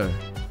 how's your day?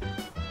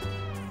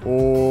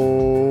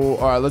 Oh,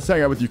 all right, let's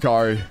hang out with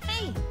Yukari.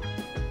 Hey.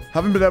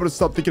 Haven't been able to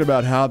stop thinking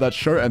about how that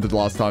show ended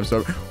last time,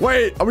 so...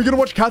 Wait, are we gonna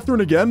watch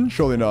Catherine again?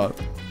 Surely not.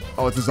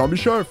 Oh, it's a zombie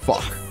show?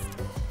 Fuck.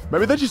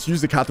 Maybe they just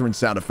use the Catherine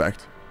sound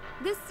effect.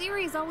 This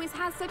series always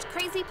has such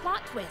crazy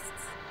plot twists.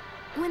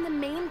 When the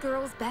main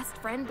girl's best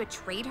friend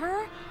betrayed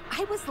her,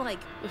 I was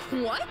like,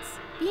 what?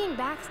 Being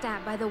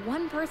backstabbed by the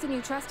one person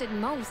you trusted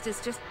most is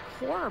just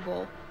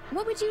horrible.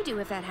 What would you do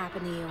if that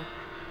happened to you?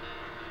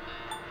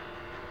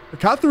 The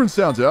Catherine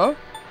sounds, yeah?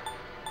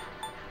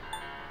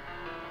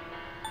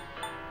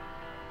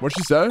 What'd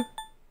she say?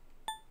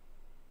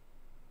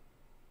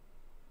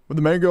 When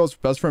the main girl's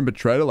best friend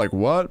betrayed her? Like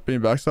what? Being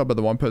backstabbed by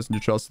the one person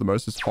you trust the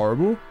most is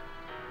horrible?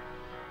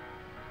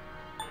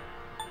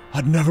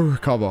 I'd never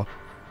recover.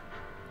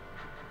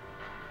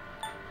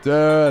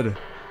 Dude.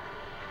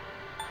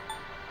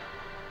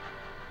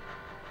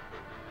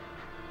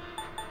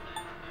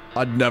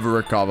 I'd never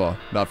recover.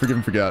 Nah, forgive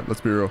and forget.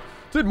 Let's be real.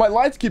 Dude, my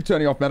lights keep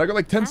turning off, man. I got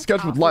like 10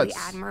 scheduled lights.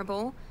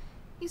 Admirable.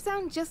 You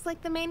sound just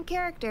like the main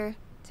character.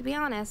 To be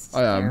honest,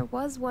 I am. There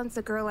was once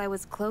a girl I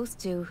was close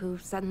to who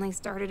suddenly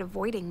started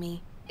avoiding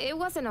me. It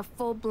wasn't a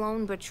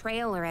full-blown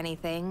betrayal or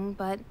anything,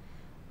 but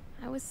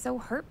I was so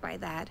hurt by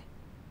that.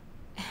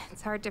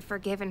 It's hard to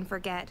forgive and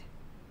forget.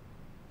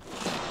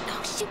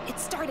 Oh, shoot,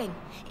 it's starting.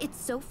 It's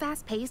so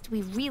fast-paced,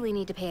 we really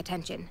need to pay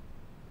attention.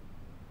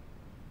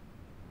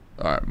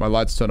 Alright, my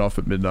lights turn off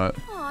at midnight.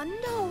 Oh,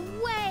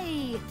 no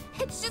way!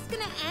 It's just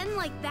gonna end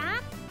like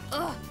that?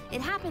 Ugh,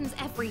 it happens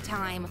every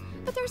time.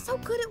 But they're so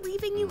good at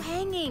leaving you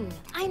hanging.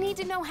 I need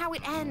to know how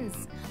it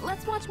ends.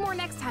 Let's watch more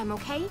next time,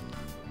 okay?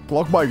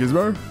 Glock by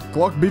Gizmo.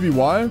 Glock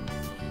BBY.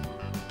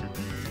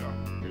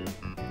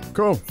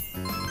 Cool.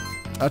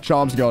 That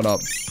charm's going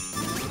up.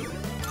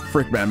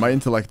 Frick, man. My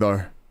intellect,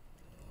 though.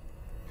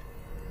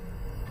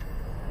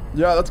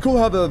 Yeah, that's cool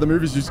how the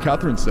movies use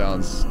Catherine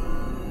sounds.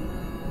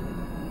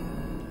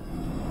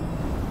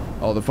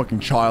 Oh, the fucking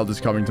child is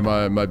coming to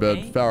my bed.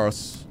 Hey?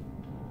 PHAROS.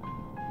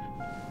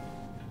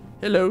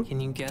 Hello.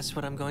 Can you guess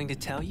what I'm going to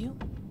tell you?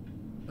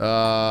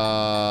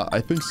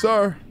 I think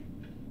so.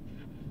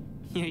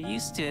 You're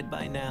used to it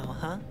by now,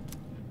 huh?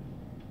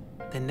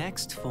 The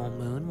next full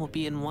moon will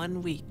be in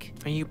 1 week.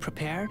 Are you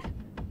prepared?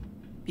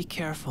 Be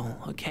careful,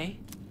 okay?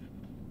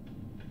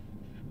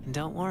 And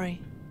don't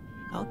worry,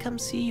 I'll come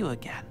see you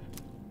again.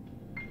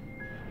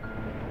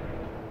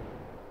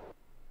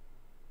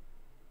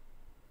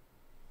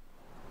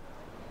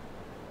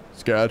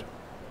 Scared.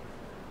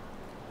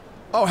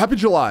 Oh, happy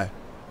July.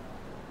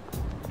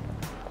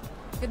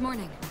 Good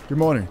morning. Good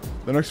morning.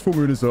 The next full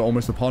moon is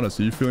almost upon us.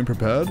 Are you feeling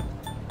prepared?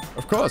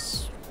 Of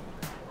course.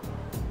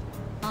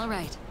 All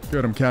right.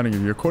 Good, I'm counting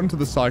you. According to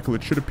the cycle,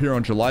 it should appear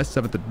on July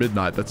 7th at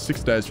midnight. That's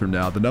 6 days from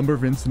now. The number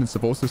of incidents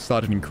have also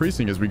started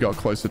increasing as we got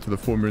closer to the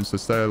full moon, so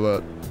stay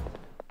alert.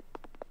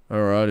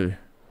 Alrighty.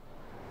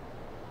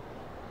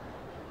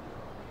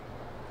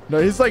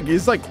 No, he's like,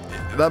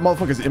 that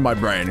motherfucker's in my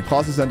brain.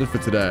 Classes ended for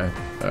today.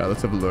 Alright,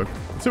 let's have a look.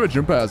 Let's see what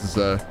Junpei has to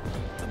say.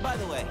 By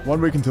the way,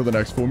 1 week until the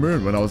next full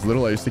moon. When I was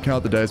little, I used to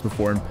count the days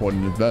before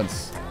important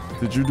events.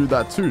 Did you do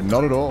that too?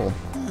 Not at all.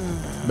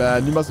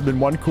 Man, you must have been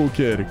one cool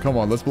kid. Come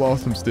on, let's blow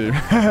off some steam.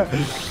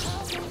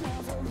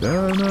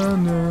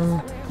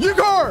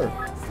 Yukari!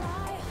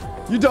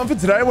 You done for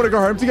today? Want to go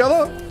home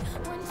together?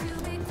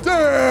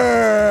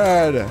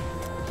 Dude!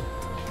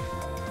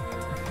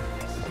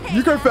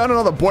 Yuko found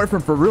another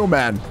boyfriend for real,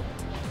 man.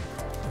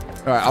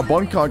 Alright, our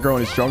bond can't grow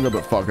any stronger,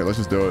 but fuck it. Let's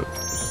just do it.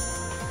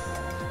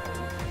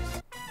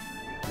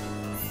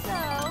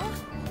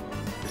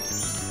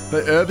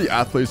 They air the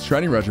athlete's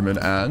training regimen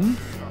and...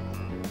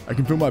 I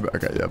can feel my...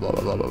 Okay, yeah, blah,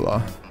 blah, blah, blah,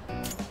 blah.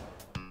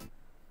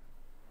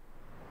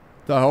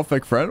 The hell,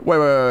 fake friend? Wait.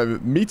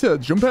 Mita,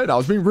 Junpei? I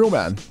was being real,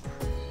 man.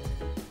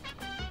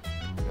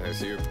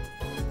 That's you.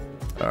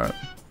 Alright.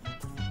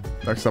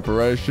 Next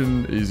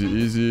operation.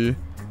 Easy.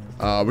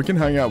 We can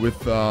hang out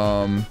with,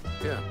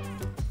 Yeah.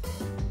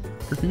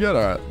 We can get,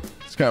 alright.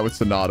 Let's hang out with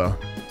Sanada.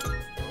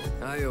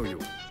 I owe you.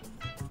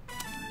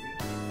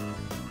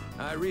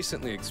 I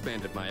recently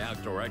expanded my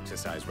outdoor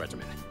exercise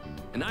regimen,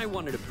 and I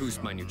wanted to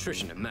boost my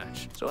nutrition and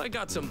match. So I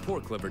got some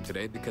pork liver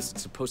today because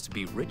it's supposed to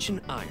be rich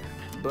in iron.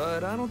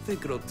 But I don't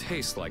think it'll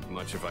taste like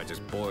much if I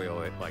just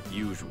boil it like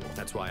usual.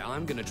 That's why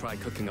I'm gonna try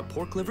cooking a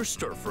pork liver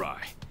stir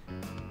fry.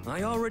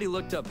 I already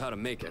looked up how to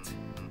make it.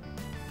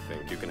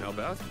 Think you can help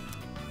out?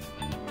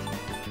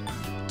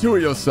 Do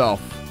it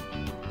yourself.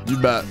 You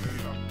bet.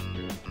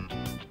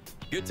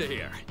 Good to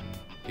hear.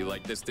 You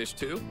like this dish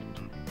too?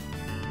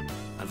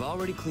 I've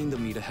already cleaned the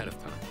meat ahead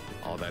of time.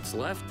 All that's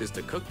left is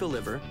to cook the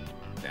liver,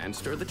 then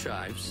stir the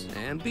chives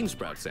and bean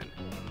sprouts in.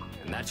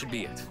 And that should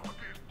be it.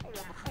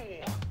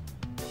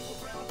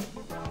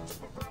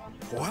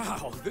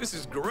 Wow, this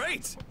is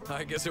great!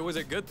 I guess it was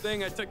a good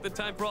thing I took the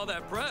time for all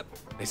that prep.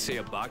 They say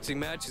a boxing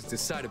match is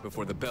decided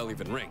before the bell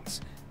even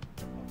rings.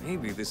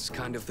 Maybe this is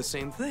kind of the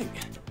same thing.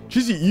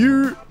 Cheesy,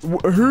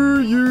 who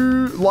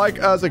you like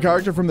as a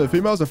character from the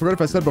females? I forgot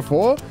if I said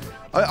before.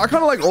 I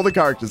kind of like all the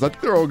characters. I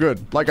think they're all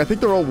good. Like, I think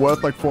they're all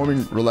worth, like,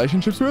 forming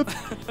relationships with.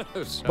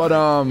 But,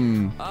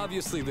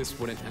 obviously, this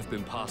wouldn't have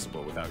been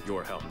possible without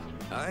your help.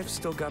 I've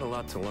still got a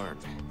lot to learn.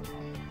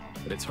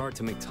 But it's hard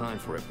to make time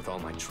for it with all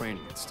my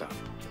training and stuff.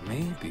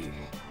 Maybe,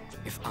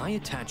 if I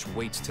attach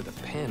weights to the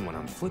pan when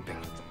I'm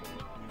flipping,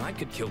 I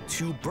could kill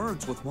 2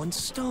 birds with 1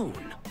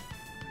 stone.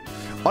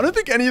 I don't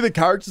think any of the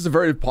characters are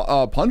very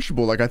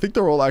punchable. Like, I think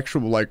they're all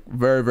actual, like,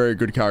 very, very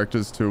good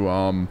characters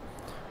to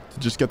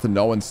just get to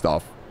know and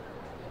stuff.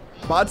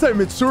 But I'd say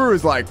Mitsuru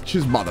is like,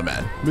 she's mother,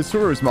 man.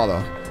 Mitsuru is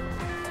mother.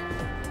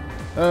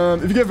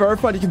 If you get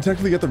verified, you can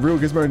technically get the real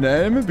Gizmo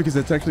name because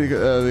they're technically,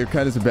 the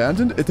account is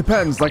abandoned. It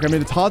depends. Like, I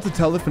mean, it's hard to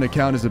tell if an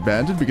account is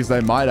abandoned because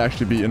they might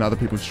actually be in other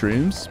people's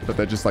streams, but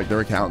they're just like, their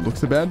account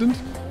looks abandoned.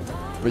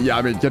 But yeah,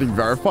 I mean, getting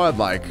verified,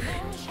 like,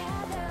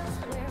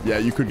 yeah,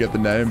 you could get the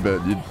name,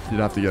 but you'd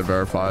have to get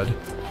verified.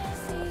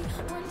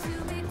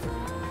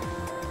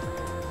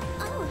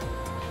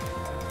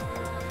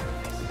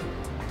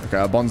 Okay,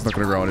 our bond's not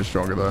gonna grow any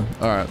stronger though.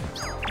 Alright.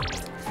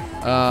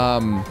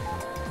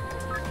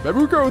 Maybe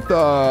we'll go with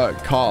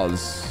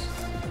cars.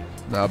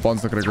 Nah,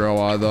 bond's not gonna grow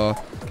either.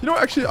 You know,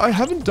 actually, I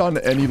haven't done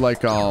any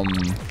like I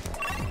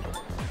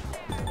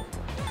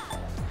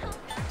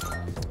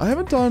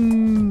haven't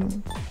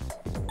done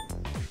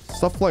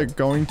stuff like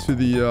going to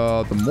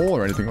the mall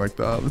or anything like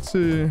that. Let's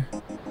see.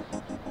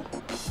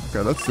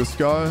 Okay, that's this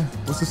guy.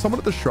 Was there someone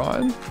at the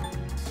shrine?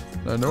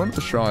 No one at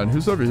the shrine.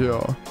 Who's over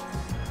here?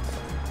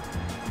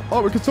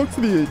 Oh, we could talk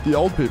to the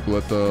old people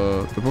at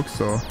the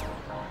bookstore.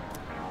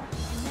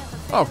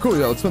 Oh, cool.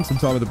 Yeah, let's spend some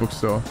time at the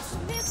bookstore.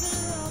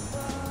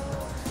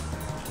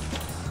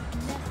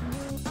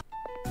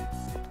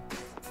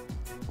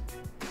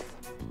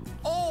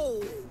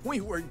 Oh, we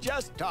were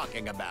just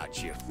talking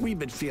about you. We've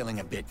been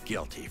feeling a bit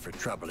guilty for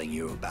troubling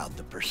you about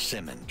the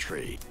persimmon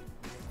tree.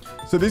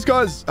 So these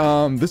guys,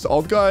 this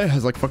old guy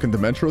has like fucking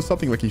dementia or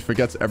something. Like he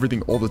forgets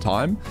everything all the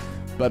time.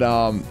 But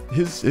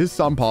his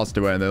son passed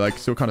away and they're like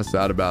still kind of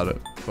sad about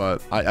it.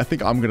 But I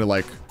think I'm gonna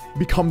like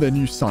become their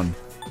new son.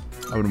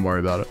 I wouldn't worry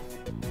about it.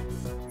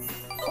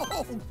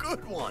 Oh,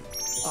 good one.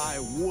 I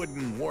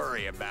wouldn't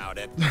worry about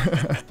it.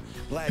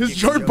 It's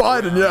Joe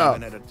Biden, yeah.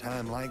 Even at a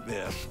time like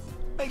this.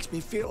 Makes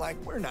me feel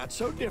like we're not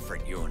so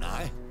different, you and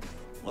I.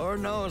 Lord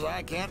knows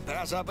I can't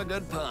pass up a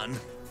good pun.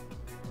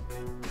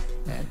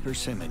 That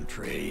persimmon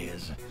tree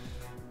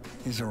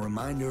is a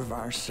reminder of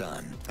our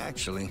son.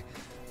 Actually,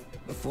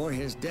 before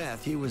his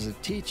death, he was a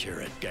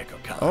teacher at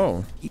Gekkokan.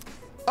 Oh.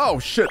 Oh,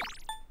 shit.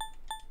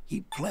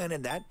 He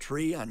planted that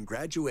tree on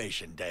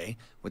graduation day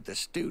with the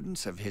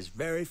students of his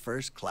very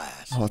first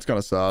class. Oh, that's kind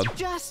of sad.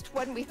 Just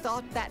when we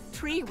thought that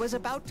tree was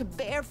about to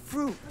bear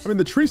fruit. I mean,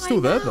 the tree's still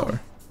there, though.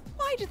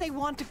 Why do they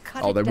want to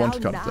cut Oh, it they down want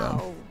to cut now? it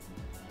down.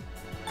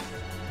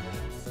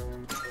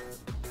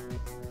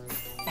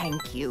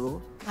 Thank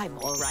you. I'm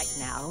all right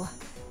now.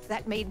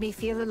 That made me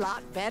feel a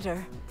lot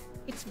better.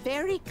 It's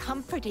very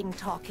comforting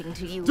talking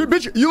to you. Dude,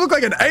 bitch, you look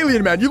like an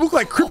alien, man. You look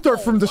like Crypto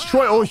from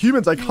Destroy All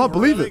Humans. I can't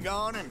believe really it.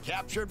 Gone and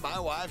captured my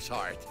wife's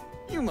heart.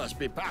 You must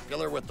be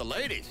popular with the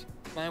ladies.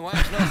 My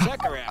wife's no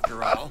sucker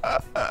after all.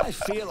 I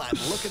feel I'm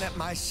looking at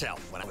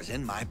myself when I was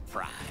in my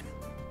prime.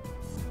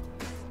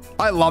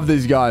 I love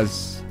these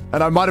guys.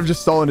 And I might have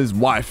just stolen his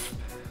wife.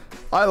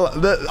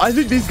 I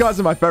think these guys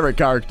are my favorite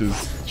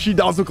characters. She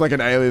does look like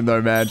an alien,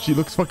 though, man. She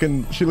looks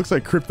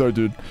like Crypto,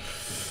 dude.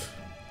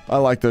 I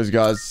like those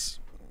guys.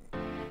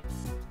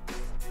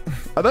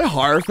 Are they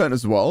Hierophant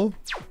as well?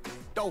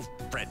 Don't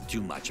fret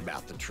too much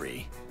about the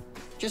tree.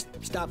 Just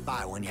stop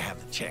by when you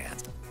have the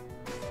chance.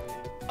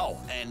 Oh,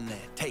 and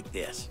take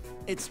this.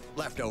 It's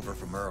left over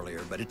from earlier,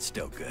 but it's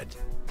still good.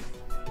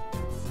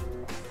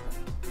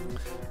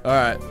 All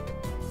right.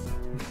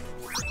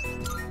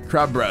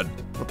 Crab bread.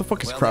 What the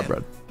fuck is crab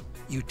bread?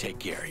 You take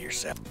care of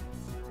yourself.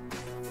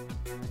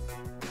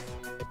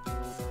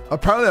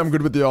 Apparently, I'm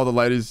good with the other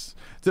ladies.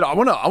 Dude, I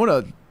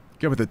wanna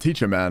get with the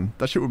teacher, man.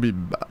 That shit would be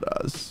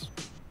badass.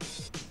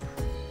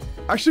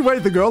 Actually,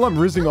 wait, the girl I'm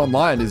rizzing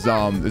online is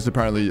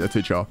apparently a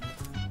teacher.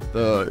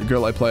 The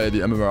girl I play the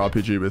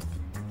MMORPG with.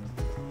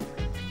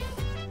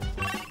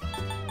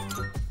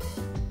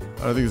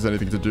 I don't think there's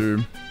anything to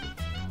do.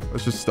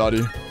 Let's just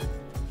study.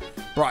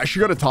 Bro, I should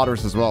go to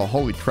Tartarus as well.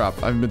 Holy crap,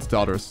 I haven't been to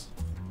Tartarus.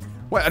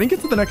 Wait, I didn't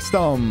get to the next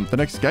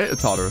gate at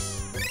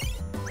Tartarus.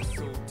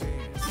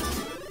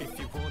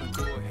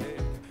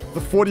 The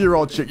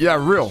 40-year-old chick. Yeah,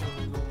 real.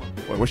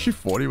 Wait, was she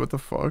 40? What the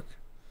fuck?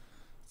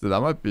 So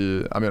that might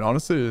be... I mean,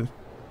 honestly,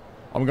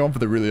 I'm going for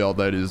the really old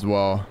lady as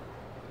well.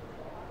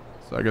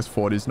 So I guess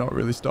 40 is not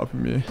really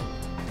stopping me.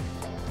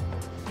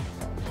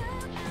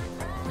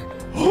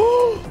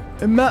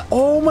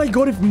 Oh my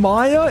god, if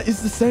Maya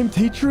is the same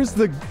teacher as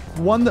the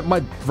one that my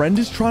friend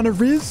is trying to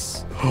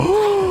riz?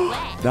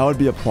 That would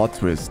be a plot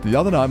twist. The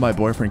other night, my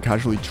boyfriend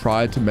casually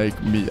tried to take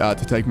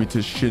me to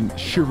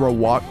Shinjiro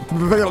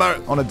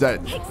on a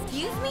date.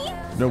 Excuse me?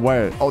 No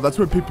way. Oh, that's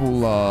where people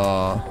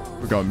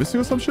were going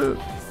missing or some shit?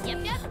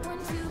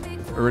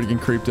 Already getting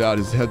creeped out.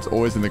 His head's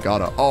always in the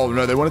gutter. Oh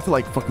no, they wanted to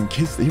like fucking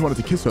kiss. He wanted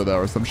to kiss her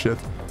there or some shit.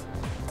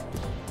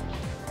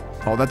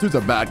 Oh, that dude's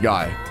a bad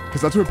guy.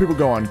 Because that's where people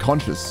go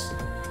unconscious.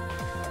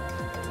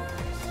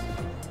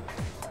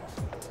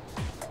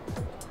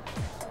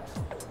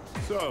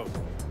 So,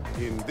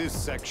 in this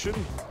section,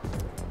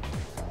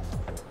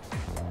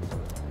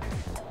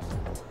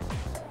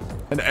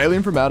 an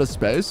alien from outer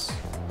space.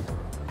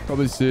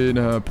 Probably seen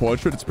her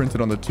portrait. It's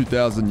printed on the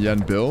 2,000 yen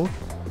bill.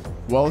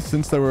 Well,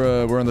 since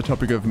we're on the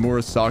topic of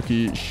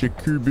Murasaki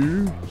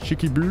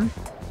Shikibu,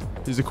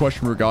 here's a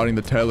question regarding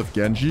the tale of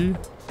Genji.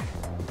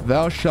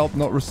 Thou shalt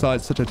not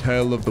recite such a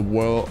tale of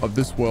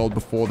this world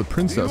before the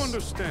princess. do you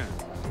understand?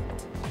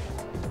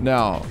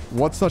 Now,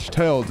 what such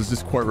tale does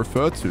this quote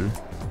refer to?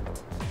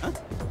 Huh?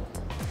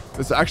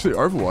 It's actually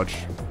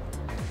Overwatch.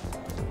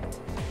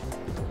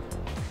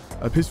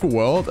 A peaceful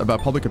world,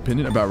 about public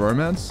opinion, about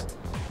romance.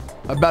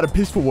 About a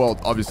peaceful world,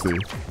 obviously.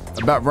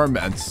 About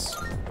romance.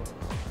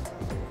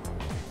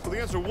 Well, the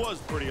answer was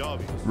pretty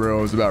obvious. Real,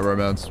 it was about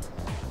romance.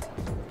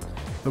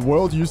 The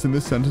world used in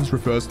this sentence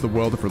refers to the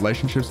world of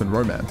relationships and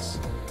romance.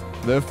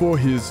 Therefore,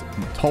 he is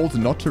told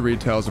not to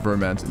read tales of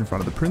romance in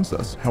front of the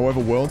princess. However,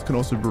 world can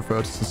also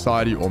refer to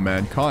society or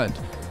mankind,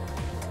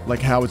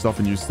 like how it's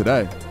often used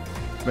today.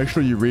 Make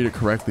sure you read it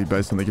correctly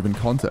based on the given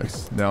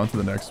context. Now onto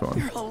the next one.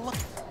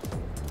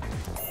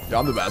 Yeah,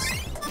 I'm the best.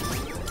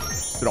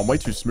 Dude, I'm way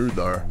too smooth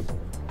though.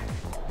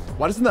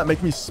 Why doesn't that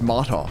make me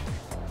smarter?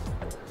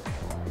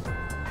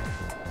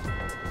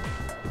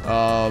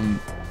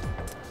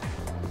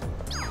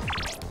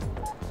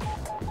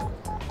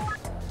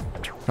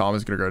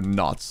 Karma's gonna go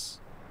nuts.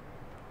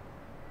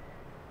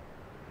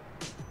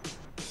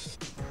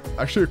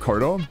 Actually, a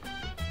coder?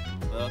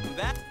 Welcome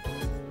back.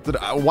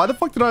 Why the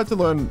fuck did I have to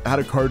learn how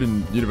to code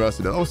in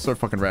university? That was so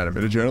fucking random.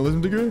 In a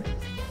journalism degree?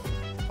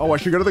 Oh, I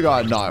should go to the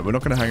guy at night. We're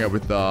not gonna hang out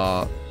with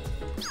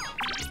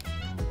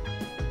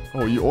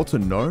Oh, you ought to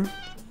know.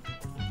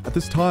 At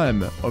this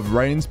time of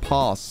rains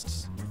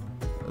past,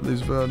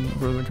 these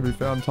version can be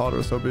found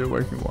Tartarus. I'll be a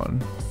waking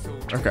one.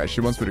 Okay,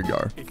 she wants me to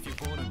go.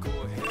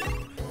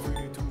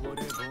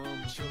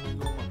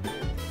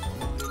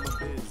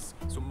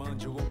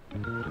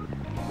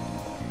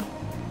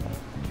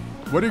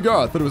 Where do you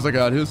go? I thought it was like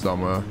out here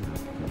somewhere.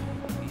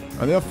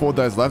 I only have 4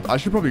 days left. I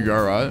should probably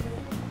go, right?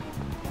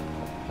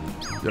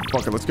 Yeah,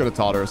 fuck it. Let's go to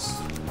Tartarus.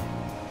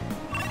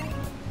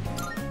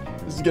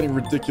 This is getting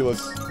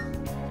ridiculous.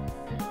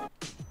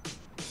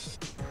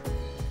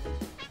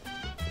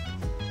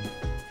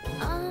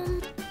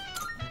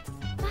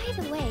 By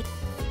the way,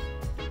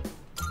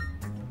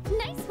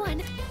 nice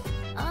one.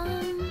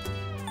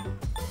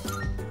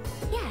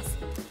 Yes.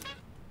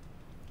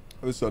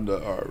 This under.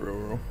 Alright,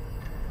 real.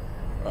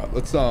 Alright,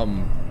 let's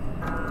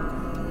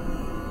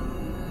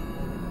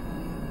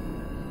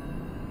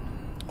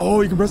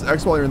Oh, you can press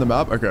X while you're in the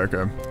map? Okay,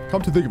 okay.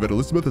 Come to think of it,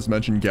 Elizabeth has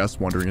mentioned guests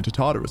wandering into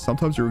Tartarus.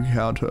 Sometimes you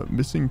encounter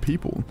missing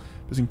people.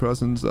 Missing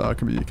persons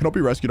cannot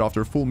be rescued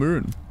after a full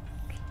moon.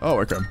 Oh,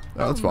 okay.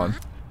 That's fine.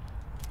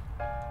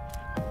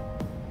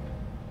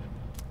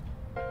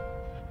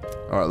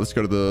 Alright, let's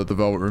go to the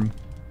Velvet Room.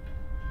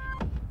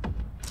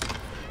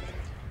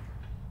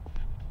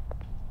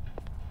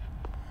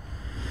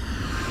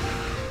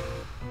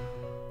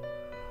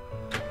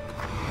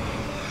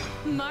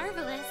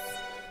 Marvelous.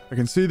 I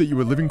can see that you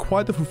were living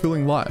quite the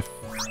fulfilling life.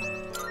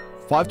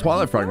 5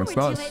 Twilight Fragments,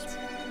 nice.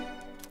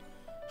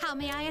 How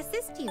may I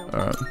assist you?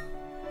 Alright.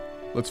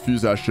 Let's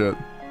fuse that shit.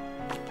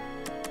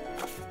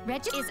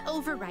 Is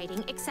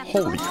overriding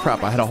acceptable. Holy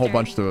crap, I had a whole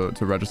bunch to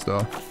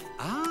register.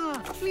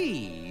 Ah,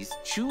 please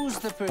choose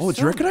the person. Oh,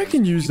 do you reckon I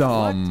can use,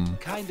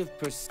 kind of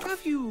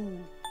have you?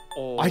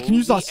 I can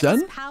use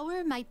Arsene?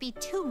 Power might be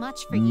too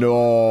much for you.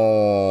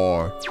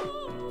 No.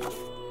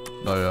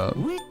 Not yet.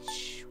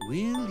 Which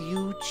will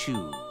you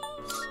choose?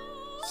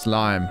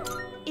 Slime.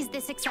 Is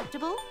this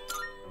acceptable?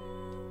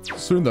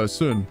 Soon though,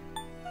 soon.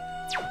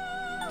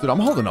 Dude, I'm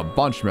holding a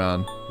bunch,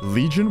 man.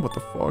 Legion? What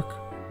the fuck?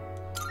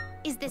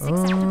 Is this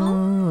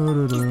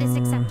acceptable? Is this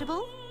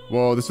acceptable?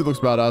 Whoa, this shit looks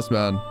badass,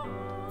 man.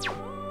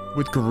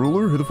 With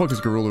Garulu? Who the fuck is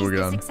Garulu Is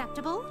again? this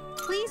acceptable?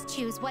 Please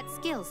choose what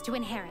skills to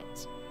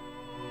inherit.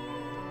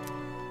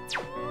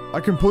 I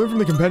can pull him from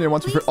the companion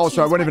once before. Oh,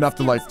 so I won't even have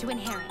to like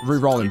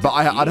re-roll him. But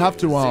I'd have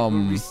to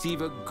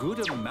receive a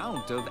good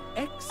amount of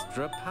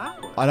extra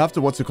power. I'd have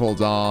to, what's it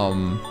called?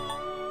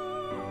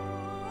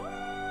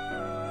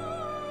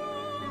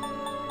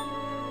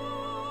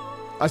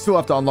 I still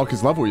have to unlock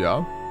his level,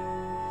 yeah?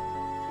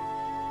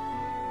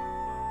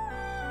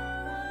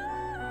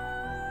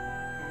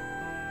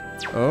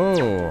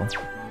 Oh.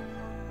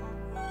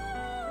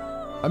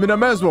 I mean, I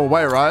may as well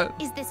wait, right?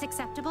 Is this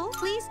acceptable?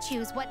 Please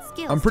choose what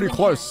skills. I'm pretty to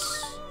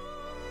close.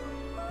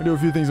 I do a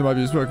few things that might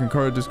be useful. I can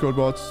code Discord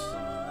bots.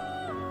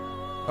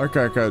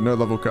 Okay, okay, no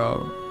level cap.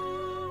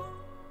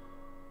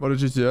 What did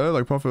GTA?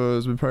 Like Puffer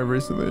has been playing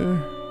recently.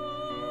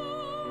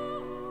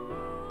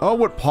 Oh,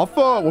 what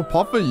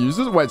Puffer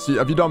uses? Wait, so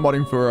have you done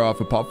modding for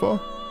Puffer?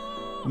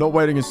 Not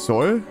waiting is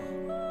soy?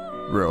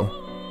 Real.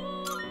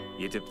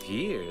 It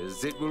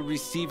appears it will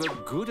receive a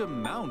good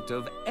amount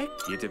of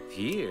It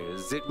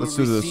appears it will Let's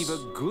do this. receive a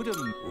good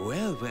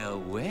Well, well,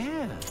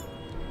 well.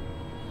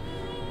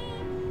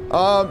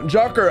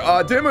 Joker,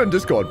 DM me on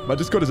Discord. My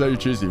Discord is very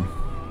cheesy.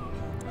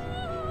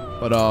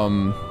 But, I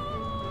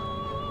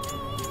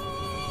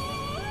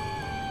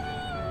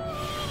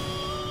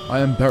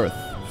am Berith.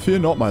 Fear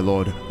not, my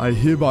lord. I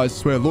hereby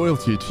swear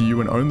loyalty to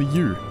you and only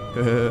you.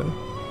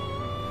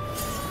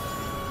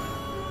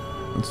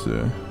 Let's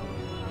see.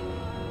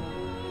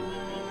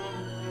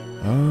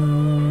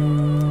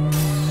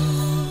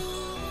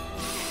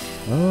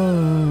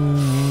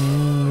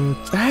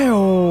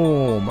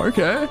 Damn.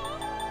 Okay.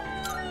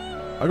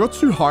 I got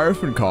 2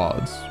 Hierophant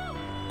cards.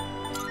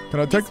 Can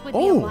I take...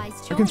 Oh, I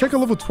can take a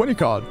level 20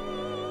 card.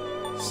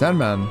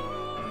 Sandman.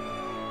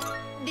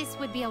 This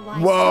would be a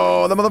wise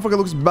Whoa, that motherfucker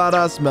looks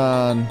badass,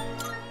 man.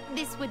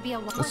 This would be a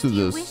wise. Let's do What do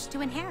you this. wish to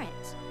inherit?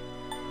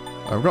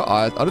 I've got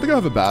eyes. I don't think I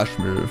have a bash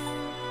move.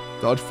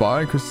 Dodge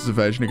fire, increases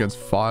evasion against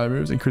fire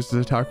moves, increases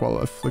attack while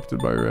afflicted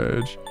by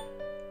rage.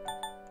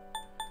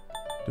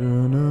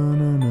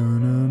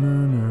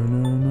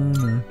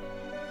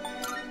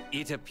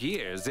 It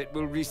appears it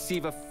will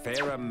receive a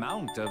fair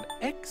amount of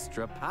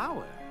extra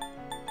power.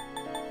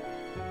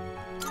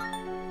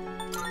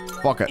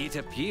 Fuck it. It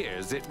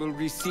appears it will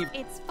receive...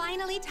 It's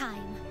finally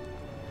time.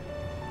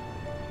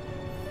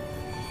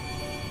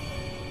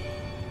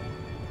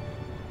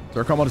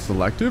 Does come on to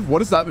selective? What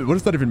does that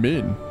even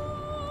mean?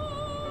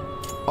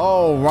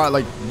 Oh, right,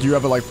 like, do you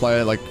ever, like,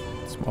 play, like,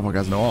 this motherfucker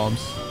has no arms.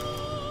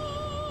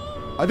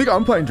 I think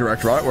I'm playing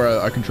direct, right?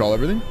 Where I control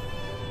everything.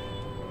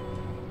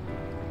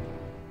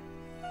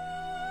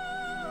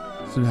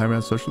 So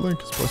Hangman Social Link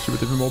has blessed you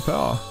with even more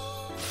power.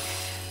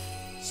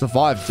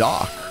 Survive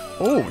Dark.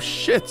 Oh,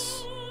 shit.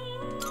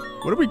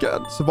 What do we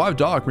get? Survive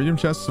Dark. Medium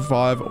chance to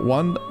survive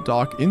 1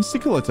 Dark in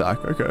single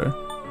attack. Okay.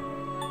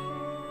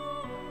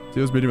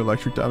 Deals medium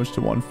electric damage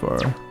to 1 foe.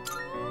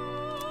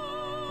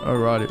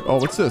 Alrighty. Oh,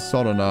 what's this?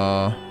 Hold on.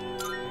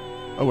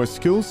 Oh, wait.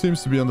 Skill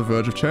seems to be on the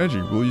verge of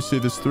changing. Will you see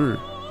this through?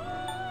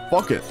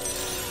 Fuck it.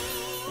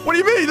 What do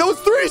you mean? That was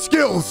 3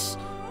 skills!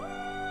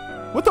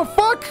 What the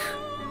fuck?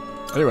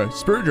 Anyway,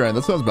 Spirit Drain.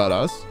 That sounds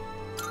badass.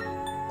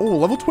 Oh,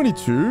 level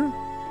 22?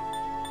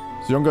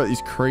 Zionga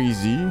is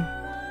crazy.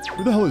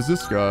 Who the hell is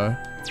this guy?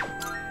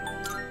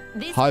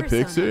 This Hi,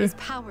 persona Pixie. is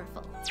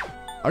powerful.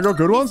 I got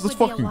good ones. This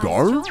Let's would be a fucking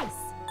wise go. choice.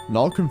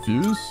 Now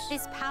confused.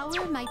 This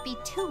power might be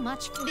too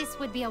much. This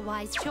would be a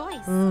wise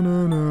choice.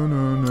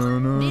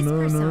 This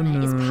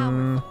persona is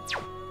powerful.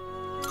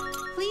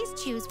 Please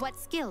choose what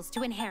skills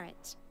to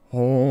inherit.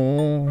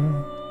 Oh.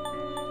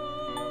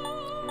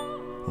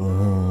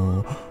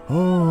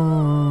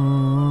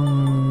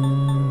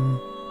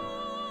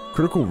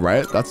 Critical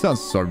rate? That sounds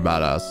so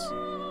badass.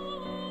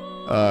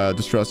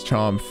 Distress,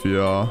 charm,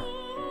 fear.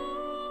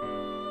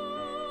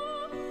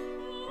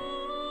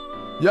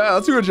 Yeah,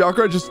 that's a good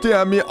Yukari. Just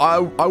DM me. I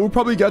will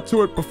probably get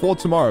to it before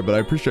tomorrow, but I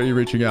appreciate you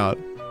reaching out.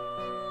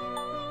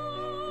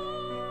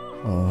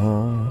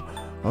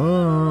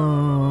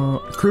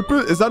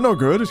 Creeper? Is that no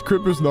good? Is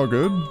Creeper's no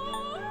good?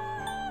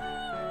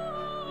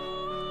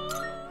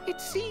 It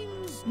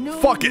seems no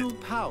Fuck it. new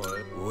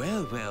power.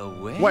 Well, well,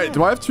 well. Wait,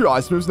 do I have 2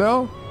 ice moves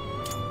now?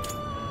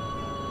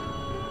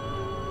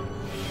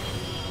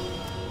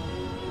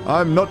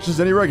 I'm not just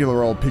any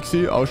regular old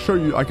pixie. I'll show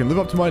you I can live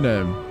up to my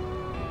name.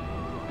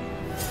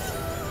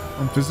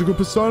 On physical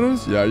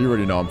personas? Yeah, you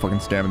already know I'm fucking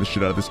scamming the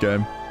shit out of this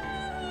game.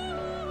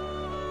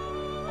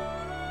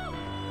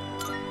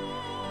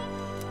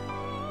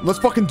 Let's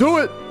fucking do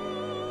it!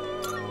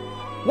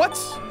 What?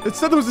 It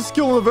said there was a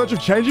skill on the verge of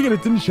changing and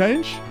it didn't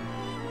change?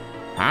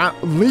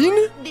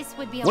 Lean? This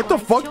would be a What the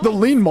wise fuck? choice. The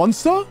lean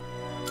monster?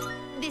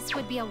 This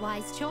would be a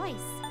wise choice.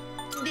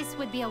 This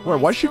would be a wise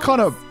Wait, why is she choice. kind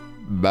of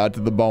bad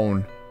to the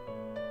bone?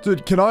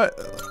 Dude, can I...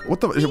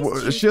 What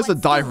the... She has a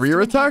diarrhea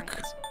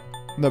attack?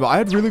 No, but I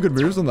had really good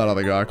moves on that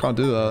other guy. I can't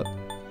do that.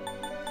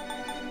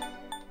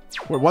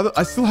 Wait, why...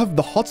 I still have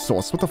the hot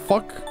sauce. What the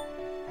fuck?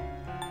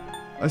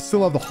 I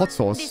still have the hot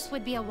sauce. This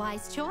would be a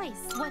wise choice.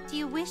 What do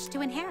you wish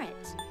to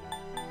inherit?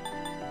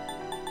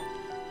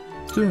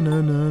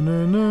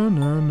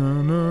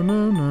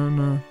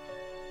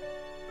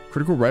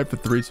 Critical rate for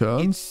 3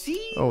 turns?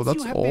 Oh,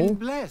 that's all?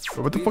 Wait,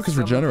 what the fuck is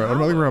regenerate? I'm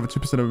not gonna have a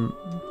 2% of...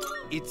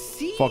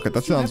 Fuck it,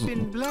 that sounds...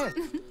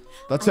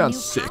 That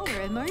sounds sick.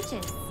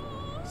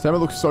 Sam, it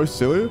looks so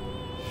silly.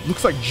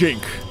 Looks like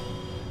Jink.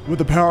 With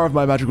the power of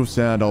my magical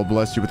sand, I'll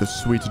bless you with a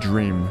sweet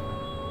dream.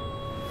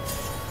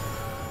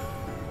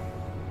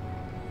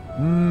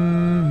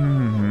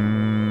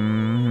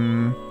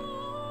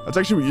 That's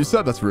actually what you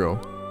said. That's real.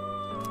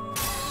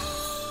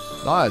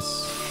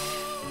 Nice.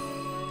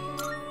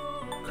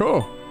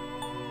 Cool.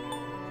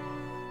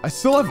 I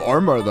still have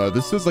armor though.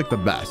 This is like the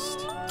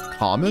best.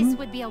 Common? This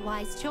would be a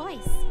wise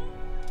choice.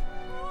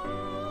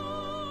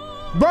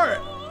 Bro,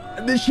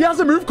 she has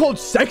a move called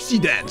Sexy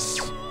Dance.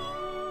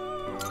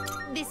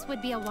 This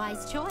would be a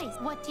wise choice.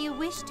 What do you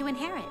wish to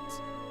inherit?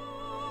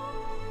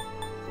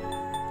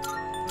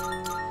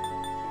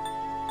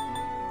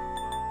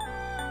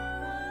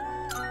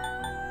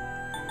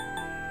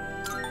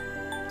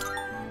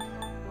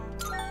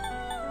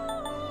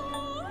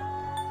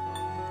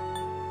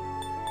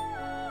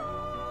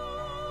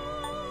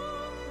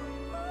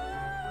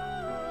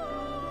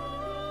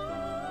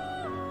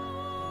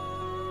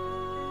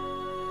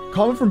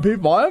 Common from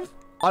P5?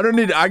 I don't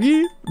need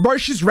Aggie? Bro,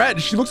 she's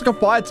red. She looks like a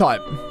fire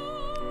type.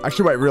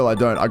 Actually, wait, real, I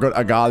don't. I got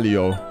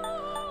Agalio.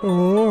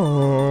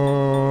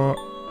 Oh.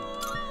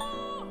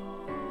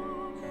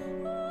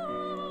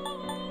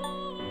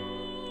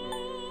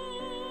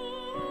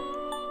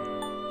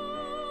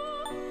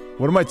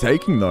 What am I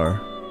taking, though?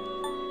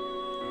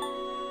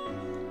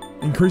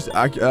 Increase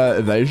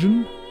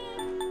evasion?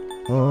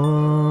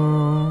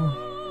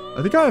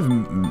 I think I have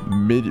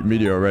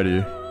media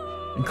already.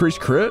 Increase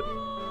crit?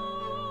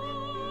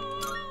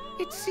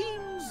 It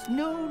seems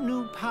no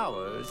new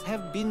powers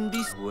have been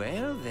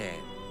well then,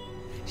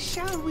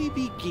 shall we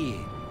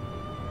begin?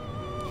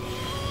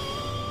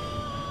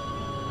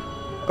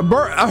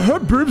 Bro, her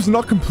boob's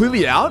not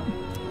completely out?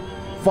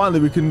 Finally,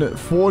 we can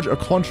forge a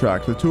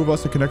contract. The two of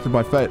us are connected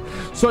by fate.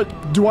 So,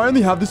 do I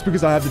only have this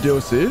because I have the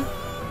DLC?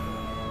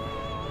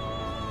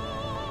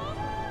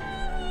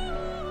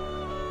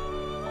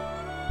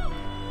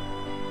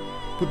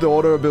 Put the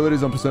auto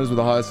abilities on personas with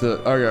the highest hit.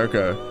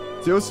 Okay.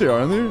 DLC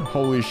only?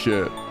 Holy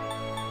shit.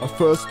 A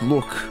first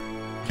look.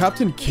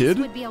 Captain Kid?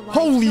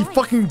 Holy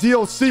fucking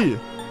DLC!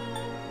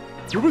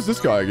 Who was this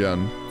guy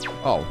again?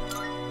 Oh.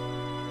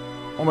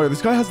 Oh my god,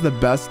 this guy has the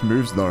best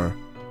moves though.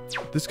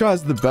 This guy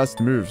has the best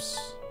moves.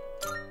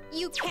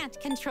 You can't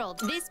control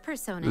this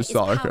persona. This Is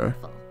okay.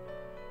 powerful.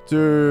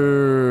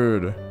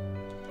 Dude.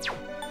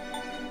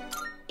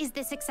 Is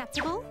this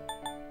acceptable?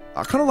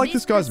 I kind of like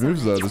this guy's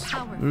moves though. This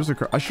moves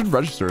are I should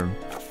register him.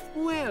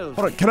 Well,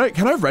 hold on,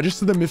 can I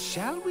register them if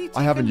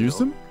I haven't used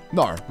them?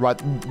 No, right.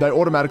 They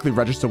automatically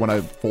register when I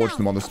forge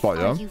them on the spot,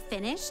 yeah? Are you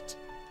finished?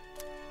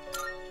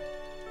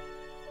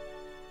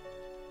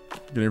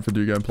 Getting for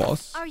New Game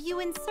Plus. Are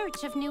you in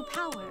search of new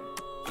power?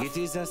 it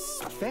is a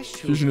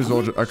special. Fusion is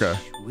all okay.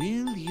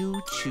 Will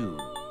you choose?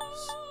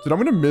 Dude, I'm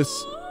gonna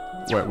miss.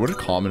 Wait, what did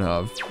Carmen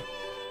have?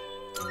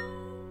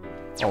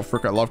 Oh,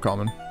 frick, I love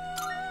Carmen.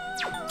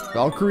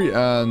 Valkyrie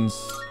and...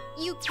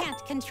 You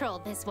can't control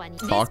this one.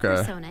 This Okay.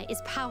 persona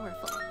is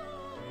powerful.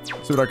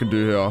 See what I can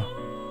do here.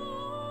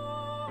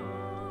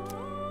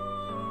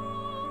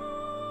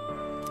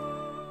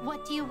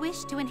 What do you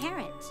wish to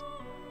inherit?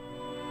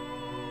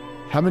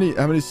 How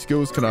many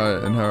skills can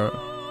I inherit?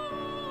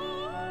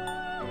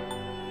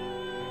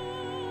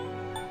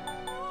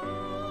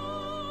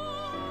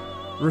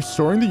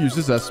 Restoring the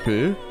user's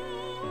SP.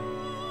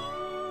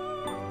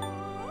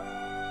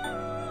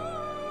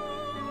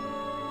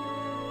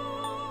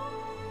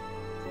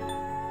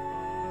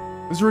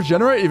 Is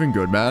regenerate even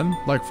good, man?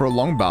 Like for a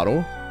long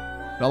battle?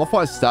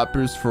 Nullify stat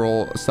boost for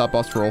all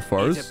buffs for all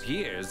foes. It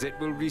appears it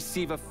will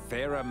receive a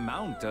fair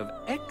amount of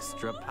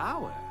extra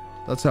power.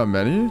 That's how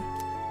many?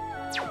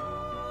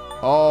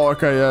 Oh,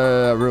 okay,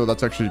 yeah, real.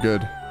 That's actually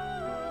good.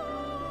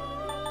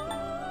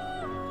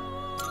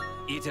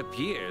 It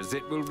appears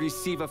it will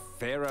receive a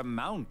fair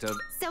amount of...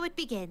 So it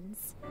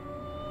begins.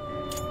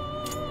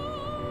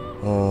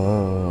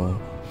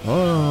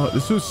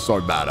 This is so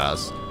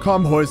badass.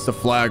 Come hoist the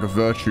flag of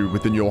virtue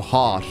within your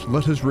heart.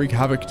 Let us wreak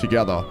havoc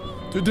together.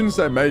 Dude didn't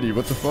say matey,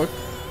 what the fuck?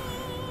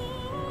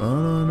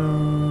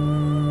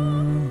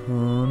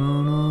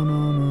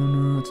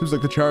 It seems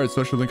like the chariot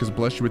social link has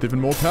blessed you with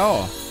even more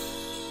power.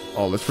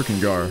 Oh, let's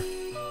freaking go.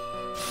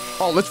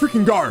 Oh, let's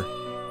freaking go.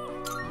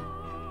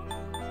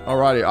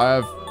 Alrighty, I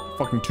have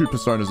fucking 2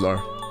 personas though.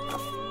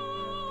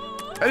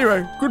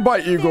 Anyway,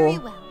 goodbye, Igor.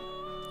 Well.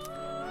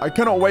 I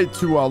cannot wait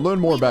to learn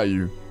more about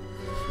you.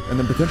 And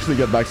then potentially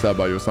get backstabbed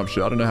by you or some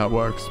shit. I don't know how it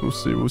works. We'll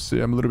see, we'll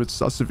see. I'm a little bit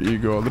sus of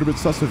Igor. A little bit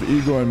sus of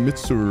Igor and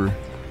Mitsuru.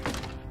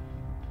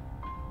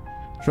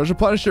 Treasure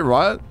planet shit,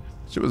 right?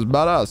 Shit was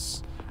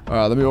badass.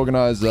 Alright, let me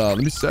organize, let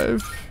me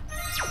save.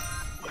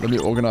 Let me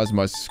organize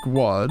my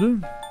squad.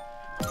 We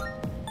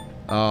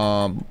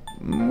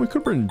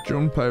could bring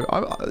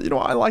Junpei. You know,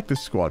 I like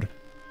this squad.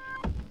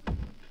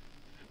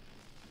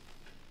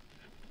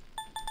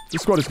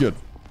 This squad is good.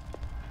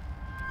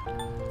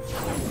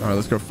 Alright,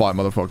 let's go fight,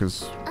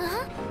 motherfuckers.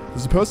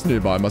 There's a person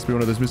nearby. Must be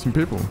one of those missing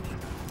people.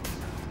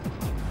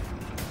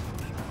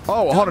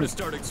 Oh, hold on. Is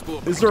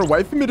there a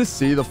way for me to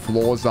see the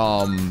floors,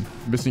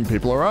 missing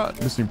people are at?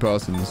 Missing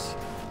persons.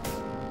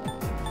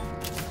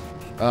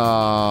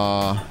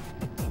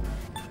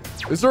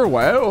 Is there a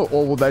way, or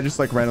will they just,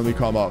 like, randomly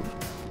come up?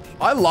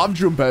 I love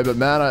Junpei, but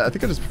man, I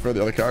think I just prefer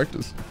the other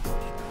characters.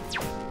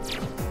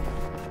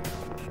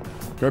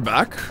 Go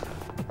back.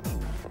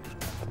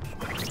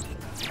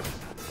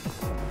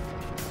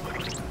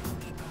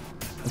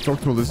 Let's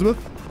talk to Elizabeth.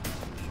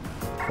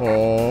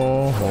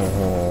 Oh,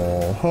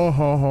 ho, ho,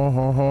 ho, ho,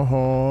 ho, ho,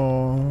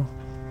 ho.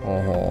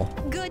 Oh, ho.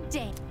 Good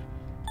day.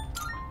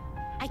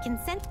 I can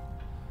send.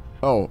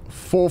 Oh,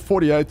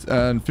 448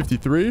 and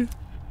 53.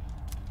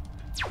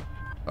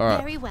 All right.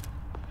 Very well.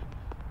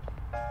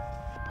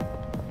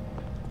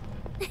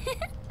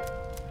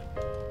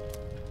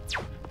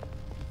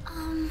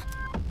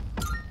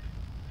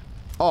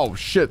 Oh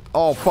shit.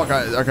 Oh fuck.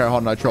 Okay,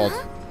 hold on. I trolled.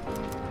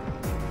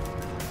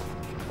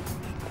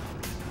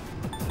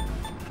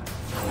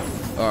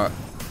 Alright.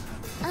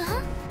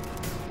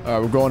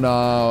 Alright, we're going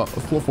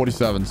floor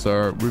 47,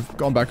 so we've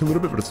gone back a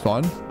little bit, but it's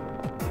fine.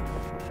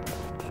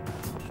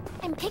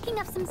 I'm picking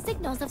up some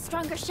signals of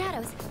stronger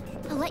shadows.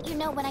 I'll let you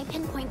know when I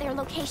pinpoint their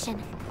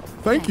location.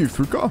 Thank you,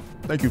 Fuuka.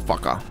 Thank you,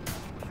 fucker.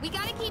 We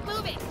gotta keep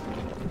moving.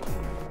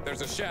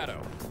 There's a shadow.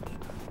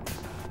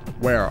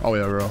 Where? Oh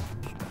yeah, real.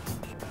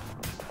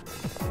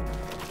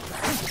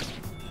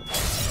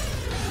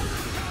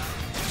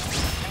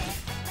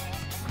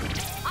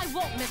 I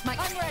won't miss my.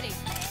 I'm ready.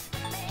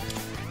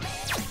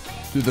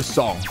 Do the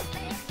song.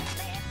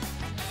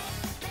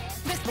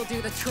 This will do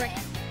the trick.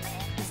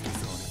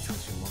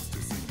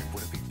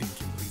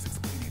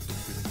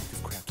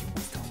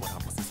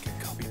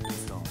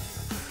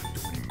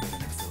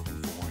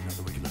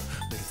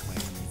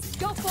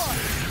 Go for it.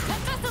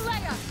 Professor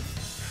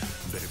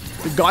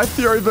The Guy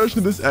Theory version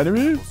of this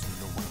enemy? I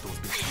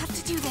have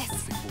to do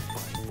this.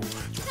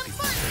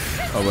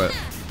 Oh wait.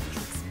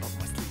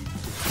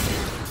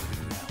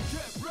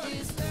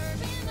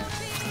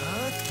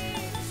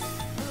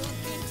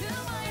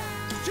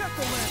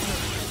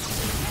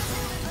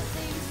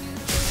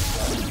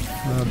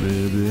 My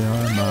baby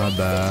on my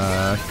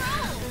back.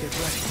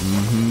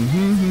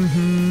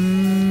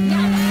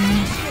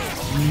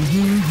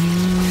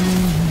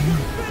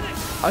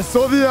 I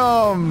saw the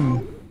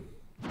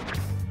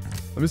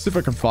let me see if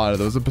I can find it.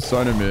 There was a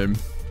Persona meme.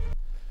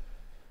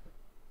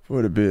 What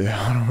would it be?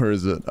 Where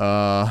is it?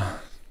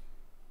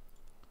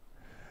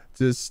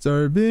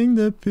 Disturbing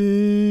the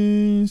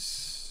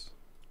peace.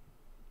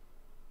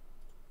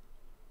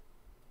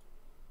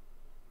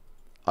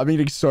 I'm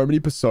getting so many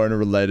Persona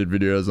related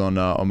videos on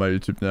my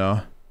YouTube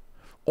now.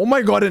 Oh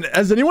my god, and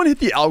has anyone hit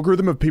the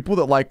algorithm of people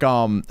that like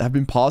have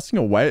been passing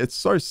away? It's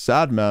so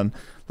sad, man.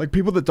 Like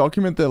people that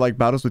document their like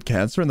battles with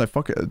cancer and they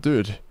fuck it,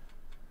 dude.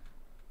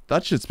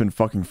 That shit's been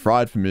fucking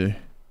fried for me.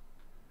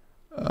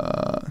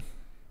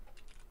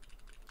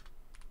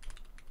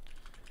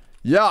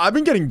 Yeah, I've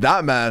been getting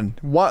that, man.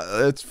 What?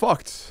 It's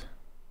fucked.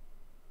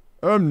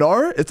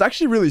 No, it's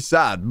actually really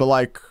sad, but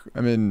like,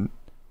 I mean,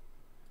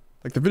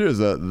 like the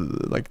videos are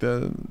like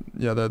they're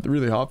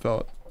really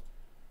heartfelt.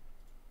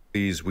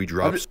 please, we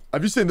drop.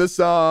 Have you seen this?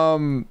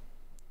 Sorry?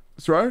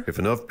 If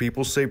enough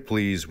people say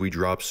please, we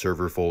drop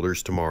server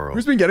folders tomorrow.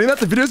 Who's been getting that?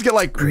 The videos get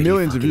like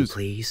millions of views.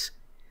 Please.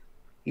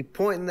 You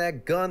pointing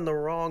that gun the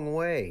wrong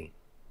way.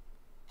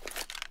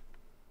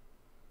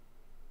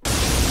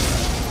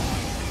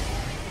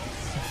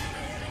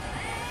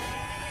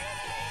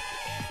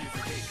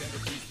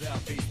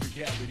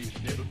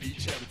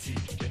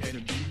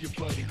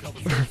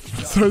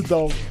 So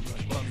dumb.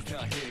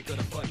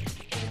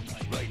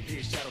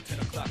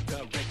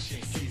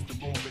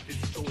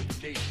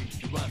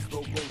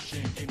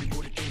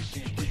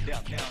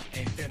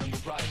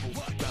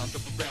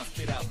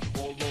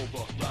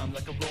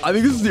 I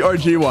think this is the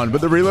OG one,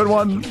 but the reload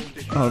one,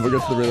 oh, we'll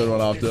get to the reload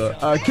one after.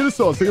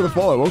 Kiddasaur, thank you for the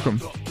follow,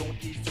 welcome.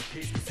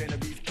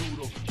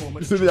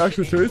 You see the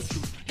actual tweets?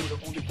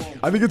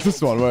 I think it's this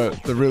one,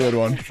 wait, the reload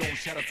one.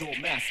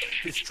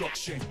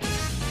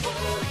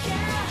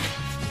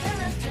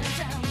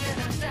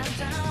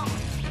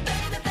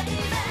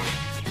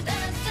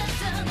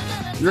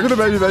 You reckon the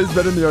baby bass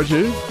better than the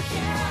OG?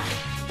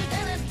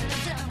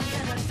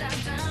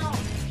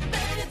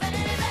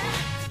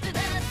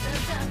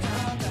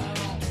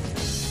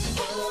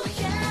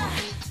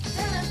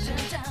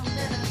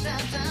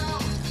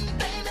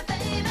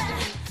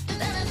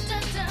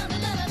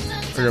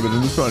 Okay, but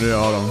then this one,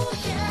 yeah, hold on.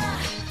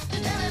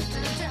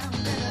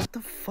 What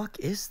the fuck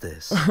is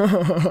this?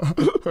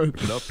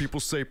 Enough people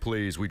say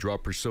please, we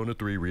drop Persona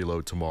 3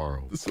 Reload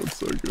tomorrow. This one's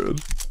so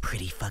good.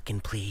 Pretty fucking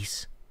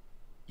please.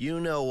 You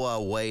know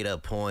what way to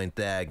point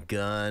that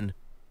gun?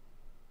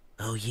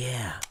 Oh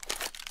yeah.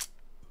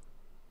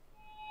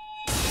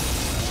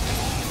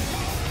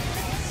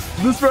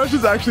 This version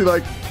is actually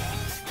like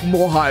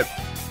more hype.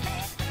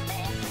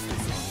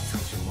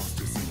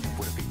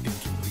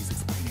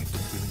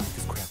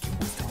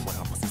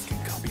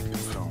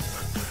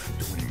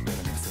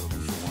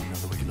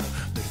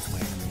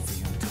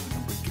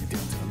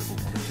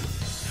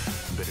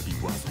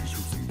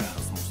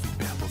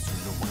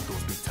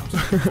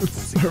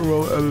 It's so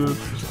well edited.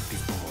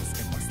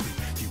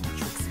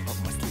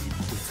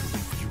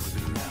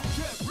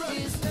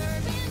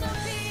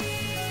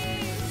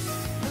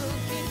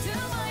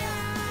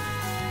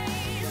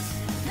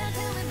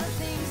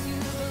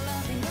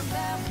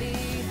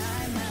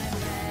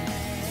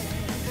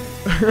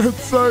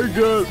 It's so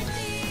good.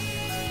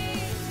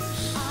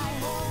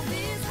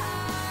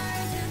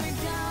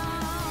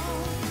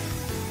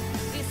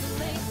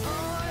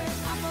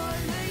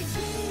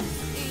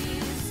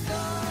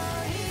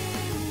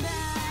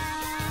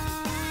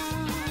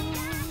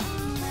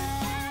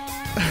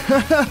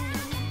 Now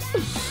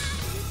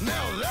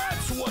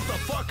that's what the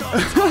fuck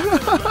I'm talking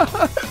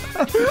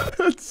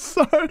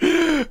about.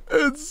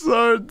 It's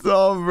so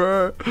dumb,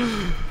 bro.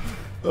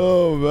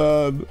 Oh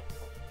man,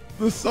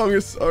 this song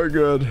is so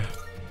good.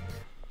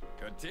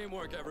 Good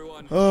teamwork,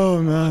 everyone.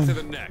 Oh man. On to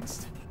the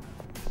next.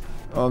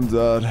 I'm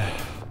dead.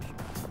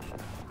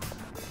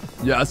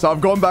 Yeah, so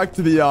I've gone back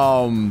to the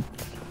OG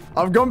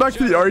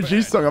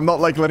song. I'm not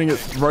like letting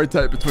it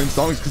rotate between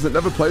songs because it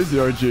never plays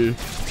the OG.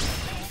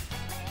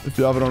 If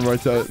you have it on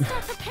rotate.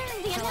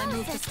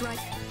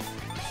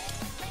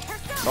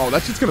 Oh,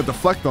 that's just gonna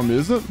deflect on me,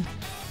 is it?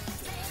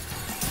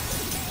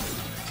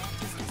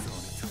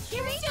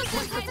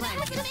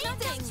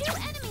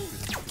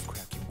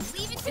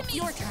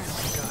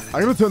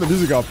 I'm gonna turn the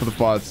music off for the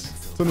fights.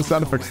 Turn the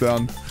sound effects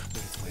down.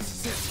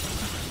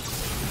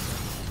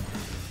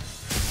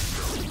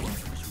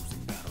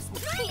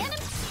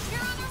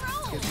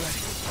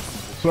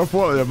 So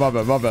what? Yeah, my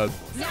bad, my bad.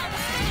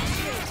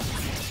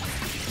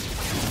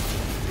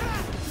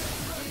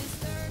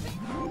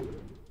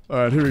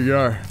 Alright, here we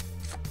go.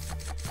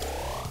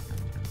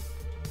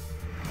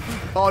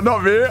 Oh,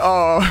 not me?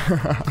 Oh.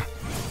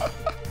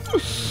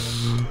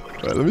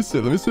 Wait, let me see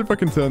if I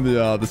can turn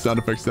the sound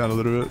effects down a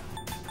little bit.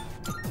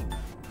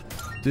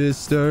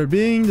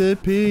 Disturbing the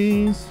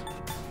peace.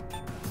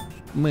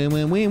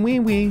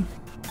 Wee.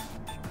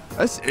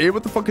 SE?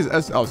 What the fuck is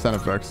S? Oh, sound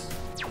effects.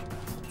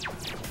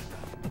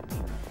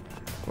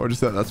 Or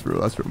just that. That's real.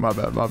 That's real. My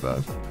bad. My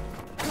bad.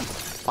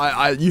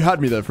 You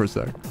had me there for a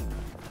sec.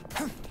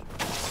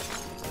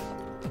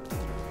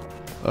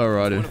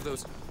 Alrighty.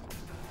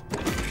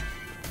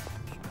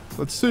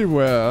 Let's see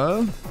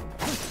where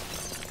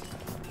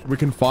we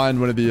can find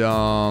one of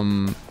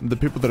the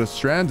people that are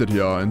stranded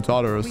here in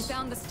Tartarus. We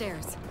found the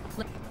stairs.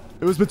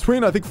 It was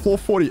between, I think, floor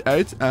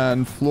 48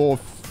 and floor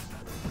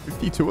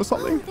 52 or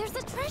something. Oh, there's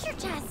a treasure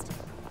chest.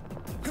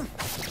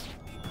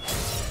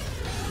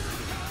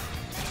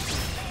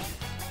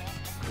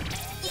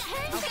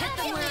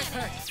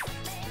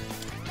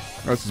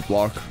 That's his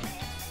block.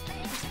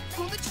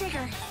 Pull the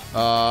trigger.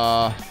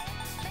 I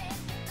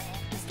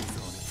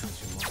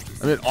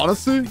mean,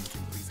 honestly,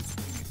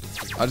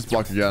 I just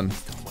block again.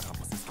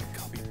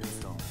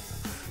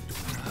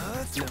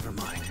 Never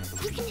mind.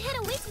 You can hit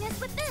a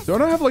weakness with this.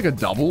 Don't I have like a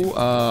double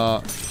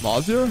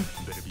Mazio?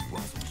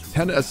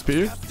 10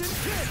 SP?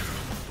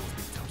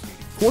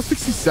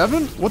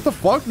 467? What the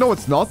fuck? No,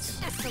 it's not.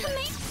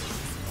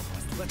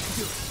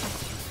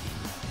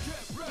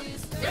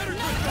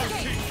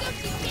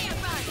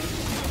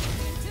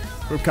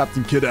 Whip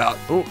Captain Kid out.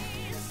 Oh.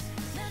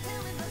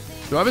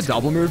 Do I have a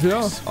double move here?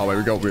 Oh, wait,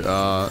 we got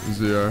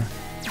 0.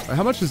 Wait,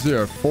 how much is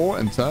 0? 4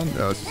 and 10?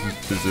 Yeah, it's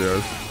just 2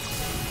 zeros.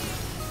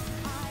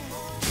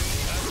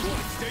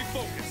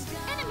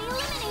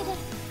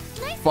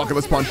 Fuck it,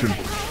 let's punch him.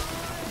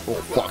 Oh,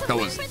 fuck, that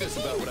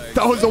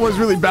was almost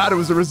really bad. It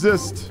was a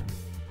resist.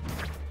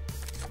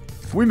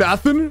 We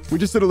mathing? We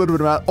just did a little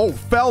bit of math. Oh,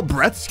 foul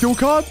breath skill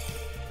card?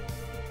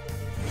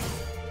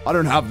 I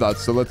don't have that,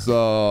 so let's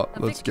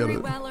get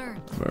it.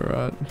 All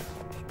right.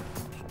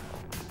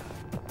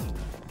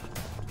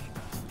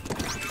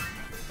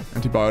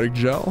 Antibiotic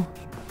gel.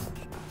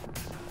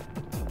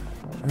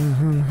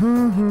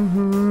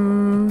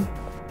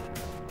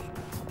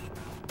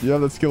 Yeah,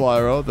 that skill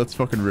IRL. That's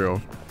fucking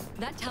real.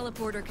 That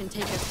teleporter can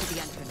take us to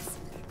the entrance.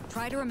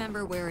 Try to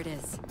remember where it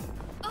is.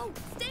 Oh,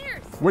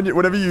 stairs!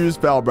 Whenever you use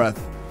foul breath,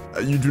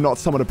 you do not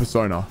summon a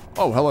persona.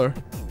 Oh, hello.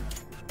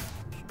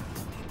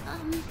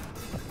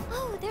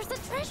 Oh, there's a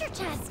treasure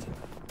chest.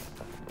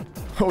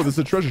 Oh, there's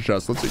a treasure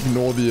chest. Let's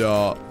ignore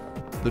the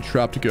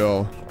trapped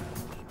girl.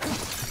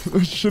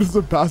 Shit is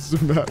a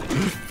passive net.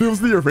 Fills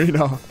the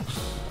arena.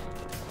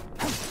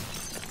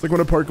 It's like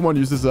when a Pokemon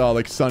uses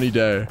like sunny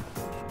day.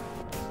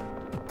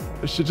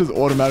 This shit just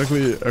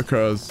automatically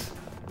occurs.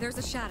 There's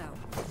a shadow.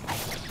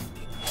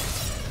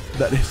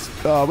 That is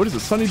what is it?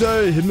 Sunny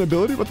day hidden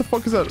ability? What the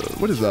fuck is that?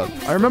 What is that?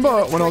 I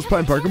remember when I was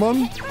playing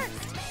Pokemon,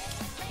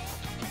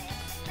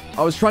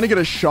 I was trying to get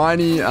a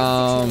shiny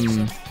what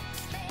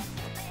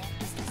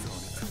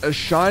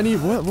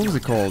was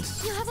it called?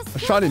 A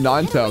shiny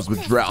Ninetales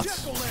with drought.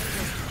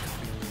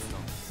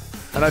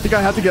 And I think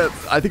I had to get,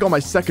 on my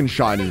second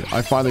shiny,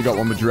 I finally got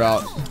one with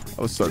drought.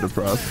 I was so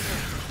depressed.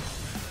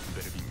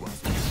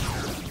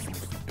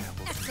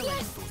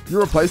 You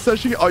replaced that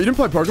shit? Oh, you didn't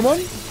play Pokemon?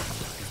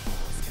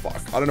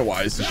 Fuck, I don't know why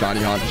I used to shiny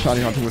hunt.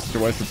 Shiny hunting was such a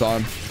waste of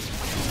time.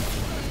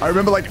 I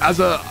remember like as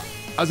a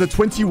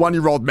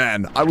 21-year-old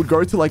man, I would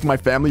go to like my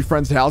family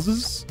friends'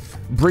 houses,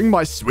 bring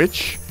my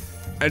Switch,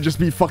 and just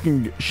be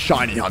fucking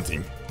shiny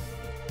hunting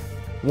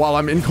while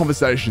I'm in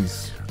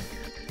conversations.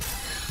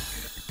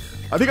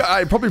 I think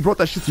I probably brought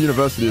that shit to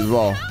university as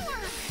well.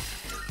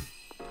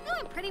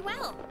 Doing pretty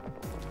well.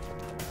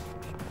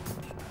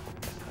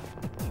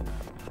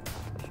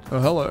 Oh,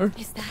 hello.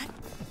 Is that?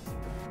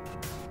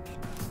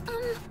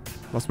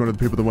 Must be one of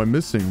the people that went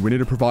missing. We need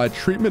to provide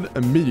treatment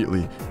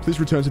immediately. Please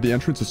return to the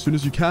entrance as soon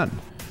as you can.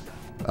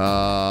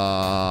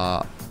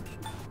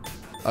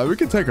 We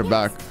can take her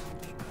back.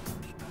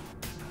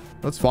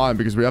 That's fine,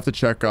 because we have to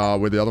check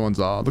where the other ones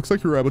are. Looks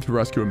like you were able to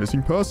rescue a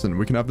missing person.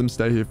 We can have them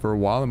stay here for a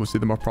while, and we'll see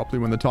them off properly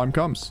when the time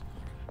comes.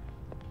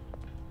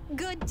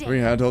 Good day.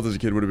 Having handheld as a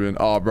kid would have been...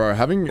 Oh, bro.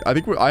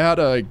 I had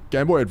a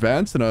Game Boy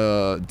Advance and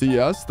a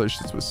DS. Those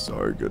shits were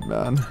so good,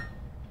 man.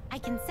 I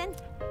can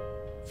send...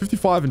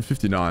 55 and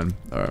 59.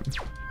 All right.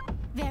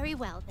 Very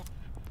well, then.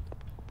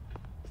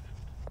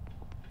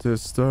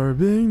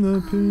 Disturbing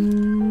the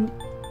peace.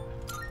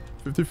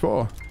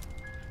 54.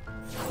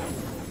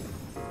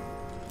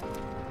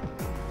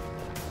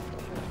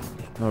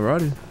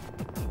 Alrighty.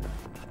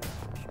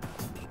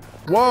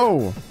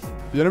 Whoa!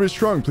 The enemy's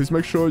strong. Please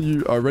make sure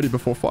you are ready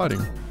before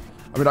fighting.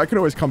 I mean, I can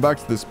always come back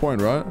to this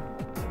point, right?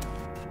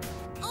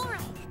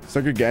 It's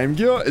like a Game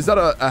Gear? Is that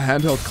a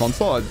handheld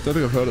console? I don't think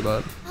I've heard of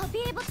that. I'll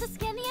be able to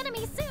scan the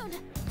enemy soon.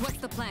 What's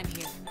the plan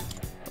here?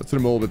 Let's hit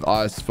them all with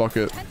ice. Fuck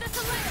it.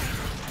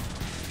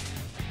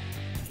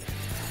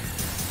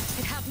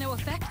 It have no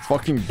effect.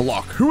 Fucking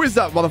block. Who is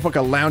that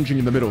motherfucker lounging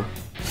in the middle?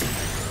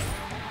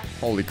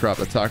 Holy crap.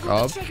 Attack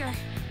up.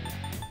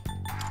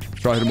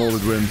 Try hit them all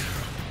with wind.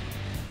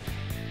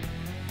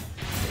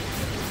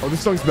 Oh,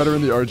 this song's better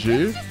in the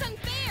OG.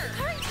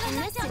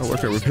 Oh,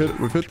 okay, we've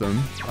hit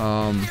them.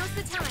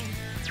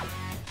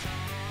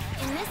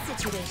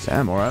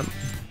 Damn, alright.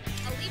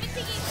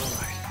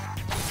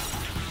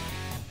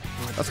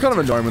 That's kind of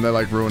annoying when they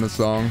like ruin a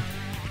song.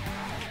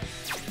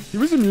 He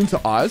was immune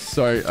to ice,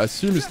 so I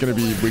assume he's gonna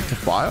be weak to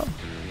fire.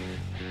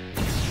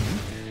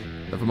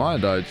 Never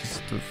mind, I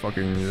just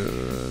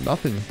fucking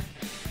nothing.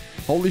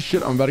 Holy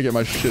shit, I'm about to get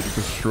my shit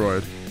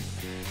destroyed.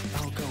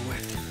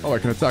 Oh, I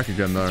can attack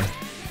again though.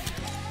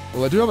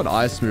 Well, I do have an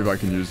ice move I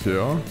can use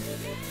here.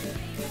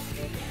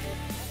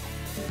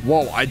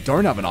 Whoa, I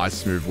don't have an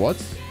ice move. What?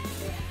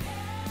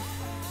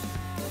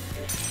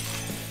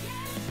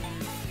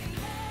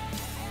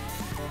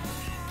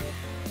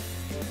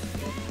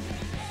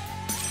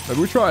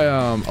 Maybe we try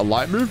a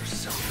light move?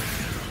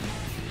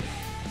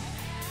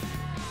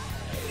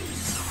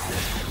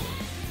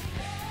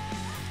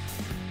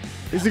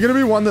 Is it gonna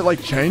be one that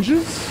like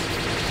changes?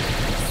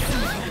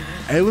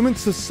 Element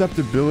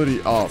susceptibility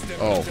up.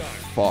 Oh,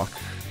 fuck.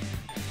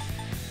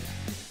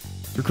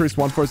 Decrease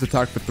one foe's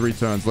attack for 3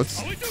 turns.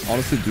 Let's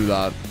honestly do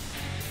that.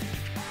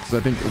 Because I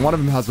think one of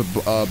them has a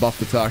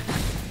buffed attack.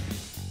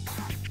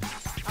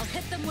 I'll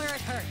hit them where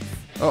it hurts.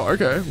 Oh,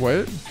 okay.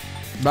 Wait.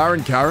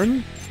 Marin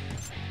Karen?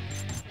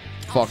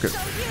 Fuck it.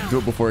 Do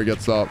it before he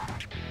gets up.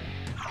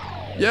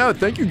 Yeah,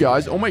 thank you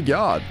guys. Oh my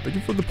god. Thank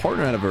you for the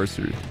partner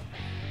anniversary.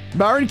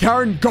 Marin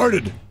Karen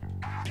guarded.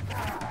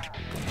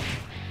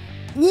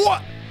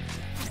 What?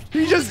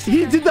 He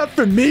did that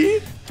for me?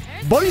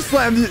 Body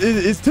slammed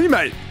his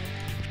teammate.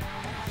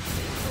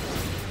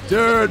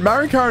 Dude,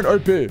 Marin Karen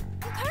OP. Do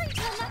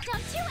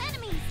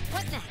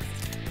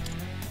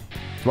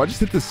I just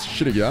hit this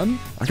shit again?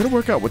 I gotta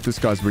work out what this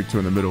guy's weak to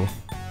in the middle.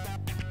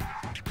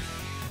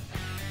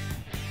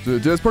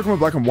 DS Pokemon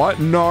Black and White?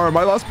 No,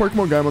 my last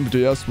Pokemon game on the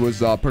DS was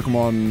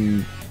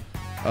Pokemon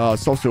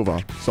Soul Silver.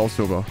 Soul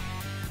Silver.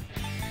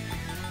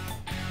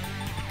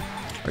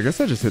 I guess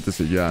I just hit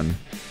this again.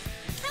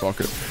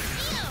 Fuck it.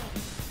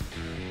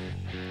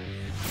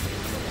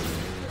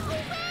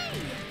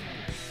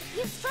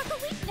 You struck a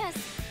weakness.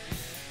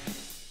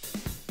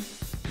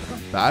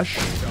 Bash?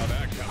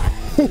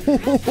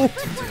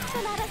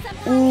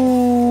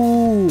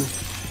 Ooh.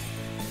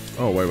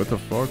 Oh, wait, what the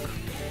fuck?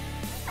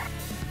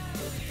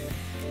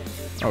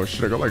 Oh,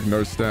 shit, I got, like,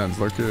 no stands.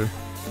 Look here.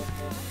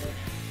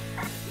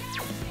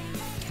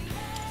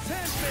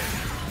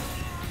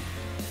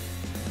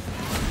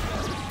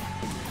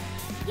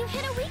 You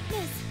hit a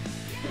weakness.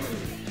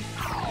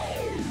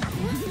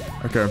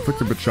 Okay,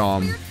 inflicted the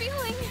charm.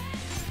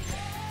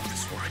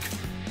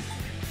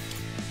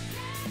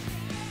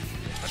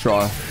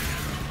 Try.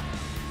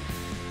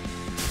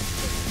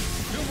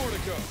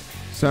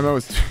 Samo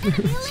was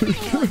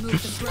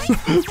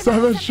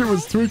Samo shit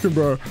was tweaking,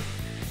 bro.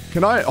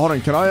 Can I hold on?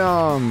 Can I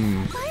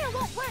Fire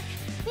won't work.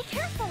 Be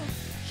careful.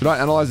 should I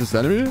analyze this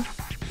enemy?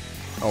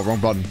 Oh, wrong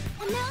button.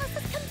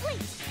 Analysis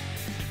complete.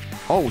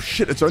 Oh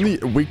shit! It's only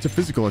weak to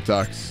physical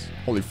attacks.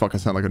 Holy fuck! I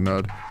sound like a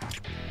nerd.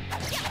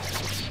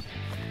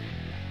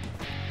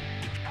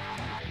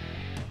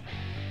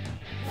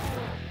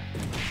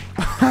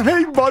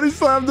 He body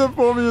slammed it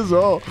for me as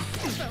well.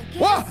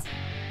 What?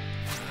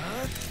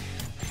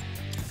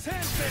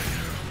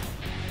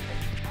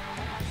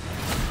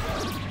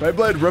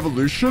 Beyblade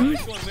Revolution?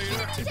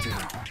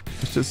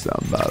 This just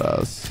sounds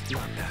badass.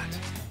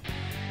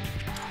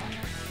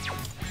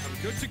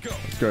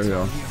 Let's go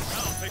here.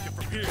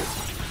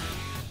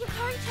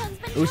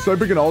 It was so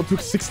big and old. Took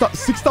six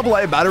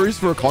AA batteries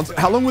for a console.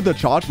 How long would the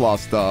charge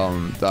last,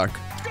 Dak?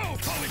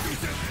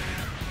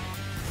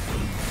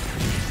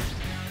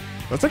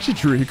 That's actually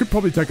true. He could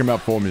probably take him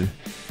out for me.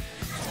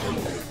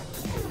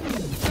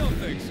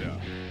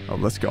 Oh,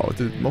 let's go.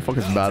 Dude,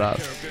 motherfucker's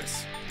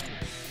badass.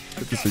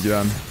 Get this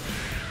again.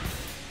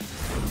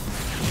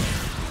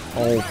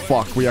 Oh,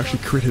 fuck. We actually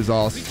crit his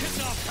ass.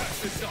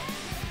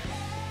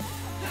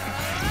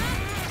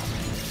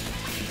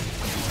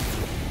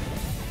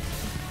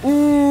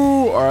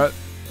 Ooh, alright.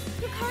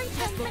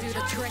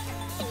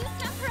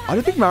 I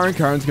don't think Marin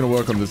Karen's gonna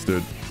work on this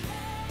dude.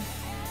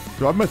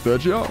 Do I have my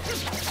third year?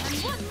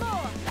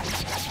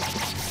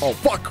 Oh,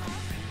 fuck.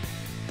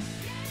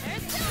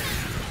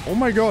 Oh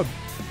my god.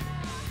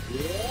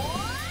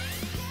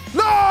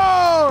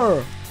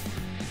 No!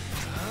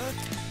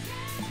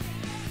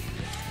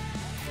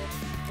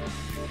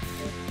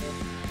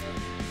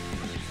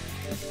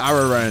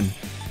 Arrow Rain.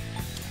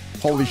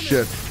 Holy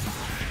shit.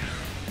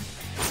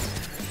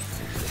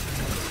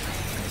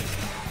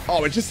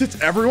 Oh, it just hits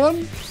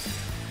everyone?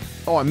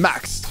 Oh, I'm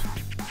maxed.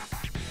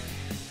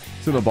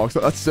 It's in the box.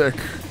 That's sick.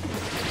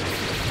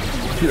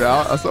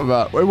 Yeah, that's not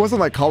bad. It wasn't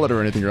like colored or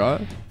anything,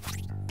 right?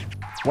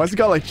 Why is the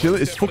guy like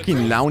chilling? It's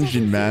fucking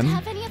lounging,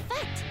 man.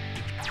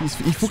 He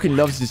fucking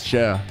loves his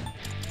chair.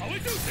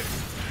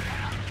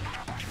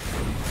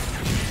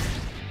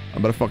 I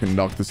better fucking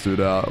knock this dude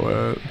out.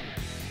 Wait.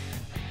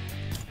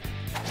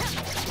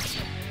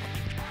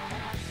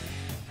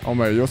 Oh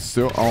my, you're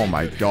still. Oh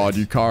my god,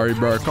 Yukari,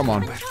 bro. Come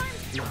on.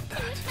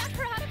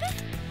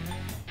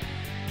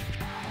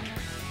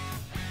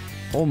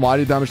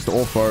 Almighty damage to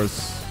all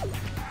foes.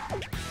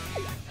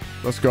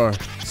 Let's go.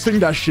 Sing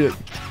that shit.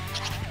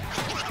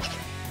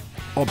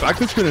 Oh, back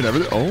to screen and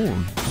everything. Oh,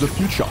 the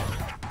future.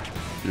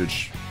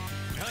 Huge.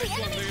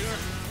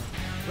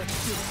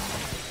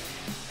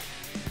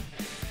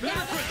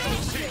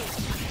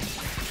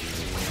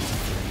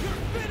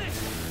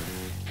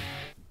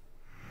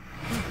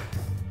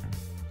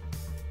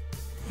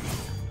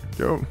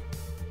 Go.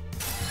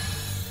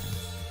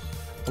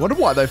 I wonder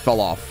why they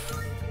fell off.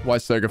 Why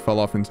Sega fell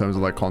off in terms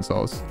of like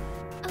consoles.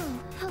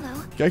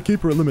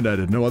 Gatekeeper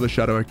eliminated. No other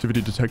shadow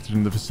activity detected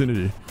in the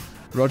vicinity.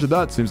 Roger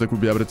that. Seems like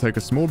we'll be able to take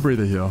a small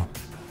breather here.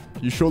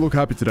 You sure look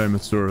happy today,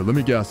 Mitsuru. Let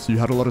me guess. You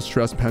had a lot of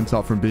stress pent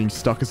up from being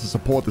stuck as a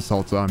support this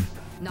whole time.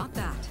 Not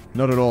that.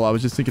 Not at all. I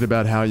was just thinking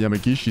about how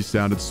Yamagishi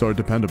sounded so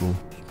dependable.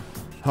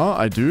 Huh?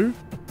 I do?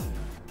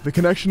 The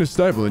connection is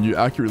stable and you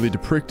accurately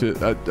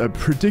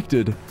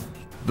predicted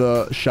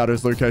the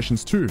shadow's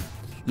locations too.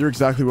 You're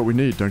exactly what we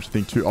need, don't you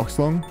think too,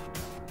 Oxlong?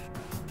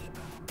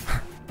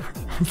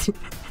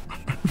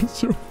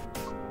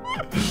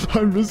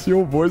 I miss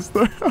your voice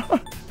though.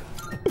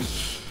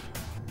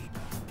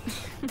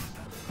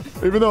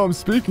 Even though I'm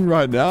speaking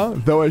right now,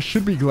 though I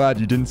should be glad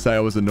you didn't say I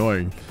was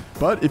annoying.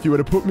 But if you were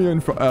to put me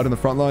out in the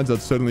front lines,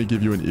 I'd certainly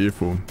give you an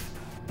earful.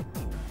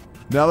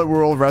 Now that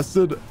we're all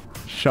rested,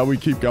 shall we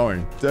keep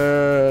going?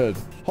 Dude.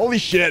 Holy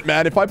shit,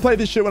 man. If I played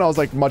this shit when I was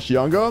like much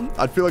younger,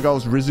 I'd feel like I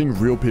was rizzing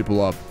real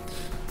people up.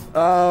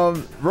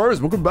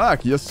 Rose, welcome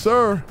back. Yes,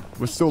 sir.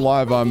 We're still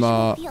live. I'm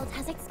Field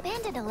has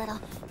expanded a little.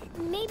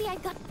 Maybe I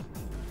got.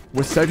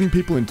 we're saving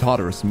people in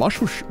Tartarus.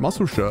 Muscle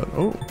shirt.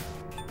 Oh.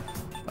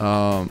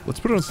 Let's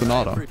put it on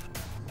Sanada.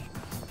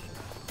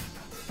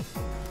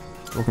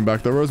 Welcome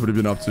back though, Rose. What have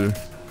you been up to?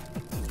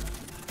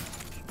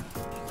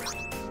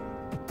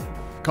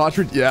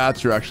 Cartridge, yeah,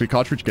 true actually.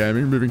 Cartridge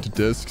gaming, moving to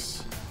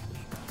discs.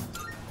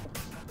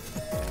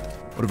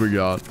 What have we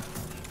got?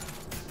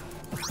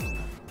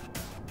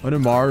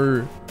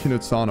 Onemaru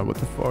Kinotsana, what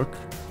the fuck?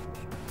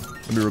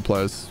 Let me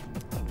replace.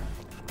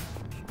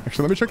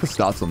 Actually, let me check the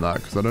stats on that,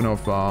 because I don't know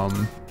if,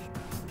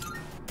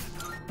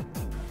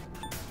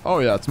 oh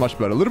yeah, it's much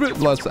better. A little bit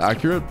less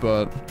accurate,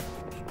 but...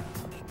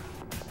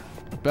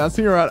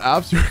 Bouncing around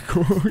apps, you're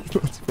cool.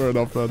 That's fair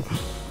enough, man.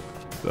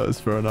 That is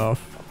fair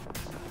enough.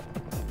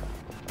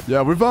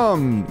 Yeah, we've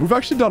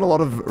actually done a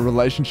lot of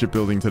relationship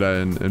building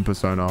today in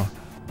Persona.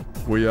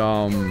 We,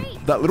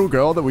 that little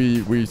girl that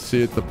we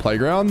see at the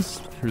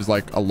playgrounds, who's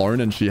like alone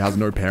and she has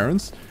no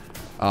parents,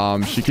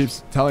 she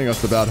keeps telling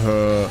us about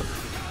her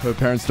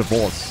parents'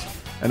 divorce.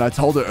 And I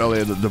told her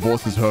earlier that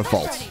divorce is her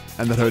fault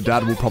and that her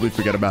dad will probably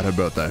forget about her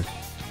birthday.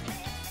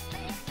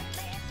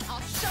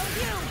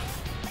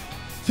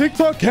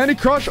 TikTok, Candy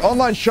Crush,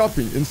 online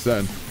shopping.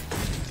 Insane.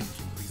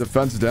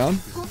 Defense down.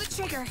 Pull the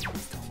trigger.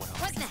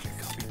 What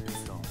next?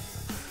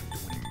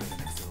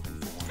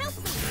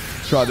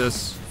 Try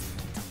this.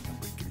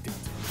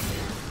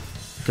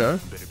 Okay.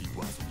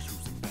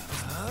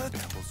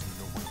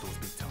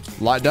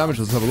 Light damage,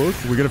 let's have a look.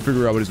 We're gonna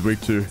figure out what he's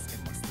weak to.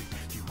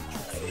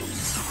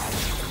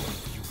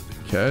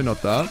 Okay,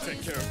 not that.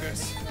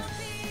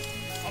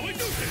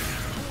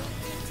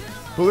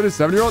 Bullet is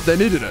 7-year-old, they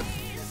needed it.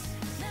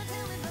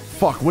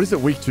 Fuck, what is it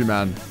weak to,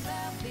 man?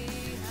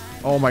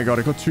 Oh my god,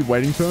 I got 2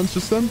 waiting turns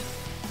just then.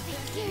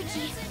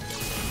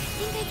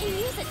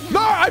 No,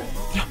 I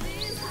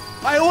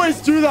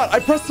always do that. I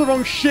pressed the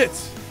wrong shit.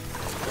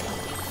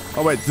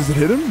 Oh wait, does it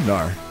hit him?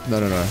 No.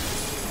 No.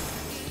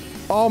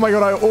 Oh my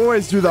god, I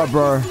always do that,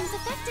 bro.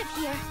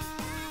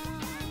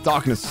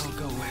 Darkness.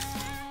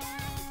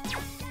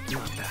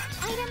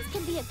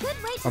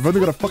 I've only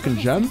got a fucking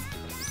gem.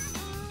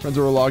 Friends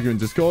are all arguing in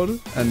Discord,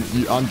 and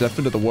you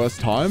undeafened at the worst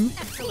time.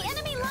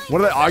 What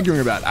are they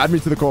arguing about? Add me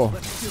to the call.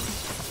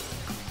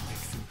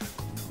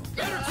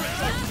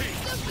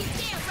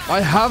 I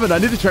haven't. I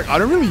need to check. I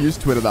don't really use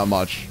Twitter that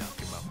much.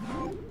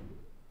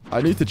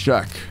 I need to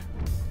check.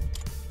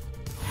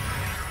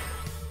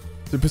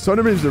 The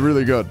Persona memes are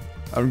really good.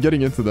 I'm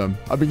getting into them.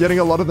 I've been getting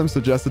a lot of them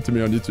suggested to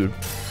me on YouTube.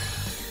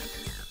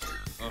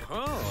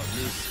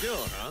 New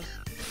skill, huh?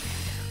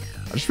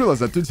 I just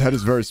realized that dude's head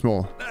is very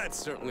small. That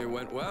certainly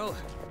went well.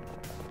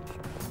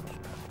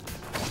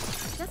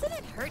 Doesn't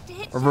it hurt to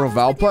hit Over a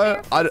Val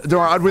player? Don't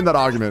worry, I'd win that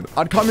argument.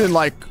 I'd come in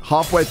like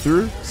halfway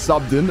through,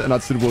 subbed in, and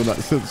I'd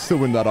still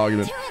win that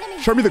argument.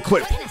 Show me the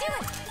clip.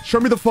 Show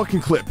me the fucking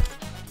clip.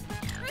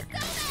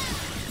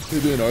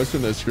 You do notice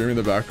when they're screaming in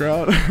the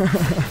background?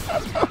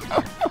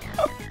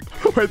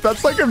 Wait,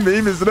 that's like a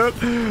meme, isn't it?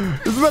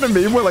 Isn't that a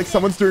meme where like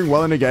someone's doing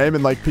well in a game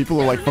and like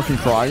people are like fucking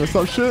crying or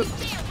some shit?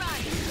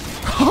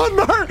 Oh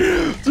no! Do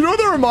you know what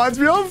that reminds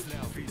me of?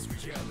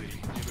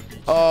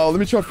 Oh, let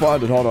me try to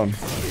find it. Hold on.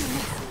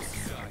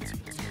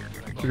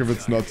 Check if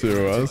it's not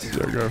TOS.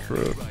 Yeah, go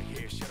for it.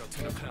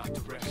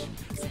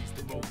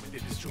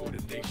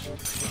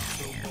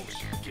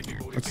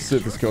 Let's see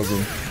if this kills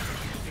him.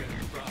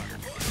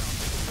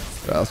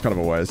 Yeah, that's kind of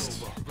a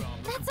waste.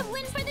 That's a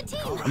win for the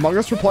team. Among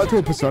Us replied to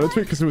a Persona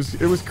tweet because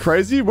it was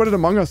crazy. What did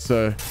Among Us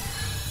say?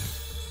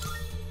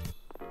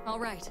 All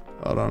right.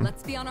 Hold on.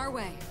 Let's be on our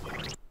way.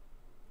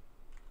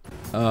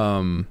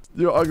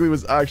 Your ugly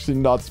was actually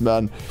nuts,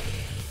 man.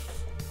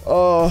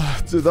 Oh,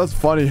 dude, that's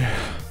funny.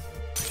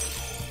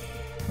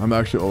 I'm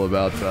actually all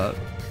about that.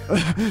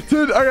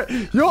 Dude,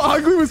 okay, your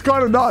ugly was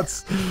kind of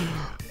nuts.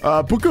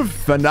 Book of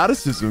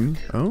Fanaticism.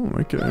 Oh,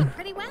 okay.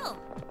 Pretty well.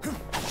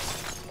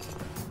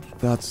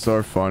 That's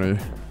so funny.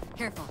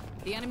 Careful.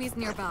 The enemy's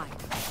nearby.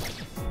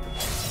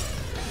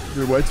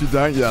 You're way too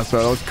dang. Yeah,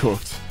 sorry, that was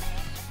cooked.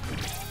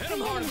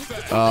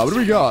 What do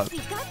we got?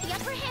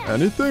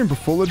 Anything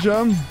before the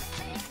gem?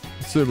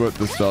 Let's see what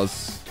this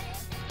does.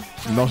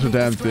 Not a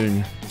damn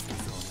thing.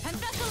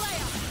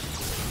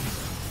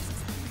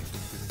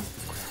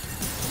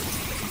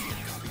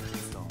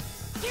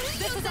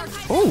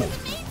 Oh!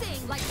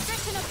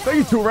 Thank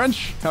you, Tool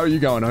Wrench. How are you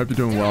going? I hope you're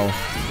doing well.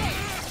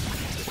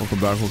 Welcome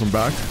back, welcome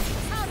back.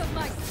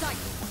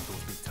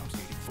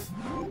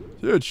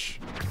 Huge.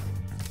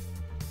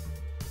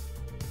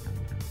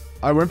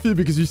 I went for you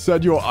because you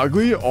said you're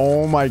ugly?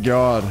 Oh my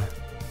god.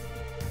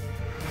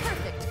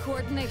 Perfect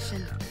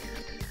coordination.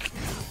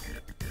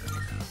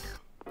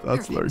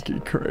 That's low-key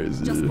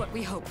crazy. Just what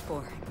we hoped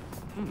for.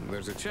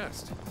 There's a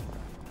chest.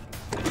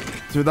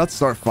 Dude, that's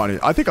so funny.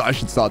 I think I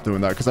should start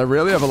doing that because I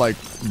rarely ever like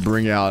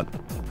bring out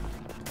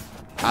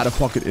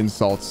out-of-pocket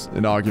insults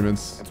in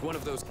arguments. It's one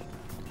of those.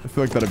 I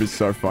feel like that'd be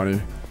so funny.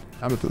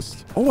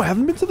 Amethyst. Oh, I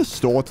haven't been to the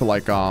store to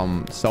like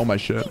sell my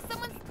shit.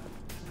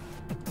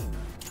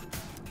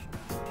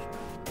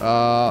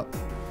 Ask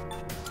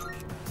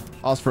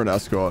for an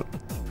escort.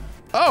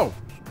 Oh!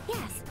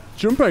 Yes.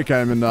 Junpei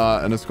came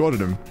and escorted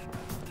him.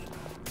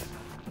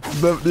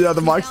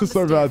 The mics are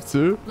so bad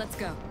too. Let's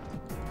go.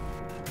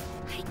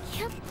 I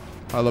can't.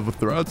 High level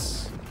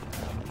threats.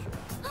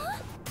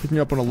 Picking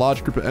up on a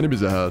large group of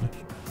enemies ahead.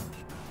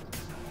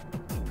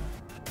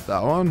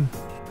 That one.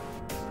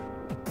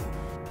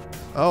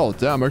 Oh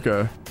damn.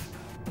 Okay.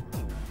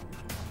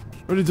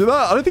 Did you do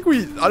that? I don't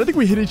think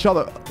we hit each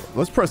other.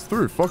 Let's press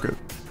through. Fuck it.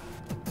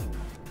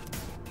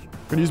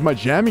 Gonna use my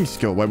jamming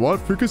skill. Wait, what?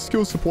 Fuuka's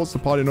skill supports the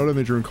party not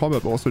only during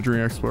combat, but also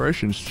during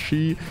exploration.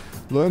 She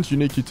learns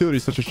unique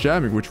utilities such as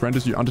jamming, which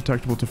renders you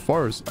undetectable to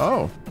foes.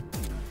 Oh.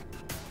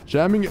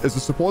 Jamming is a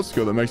support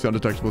skill that makes you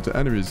undetectable to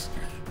enemies.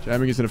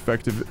 Jamming is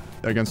ineffective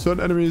against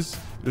certain enemies.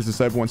 It is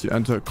disabled once you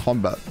enter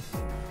combat.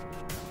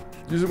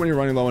 Use it when you're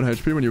running low on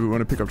HP, when you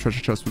want to pick up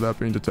treasure chests without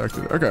being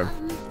detected. Okay.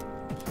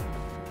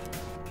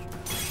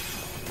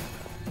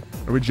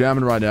 Are we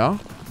jamming right now?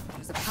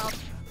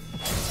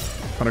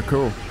 Kind of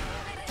cool.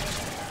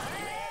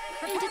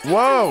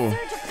 Whoa!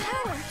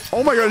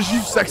 Oh my god,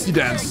 you sexy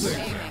dance.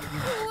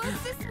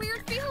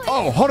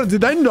 Oh, hold on. Did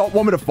they not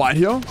want me to fight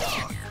here?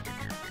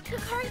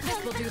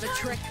 This will do the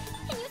trick.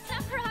 Can you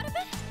snap her out of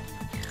it?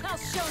 I'll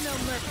show no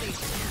mercy.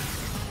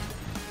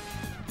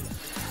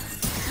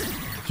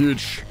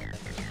 Huge.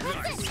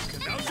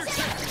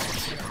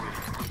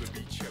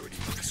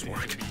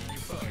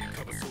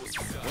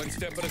 One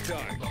step at a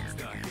time.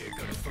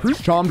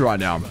 Who's charmed right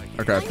now?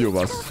 Okay, a few of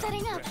us.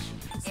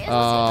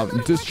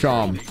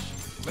 Discharm.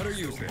 Better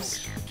use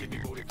this.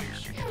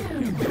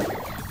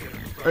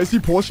 Is he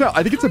Porsche?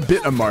 I think it's a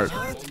bit emote.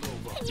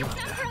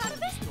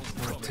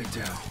 What to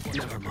do?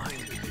 Never mind.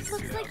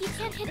 Looks like you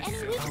can't hit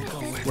any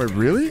weaknesses. Wait,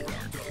 really?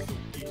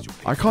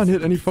 I can't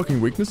hit any fucking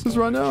weaknesses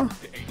right now?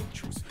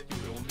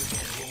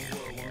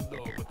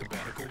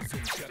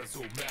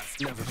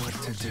 Never what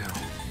to do.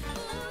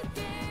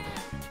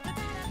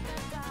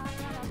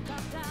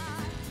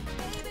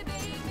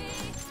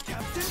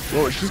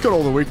 Well, she's got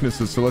all the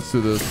weaknesses, so let's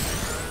do this.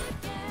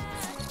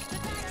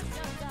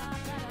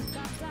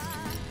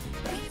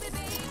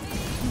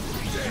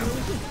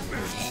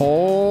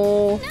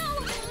 Oh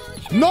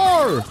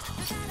no!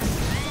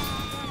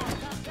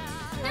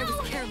 I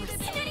was careless.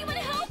 Can anyone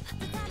help?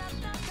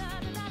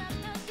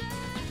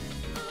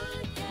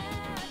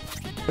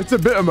 It's a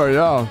bit emo,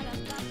 yeah.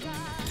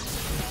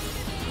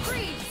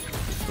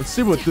 Let's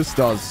see what this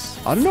does.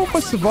 I don't know if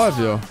I survive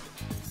here.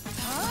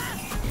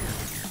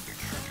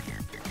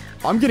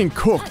 I'm getting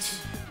cooked.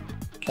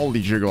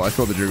 Holy jiggle. I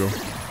saw the jiggle.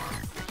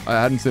 I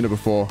hadn't seen it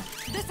before.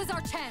 This is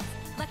our chance.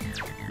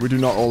 We do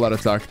not all that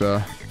attack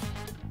there.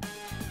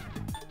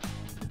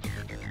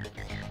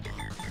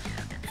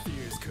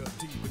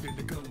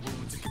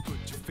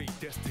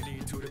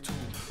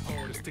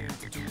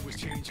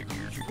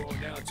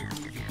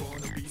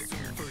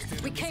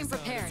 We came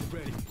prepared.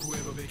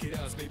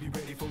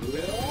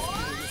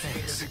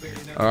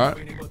 Alright.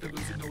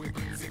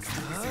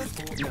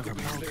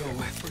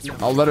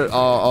 I'll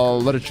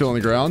let it chill on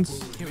the ground.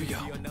 Here we go.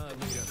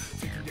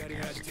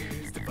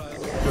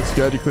 Got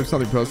scared you clipped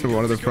something personal.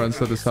 One of their friends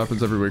said this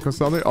happens every week or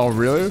something. Oh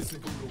really?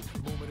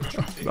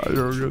 No,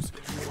 you're all good.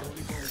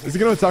 Is he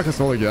gonna attack us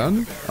all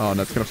again? Oh,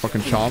 no, it's gonna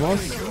fucking charm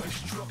us.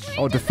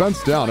 Oh,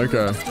 defense down.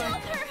 Okay.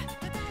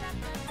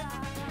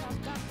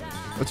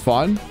 That's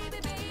fine.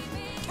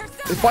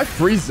 If I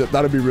freeze it,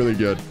 that'd be really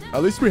good.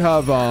 At least we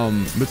have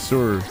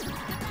Mitsuru.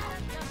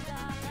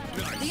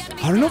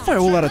 I don't know if I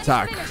all that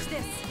attack.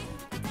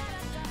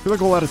 I feel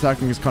like all that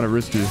attacking is kind of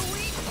risky.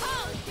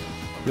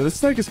 Yeah, this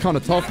snake is kind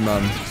of tough,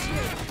 man.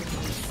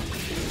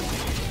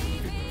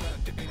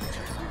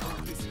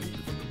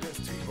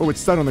 Oh,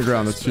 it's dead on the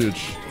ground. That's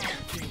huge.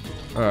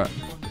 Alright.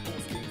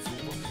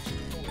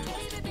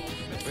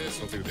 This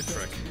will do the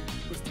trick.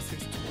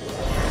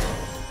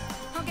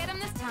 I'll get him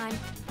this time.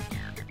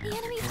 The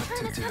enemy's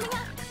turn is coming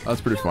up. That's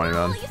pretty funny,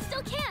 man. You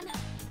still can.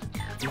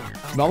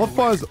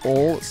 Nullifies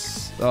all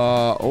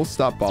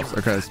stat buffs.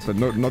 Okay, but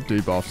not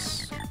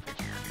debuffs.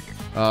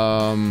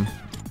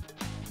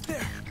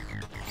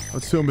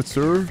 Let's heal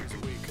Mitsuru.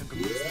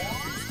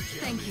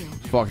 Thank you.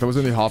 Fuck, that was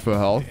only half her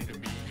health.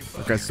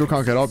 Okay, still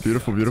can't get up.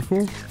 Beautiful, beautiful.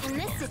 In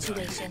this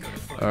situation.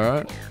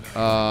 Alright.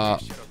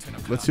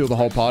 Let's heal the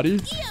whole party.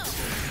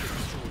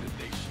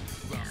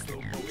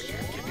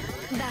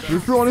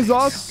 Bufu on his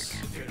ass.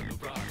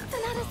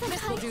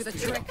 This will do the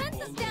trick.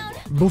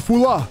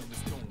 Bufula.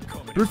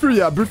 Bufu,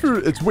 yeah,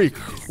 Bufu, it's weak.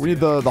 We need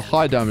the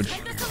high damage.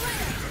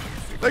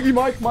 Thank you,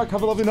 Mike. Mike,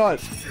 have a lovely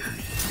night.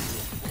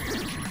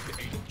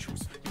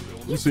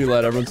 We'll see you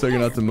later. Everyone's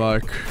taking out to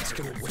Mike.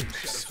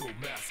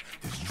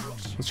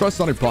 Let's try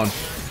Sonic Punch.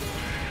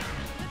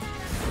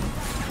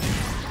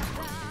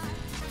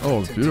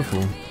 Oh,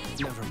 beautiful.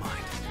 Never mind.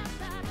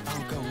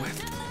 I'll go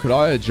with. Could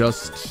I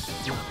adjust?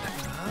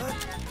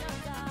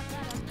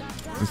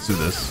 Let's do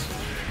this.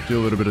 Do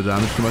a little bit of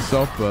damage to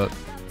myself, but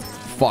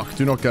fuck,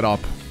 do not get up.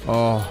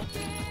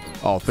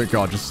 Oh, thank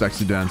God, just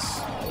sexy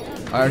dance.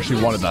 I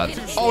actually wanted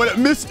that. Oh, and it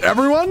missed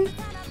everyone?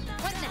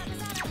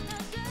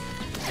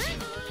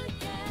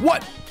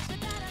 What?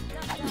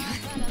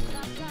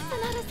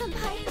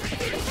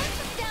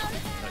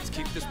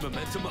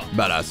 momentum up.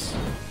 Badass.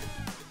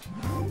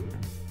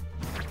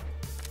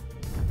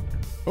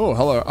 Oh,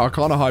 hello.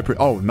 Arcana High Priest.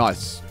 Oh,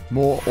 nice.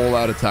 More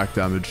all-out attack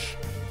damage.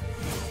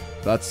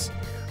 That's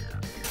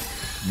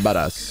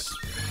badass.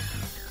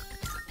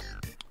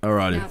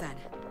 Alrighty. Now then,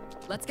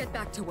 let's get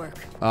back to work.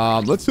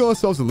 Let's heal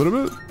ourselves a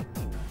little bit.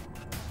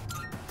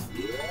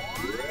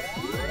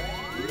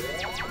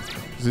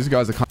 These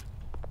guys are kind of...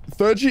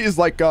 Third G is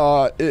like,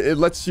 it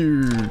lets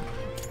you...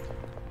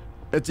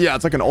 It's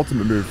like an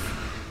ultimate move.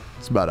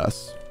 It's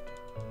badass.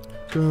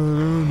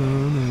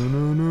 Welcome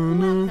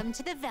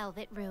to the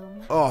Velvet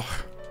Room. Oh.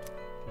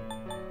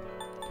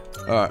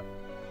 Alright.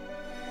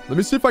 Let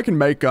me see if I can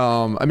make,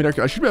 I mean,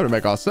 I should be able to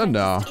make Arsene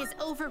now. Is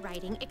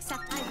overriding,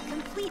 except I've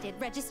completed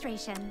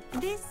registration.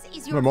 This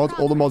is your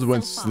All the mods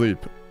went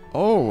sleep.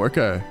 Oh,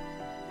 okay.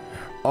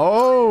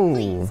 Oh.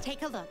 Please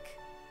take a look.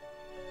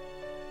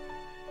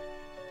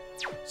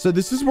 So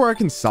this is where I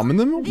can summon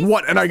them?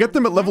 What? And I get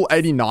them at level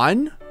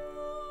 89?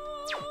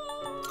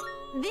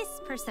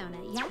 This persona,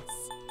 yes.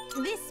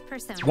 This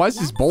persona. Why is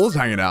his balls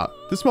hanging out?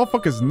 This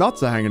motherfucker's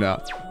nuts are hanging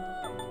out.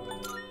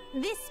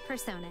 This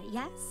persona,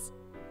 yes.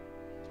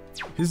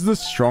 He's the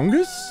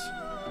strongest?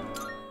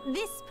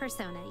 This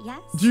persona,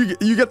 yes. Do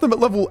you get them at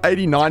level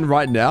 89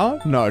 right now?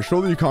 No,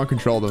 surely you can't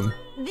control them.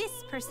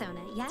 This persona,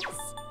 yes.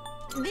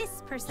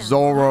 This persona.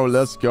 Zoro,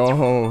 let's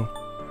go.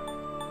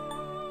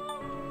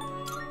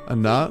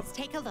 And that? Please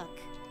take a look.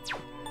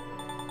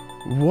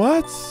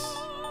 What?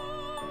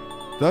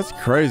 That's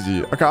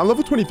crazy. Okay, I'm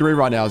level 23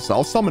 right now, so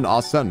I'll summon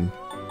Arsene.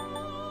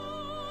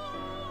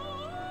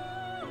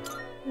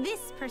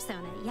 This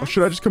persona, yes. Or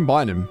should I just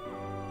combine him?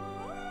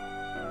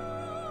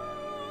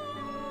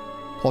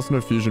 Plus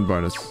no fusion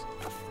bonus.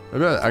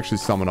 Maybe I actually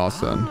summon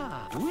Arsene.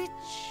 Which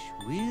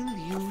will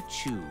you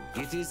choose?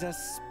 It is a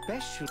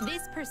special...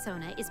 This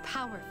persona is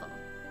powerful.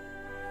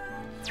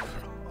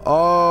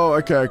 Oh,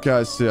 okay,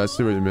 I see what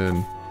you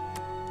mean.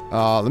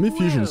 Let me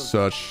fusion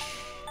search.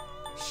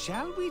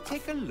 Shall we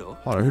take a look?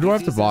 Hold on, who do I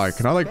have to buy?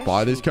 Can I like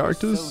buy these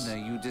characters?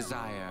 You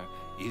desire,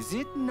 is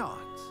it not?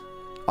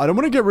 I don't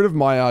want to get rid of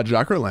my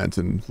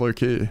Jack-O-Lantern, low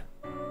key.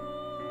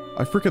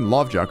 I freaking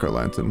love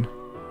Jack-O-Lantern.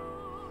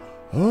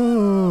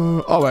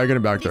 Oh, wait, I get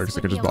him back there because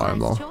I can just buy him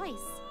though.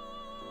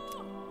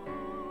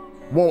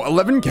 Whoa,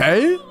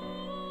 11k?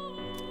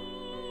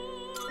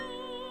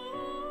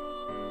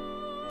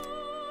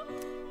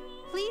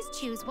 Please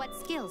choose what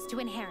skills to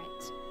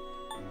inherit.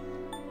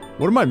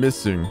 What am I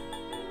missing?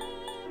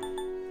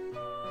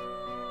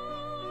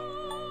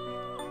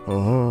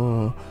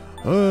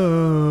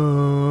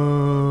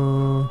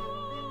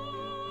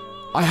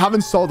 I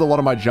haven't sold a lot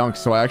of my junk,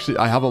 so I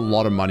have a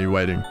lot of money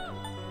waiting.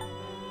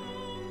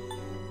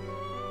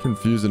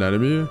 Confuse an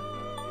enemy?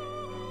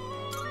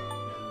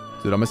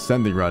 Dude, I'm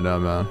ascending right now,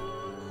 man.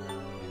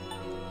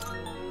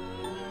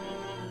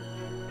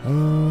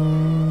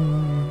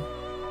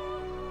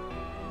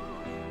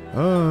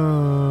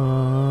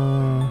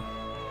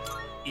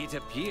 It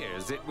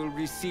appears it will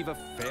receive a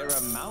fair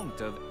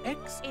amount of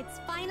X. It's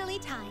finally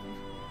time.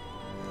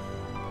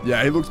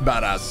 Yeah, he looks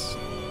badass.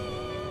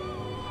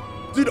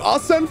 Dude,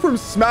 Arsene from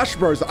Smash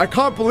Bros. I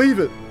can't believe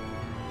it.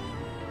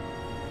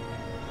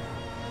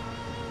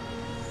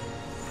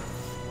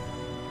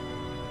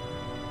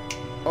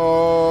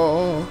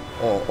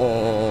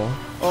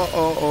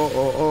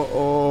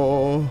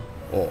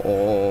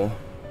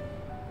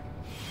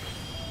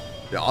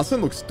 Yeah,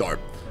 Arsene looks dope.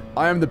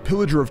 I am the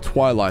pillager of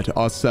twilight,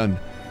 Arsene.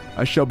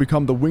 I shall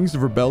become the wings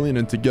of rebellion,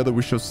 and together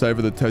we shall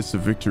savor the taste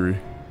of victory.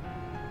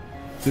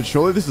 Dude,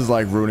 surely this is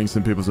like ruining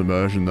some people's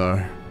immersion,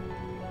 though.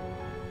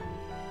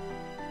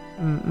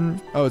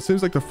 Oh, it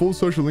seems like the full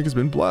social link has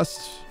been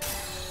blessed.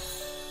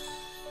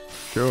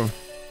 Cool.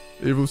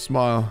 Evil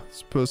smile.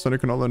 This persona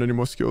cannot learn any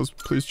more skills.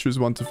 Please choose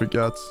one to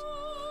forget.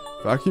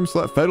 Vacuum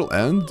slash. Fatal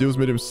end. Deals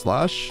medium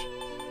slash.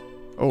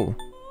 Oh.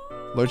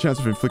 Low chance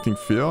of inflicting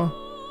fear.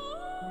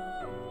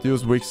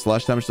 Deals weak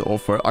slash damage to all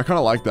foe. I kind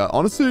of like that.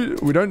 Honestly,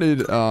 we don't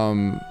need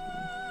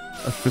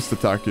a fist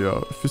attack here.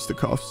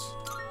 Fisticuffs.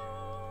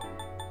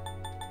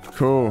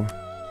 Cool.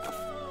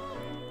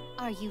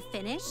 Are you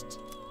finished?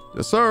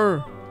 Yes,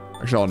 sir.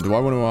 Actually, hold on. Do I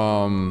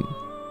want to,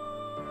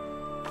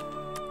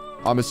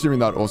 I'm assuming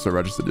that also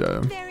registered,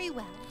 yeah. Very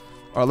well.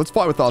 Alright, let's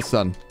fight with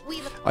Arsene.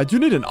 I do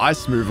need an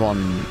ice move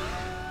on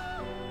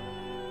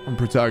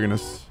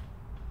protagonist.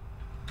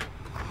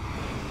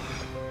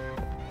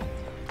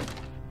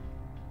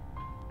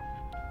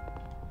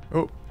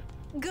 Oh.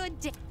 Good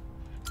day.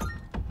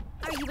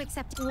 Are you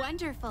accepting?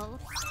 Wonderful.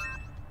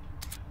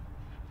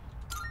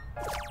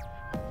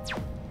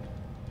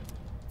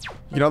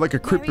 You know, like a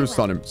crit boost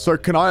on him. So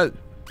can I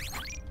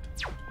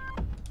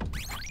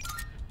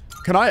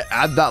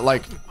add that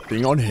like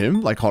thing on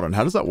him? Like, hold on,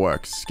 how does that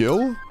work?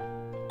 Skill?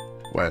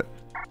 Wait.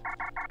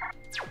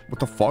 What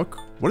the fuck?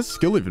 What does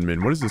skill even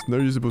mean? What is this? No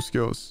usable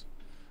skills.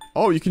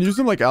 Oh, you can use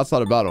them like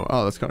outside of battle.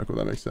 Oh, that's kind of cool.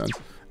 That makes sense.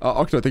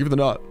 Octo, thank you for the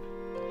nut.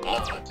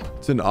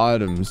 It's in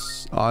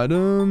items.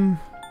 Item.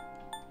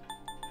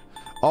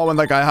 Oh, and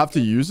like I have to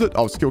use it?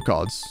 Oh, skill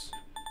cards.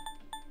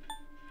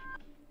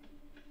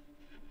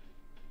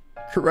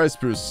 Crit race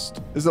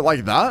boost. Is it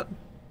like that?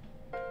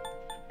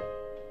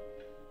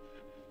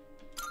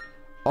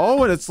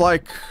 Oh, and it's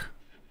like...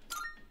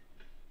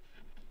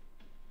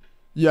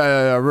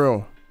 Yeah,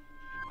 real.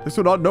 This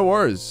will not, no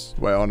worries.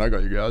 Wait, I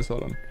got you guys.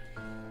 Hold on.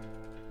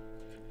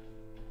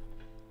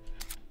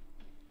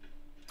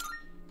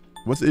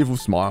 What's evil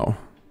smile?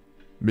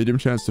 Medium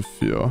chance to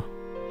fear.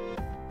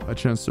 A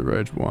chance to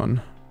rage 1.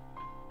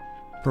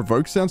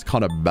 Provoke sounds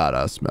kind of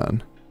badass,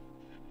 man.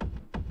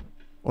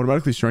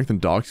 Automatically strengthen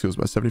dark skills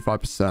by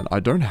 75%. I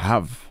don't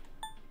have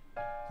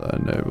that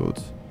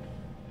enabled.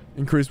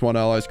 Increase one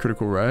ally's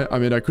critical rate. I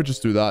mean, I could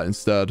just do that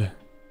instead.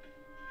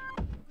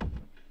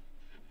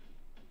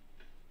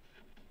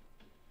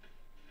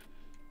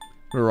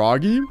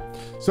 Miragi?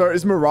 So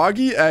is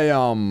Miragi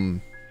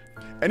a,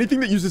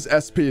 anything that uses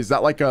SP, is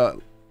that like a...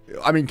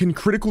 I mean, can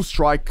critical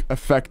strike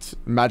affect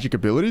magic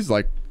abilities?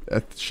 Like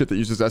shit that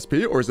uses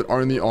SP? Or is it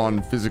only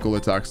on physical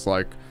attacks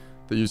like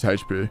that use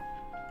HP?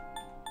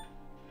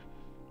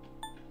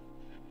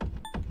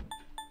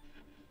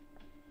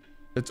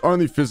 It's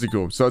only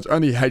physical, so it's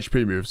only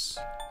HP moves.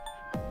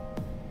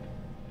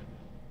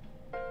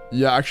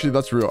 Yeah, actually,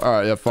 that's real.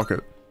 Alright, yeah, fuck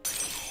it.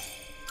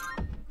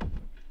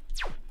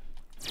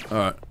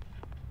 Alright.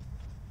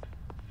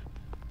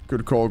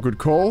 Good call, good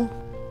call.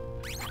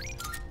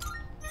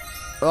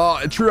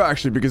 Oh, true,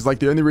 actually, because, like,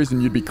 the only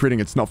reason you'd be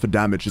critting, it's not for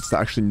damage, it's to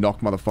actually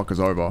knock motherfuckers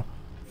over.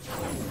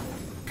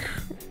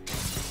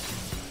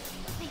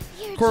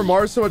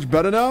 Koromaru's so much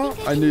better now?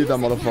 I need that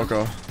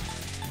motherfucker.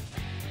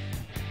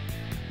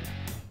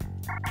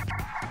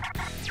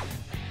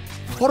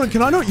 Hold on,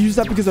 can I not use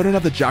that because I don't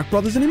have the Jack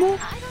Brothers anymore?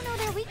 I don't know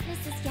their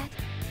weaknesses yet.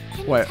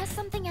 Can Wait. you test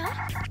something out?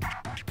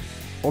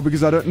 Or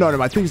because I don't... No,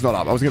 my thing's not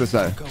up. I was gonna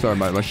say. Sorry,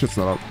 mate. My shit's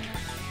not up.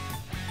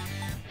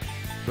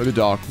 Really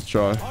dark. Let's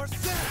try.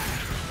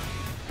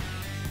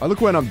 I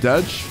look when I'm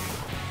dead.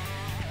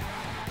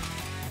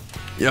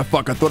 Yeah,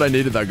 fuck. I thought I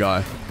needed that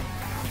guy.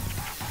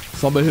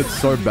 Somebody hit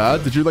so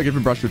bad. Did you, like,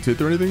 even brush your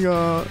teeth or anything?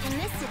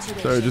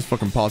 Sorry, just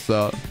fucking pass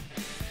out.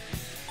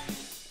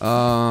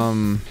 I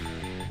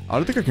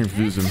don't think I can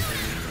confuse him.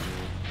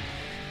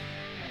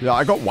 Yeah,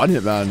 I got one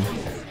hit, man.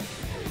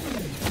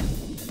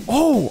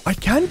 Oh, I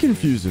can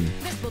confuse him.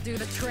 This will do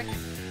the trick.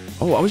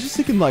 Oh, I was just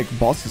thinking, like,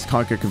 bosses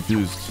can't get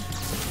confused.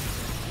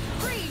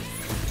 Freeze.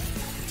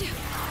 Stay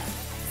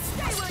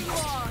where you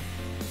are.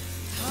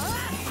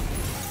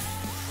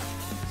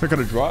 Is that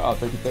gonna dry? Oh,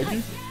 thank you, thank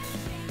you.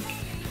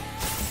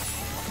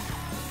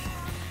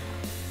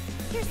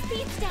 Your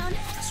speed's down.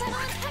 Shuttle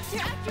and Hector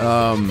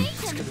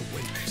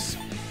after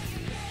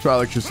Try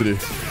electricity.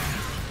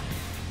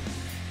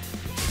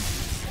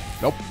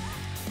 Nope.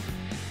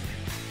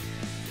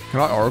 Can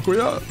I oracle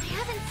yet? I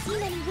haven't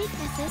seen any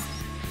weaknesses.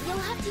 You'll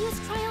have to use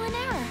trial and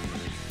error.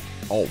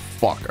 Oh,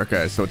 fuck.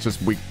 Okay, so it's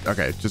just weak.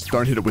 Okay, just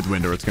don't hit it with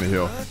wind or it's gonna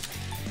heal.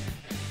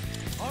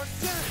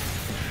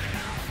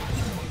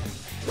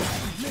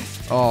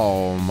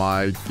 Oh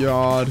my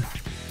god.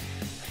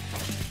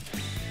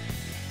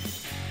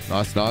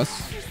 Nice,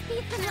 nice.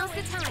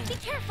 Be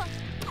careful.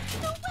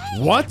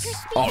 What?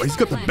 Oh, he's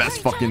got the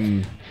best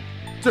fucking...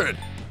 Dude.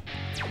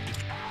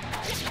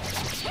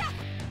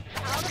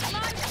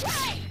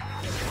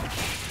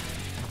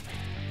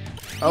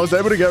 I was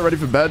able to get ready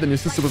for bed and your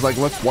sister was like,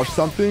 let's watch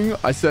something.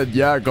 I said,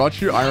 yeah, I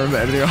got you. I remember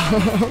editing.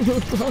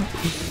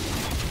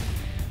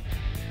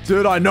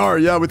 Dude, I know.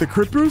 Yeah, with the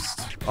crit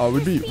boost. Oh,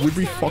 we'd be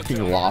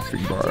fucking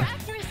laughing, bro.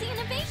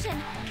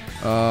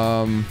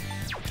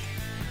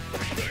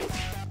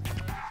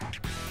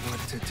 What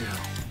to do?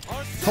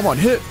 Come on,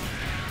 hit.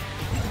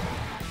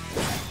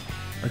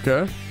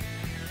 Okay.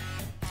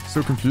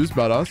 Still confused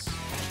about us.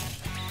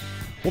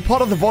 What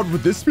part of the VOD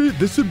would this be?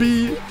 This would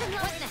be,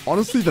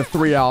 honestly, the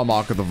 3-hour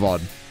mark of the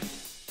VOD.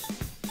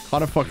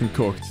 Kind of fucking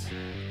cooked.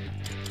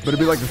 But it'd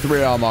be like the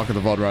 3-hour mark of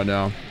the VOD right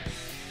now.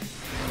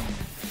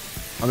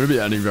 I'm gonna be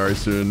ending very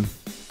soon.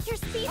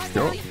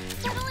 Go.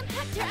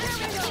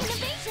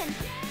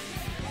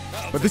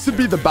 But this would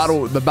be the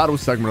battle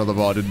segment of the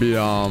VOD. It'd be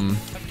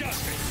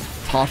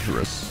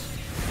Tartarus.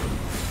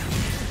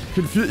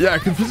 Yeah,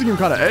 confusing him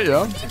kind of ate,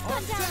 yeah.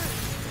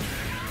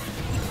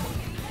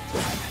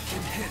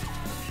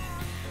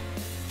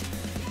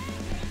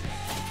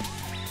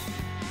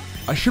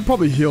 I should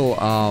probably heal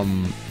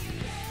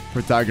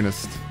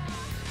protagonist.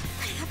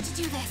 I have to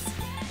do this.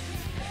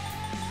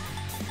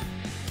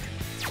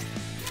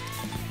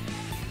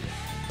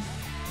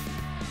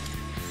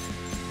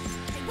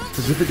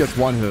 Because if it gets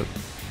one hit.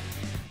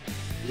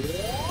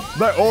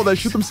 They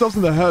shoot themselves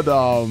in the head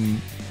I'll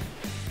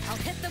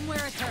hit them where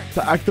it hurts.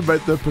 to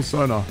activate their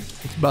persona.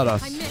 It's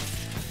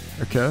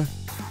badass. Okay.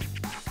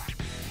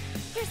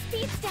 Your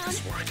speed's down.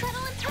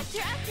 Shuttle and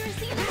Hector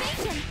accuracy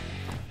innovation.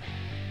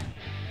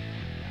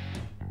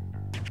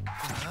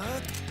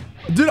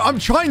 Dude, I'm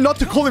trying not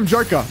to call him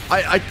Joker.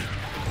 I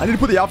need to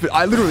put the outfit.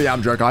 I literally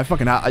am Joker. I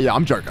fucking yeah,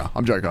 I'm Joker.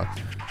 I'm Joker.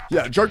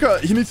 Yeah, Joker,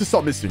 he needs to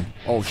stop missing.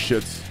 Oh,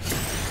 shit.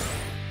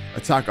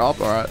 Attack up.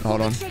 All right,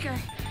 hold on.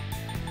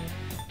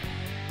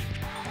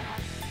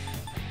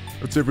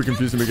 Let's see if we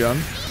confuse him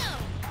again.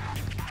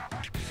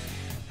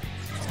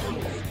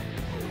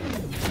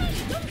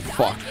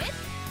 fuck.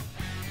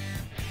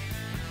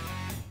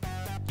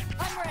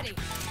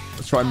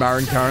 Let's try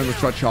Marin Karen. Let's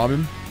try Charm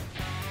him.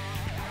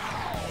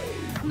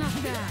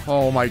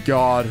 Oh my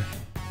god.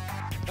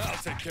 I'll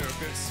take care of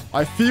this.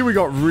 I fear we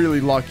got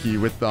really lucky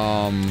with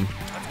the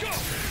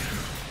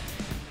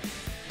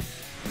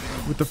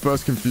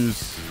first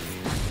confuse.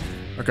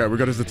 Okay, we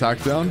got his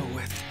attack down.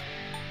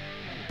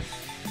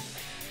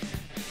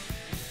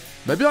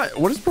 Maybe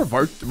what does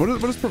provoke?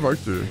 What does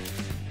provoke do?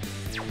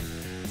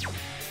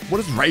 What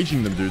does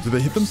raging them do? Do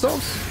they hit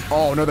themselves?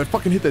 Oh no, they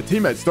fucking hit their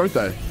teammates, don't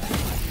they?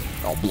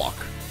 Oh, block.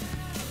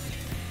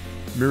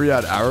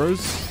 Myriad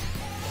arrows.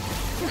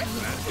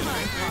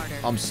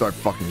 I'm so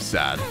fucking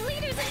sad.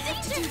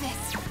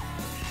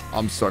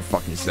 I'm so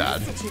fucking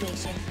sad.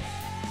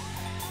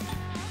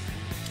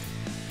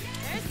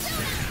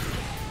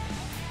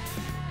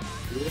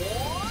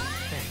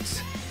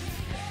 Thanks.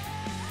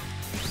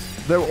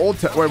 They were all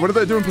wait, what are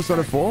they doing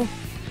Persona 4? I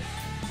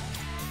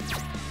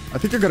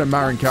think I got a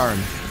Marin Karen.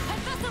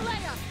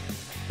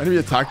 Enemy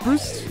attack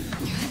boost?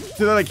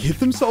 Do they like hit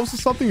themselves or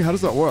something? How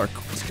does that work?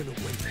 Who's gonna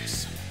win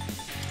this?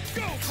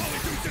 Go,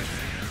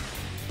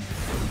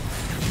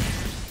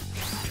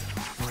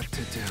 what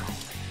to do?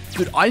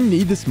 Dude, I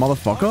need this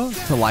motherfucker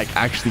to like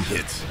actually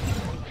hit.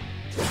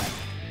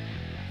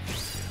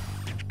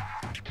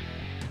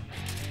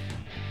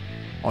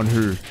 On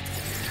who?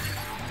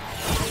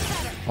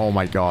 Oh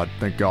my god,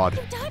 thank god.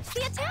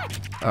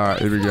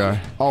 Alright, here we go.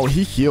 Oh,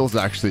 he heals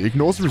actually.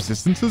 Ignores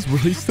resistances. Will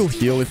he still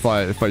heal if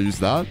I use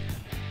that?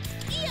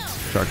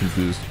 Try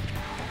confused.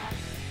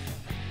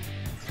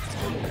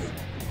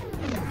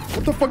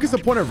 What the fuck is the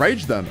point of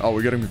rage then? Oh,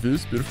 we're getting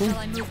confused. Beautiful. Will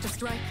I move to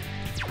strike?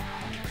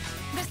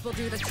 This will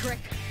do the trick.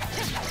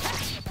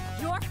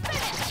 You're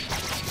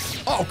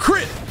finished. Oh,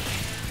 crit!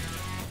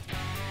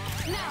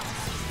 Now,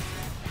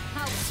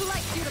 I'll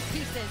slice you to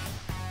pieces.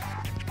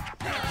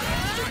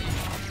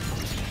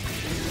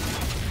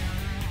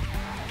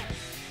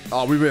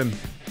 Oh, we win.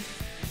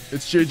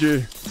 It's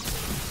GG.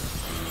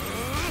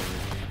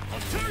 I'll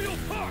tear you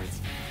apart.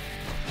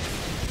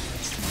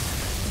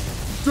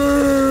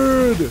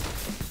 Dude!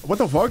 What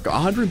the fuck?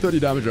 130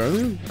 damage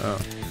only? Oh.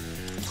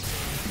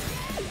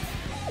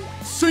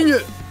 Sing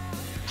it!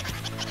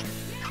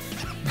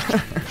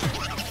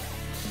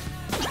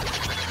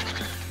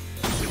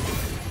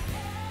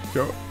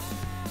 Go.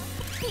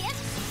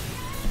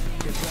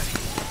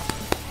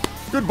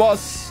 Good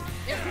boss.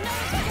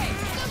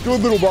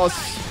 Good little boss.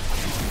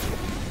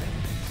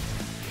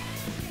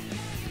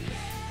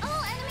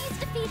 All enemies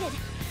defeated.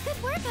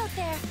 Good work out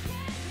there.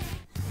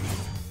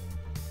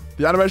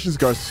 The animations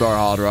go so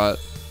hard, right?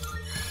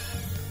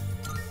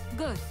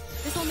 Good.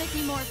 This will make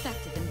me more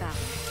effective in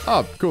battle.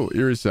 Oh, cool.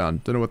 Eerie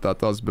sound. Don't know what that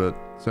does, but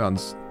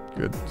sounds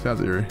good.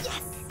 Sounds eerie.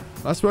 Yes.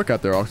 Nice work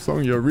out there,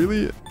 Oxlong. You're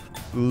really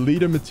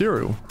leader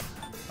material.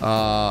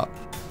 Want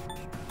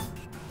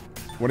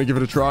to give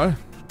it a try?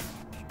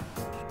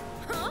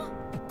 Huh?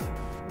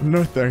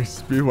 No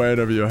thanks. Be way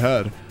over your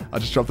head. I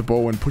just drop the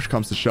ball when push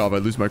comes to shove. I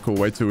lose my cool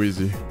way too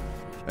easy.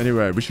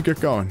 Anyway, we should get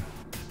going.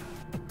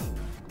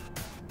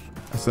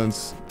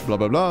 Since blah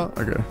blah blah.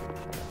 Okay.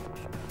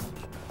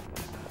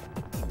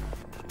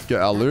 Let's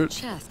get our loot.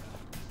 Chest.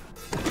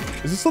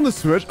 Is this on the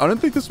Switch? I don't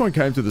think this one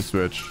came to the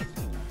Switch.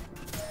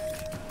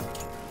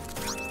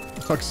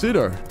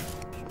 Tuxedo.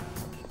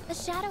 The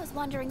shadows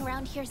wandering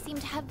around here seem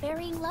to have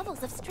varying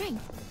levels of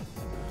strength.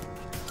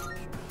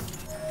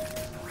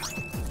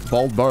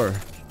 Bold bow.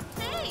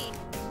 Hey!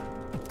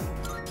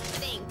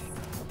 Thanks.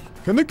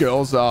 Can the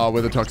girls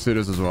wear the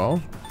tuxedos as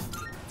well?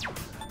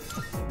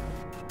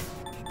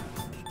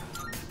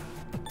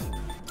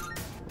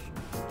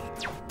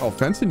 Oh,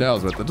 fancy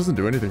nails, but that doesn't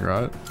do anything,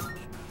 right?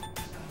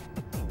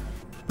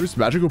 Boost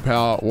magical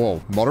power.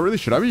 Whoa, moderately?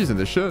 Should I be using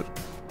this shit?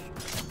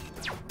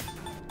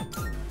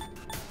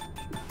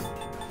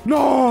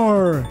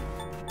 No!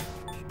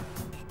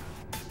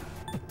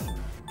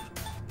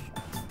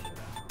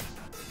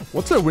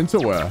 What's her winter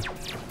wear?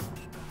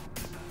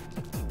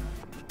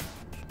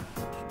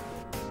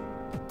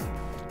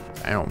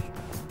 Damn.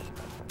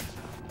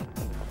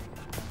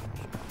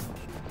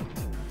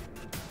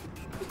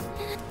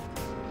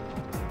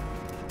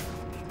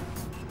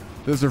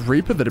 There's a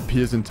Reaper that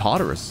appears in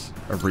Tartarus.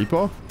 A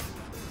Reaper?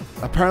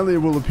 Apparently it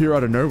will appear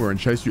out of nowhere and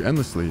chase you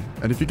endlessly.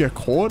 And if you get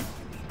caught...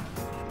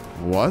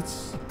 What?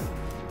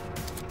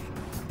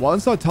 While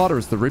inside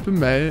Tartarus, the Reaper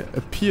may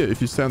appear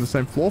if you stay on the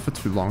same floor for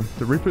too long.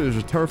 The Reaper is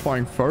a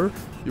terrifying foe.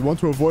 You want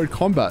to avoid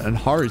combat and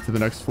hurry to the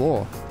next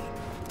floor.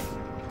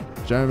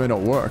 Jam may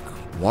not work.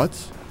 What?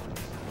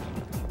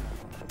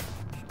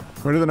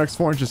 Go to the next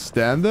floor and just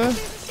stand there?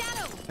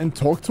 And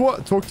talk to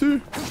what? Talk to?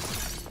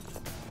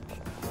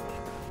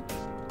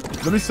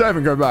 Let me save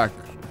and go back.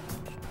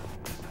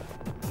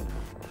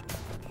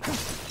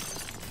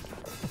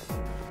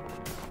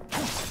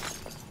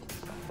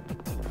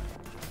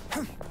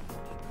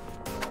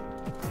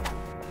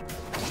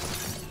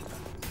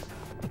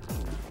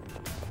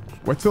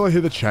 Wait till I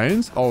hear the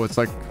chains? Oh, it's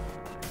like...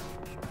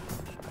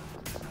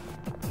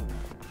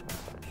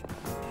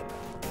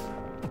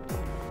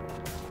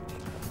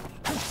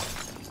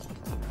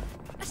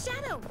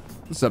 Shadow.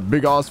 This is a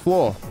big ass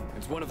floor.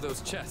 It's one of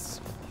those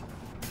chests.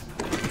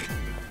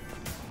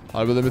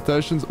 Over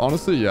limitations.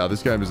 Honestly, yeah,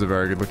 this game is a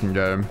very good looking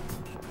game.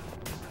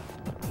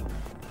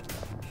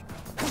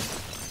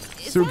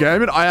 Still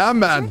gaming? I am,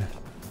 man.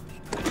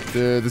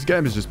 Dude, this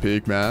game is just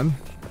peak, man.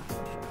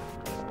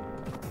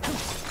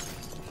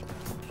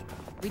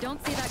 We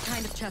don't see that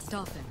kind of chest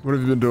often. What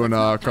have you been doing,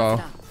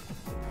 Kyle?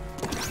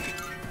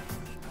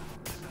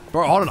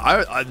 Bro, hold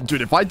on.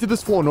 Dude, if I did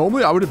this floor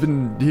normally, I would have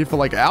been here for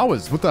like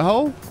hours. What the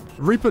hell?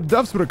 Reaper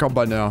Devs would have come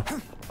by now.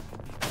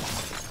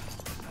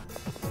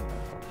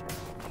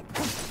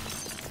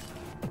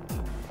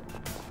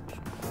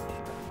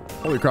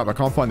 Holy crap, I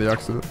can't find the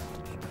exit.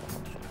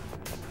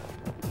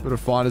 Bit of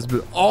finest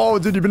bit. Oh,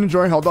 dude, you've been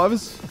enjoying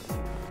Helldivers?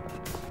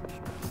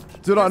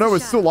 Dude, I know,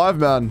 it's still live,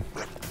 man.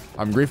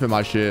 I'm griefing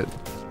my shit.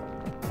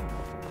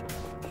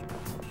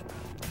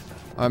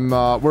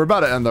 We're about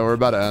to end, though. We're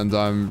about to end.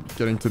 I'm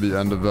getting to the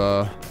end of,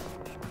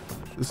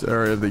 this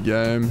area of the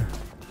game.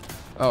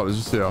 Oh, it's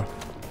just here.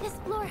 This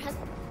floor has...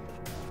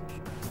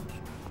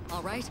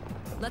 All right,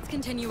 let's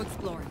continue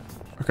exploring.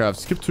 Okay, I've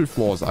skipped 2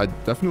 floors. I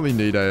definitely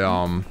need a,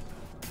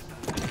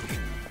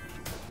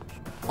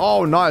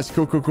 Oh, nice.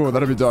 Cool, cool, cool.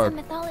 That'll be dope. Some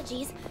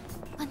mythologies,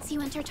 once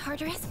you enter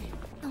Tartarus,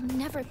 you'll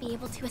never be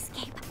able to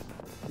escape.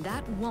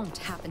 That won't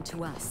happen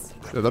to us.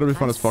 Yeah, that'll be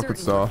fun as fuck with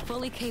Star.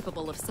 Fully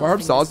capable of I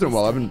hope Star's doing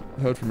well. I haven't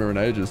heard from her in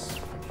ages.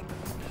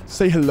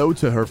 Say hello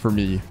to her for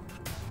me.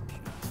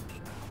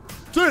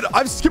 Dude,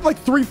 I've skipped like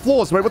 3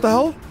 floors. Wait, what the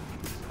hell?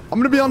 I'm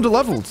gonna be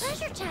under-leveled.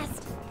 Treasure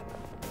chest.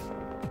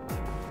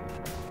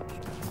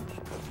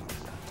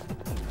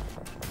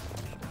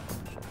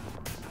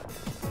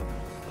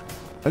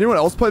 Anyone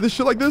else play this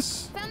shit like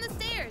this? Found the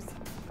stairs.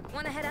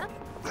 Wanna head up?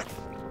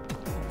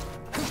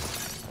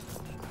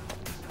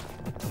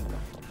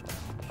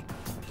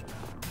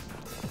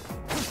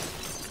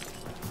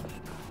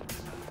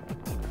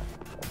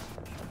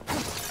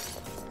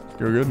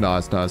 You're good?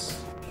 Nice, nice.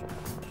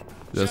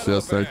 Yes,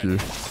 yes, thank you.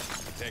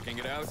 Taking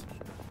it out.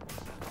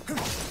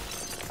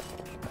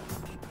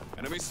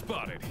 Enemy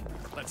spotted.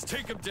 Let's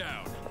take him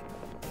down.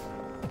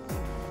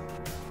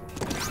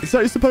 Is that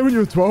you used to play when you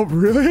were 12?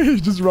 Really? You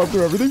just run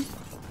through everything?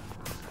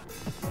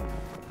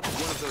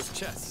 One of those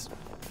chests.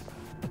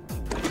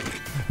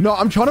 No,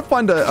 I'm trying to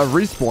find a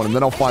respawn, and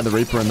then I'll find the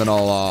Reaper, and then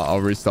I'll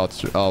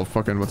restart. I'll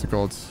fucking, what's it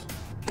called?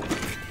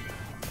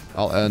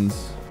 I'll end.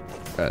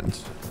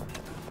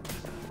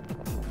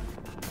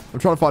 I'm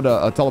trying to find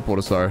a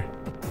teleporter, sorry.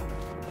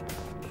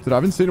 Dude, I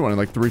haven't seen one in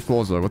like 3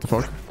 floors though. What the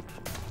fuck?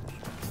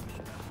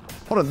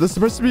 Hold on, there's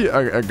supposed to be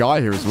a guy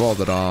here as well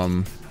that,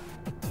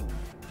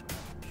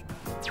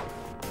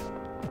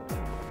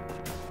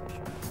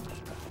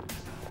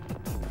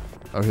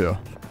 Oh, here.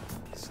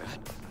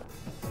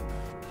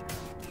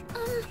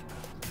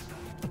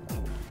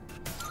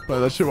 But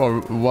that shit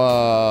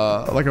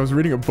while, like I was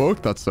reading a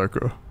book? That's so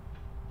cool.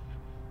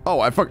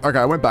 Oh, okay,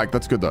 I went back.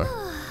 That's good though.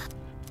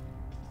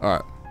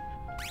 Alright.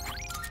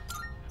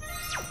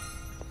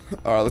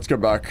 Alright, let's go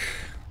back.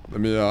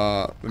 Let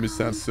me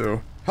stand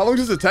still. How long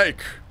does it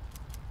take?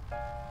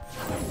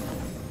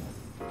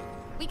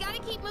 We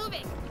gotta keep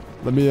moving.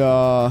 Let me,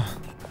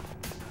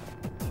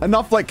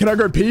 enough, like, can I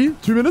go pee?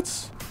 2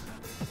 minutes?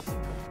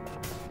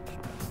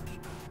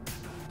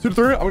 2 to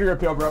 3? I'm gonna go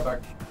pee, I'll be right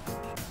back.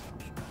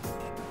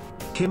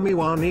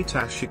 Kimiwa ni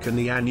tashika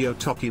ni anyo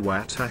toki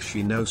wa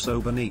tashi no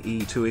soba ni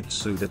itu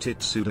itsuda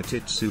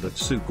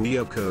tsugu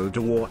yoko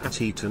dawa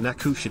atita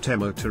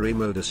nakushitemo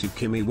terimo desu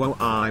kimi wo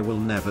I will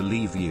never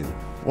leave you.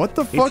 What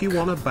the fuck? If you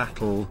wanna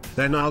battle,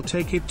 then I'll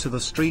take it to the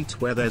street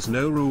where there's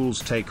no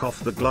rules. Take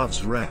off the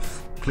gloves,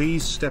 ref.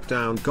 Please step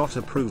down,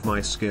 gotta prove my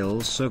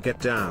skills, so get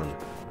down.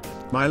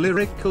 My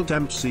lyrical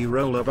Dempsey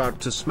roll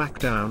about to smack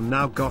down,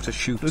 now gotta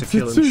shoot to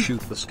kill and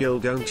shoot the skill,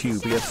 don't you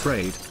be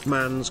afraid,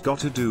 man's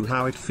gotta do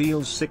how it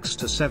feels. 6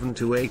 to 7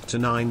 to 8 to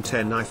 9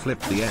 10 I flip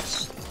the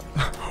S.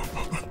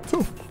 What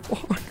the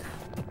fuck?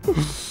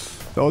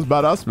 That was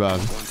badass, man.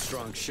 One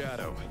strong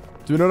shadow.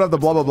 Do we not have the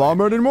blah blah blah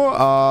mode anymore?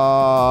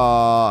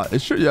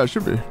 It should, yeah, it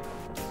should be.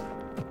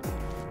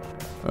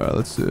 Alright,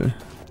 let's see.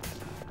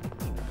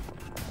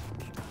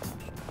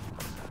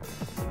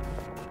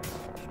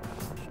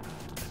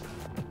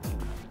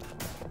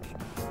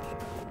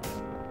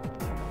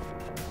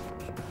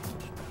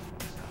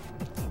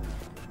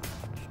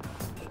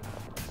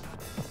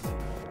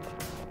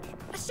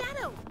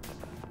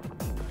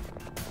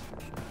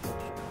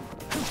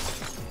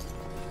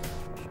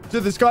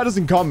 Dude, this guy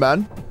doesn't come,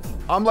 man.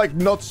 I'm like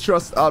not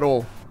stressed at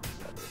all.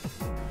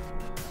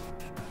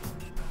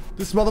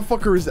 This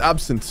motherfucker is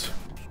absent.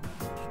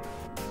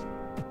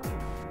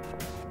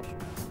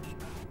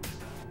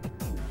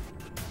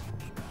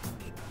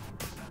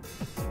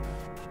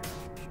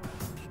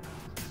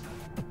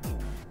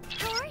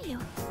 How are you?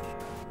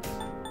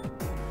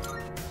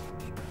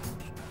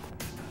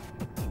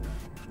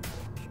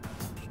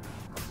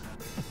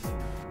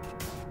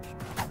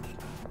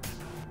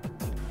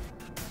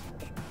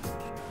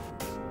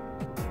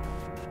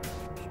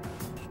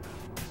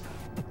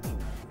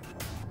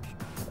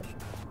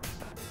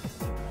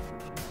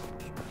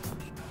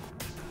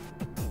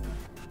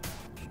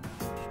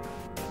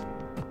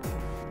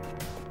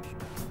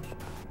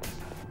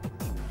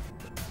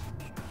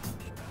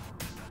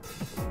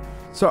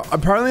 So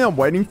apparently I'm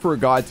waiting for a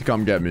guy to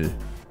come get me.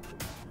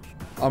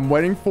 I'm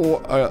waiting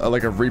for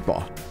like a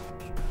Reaper.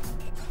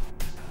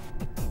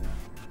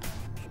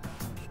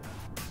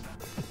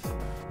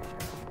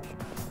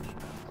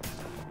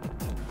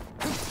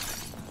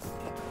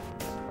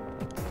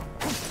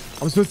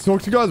 I'm supposed to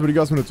talk to you guys? What do you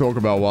guys want to talk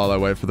about while I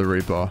wait for the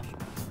Reaper?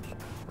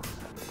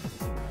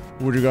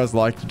 What would you guys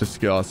like to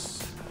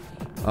discuss?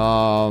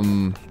 How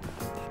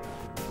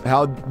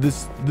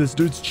this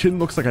dude's chin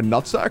looks like a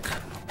nutsack?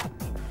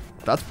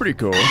 That's pretty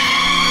cool. Fuck!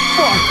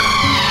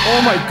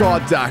 Oh my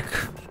god, Dak.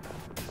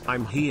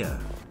 I'm here.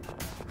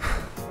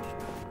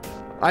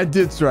 I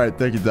did right.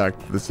 Thank you,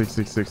 Dak, for the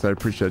 666. I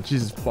appreciate it.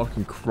 Jesus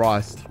fucking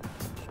Christ.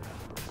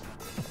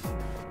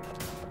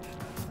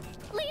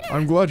 Leader,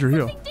 I'm glad you're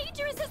here. something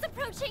dangerous is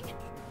approaching.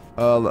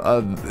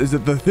 Is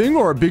it the thing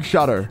or a big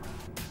shadow?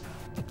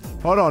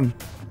 Hold on.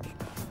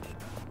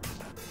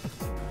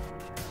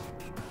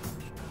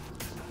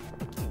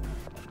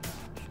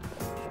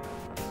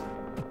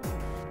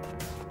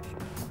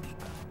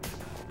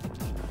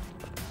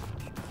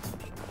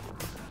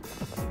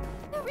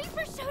 The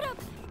Reaper showed up.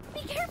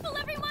 Be careful,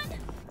 everyone.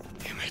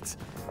 Damn it.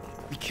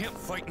 We can't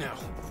fight now.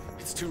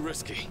 It's too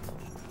risky.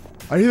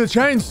 I hear the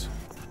chains.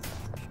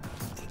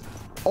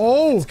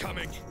 Oh. It's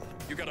coming.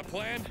 You got a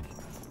plan?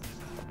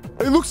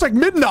 It looks like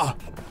Midna.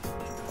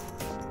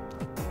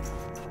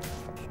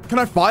 Can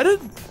I fight it?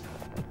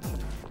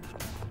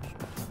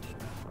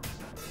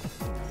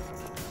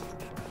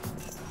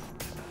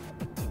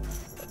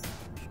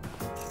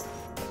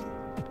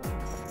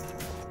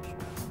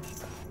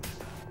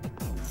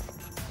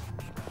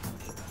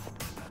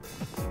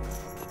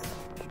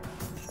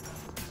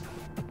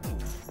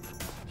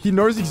 He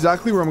knows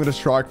exactly where I'm going to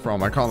strike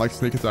from. I can't like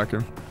sneak attack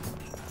him.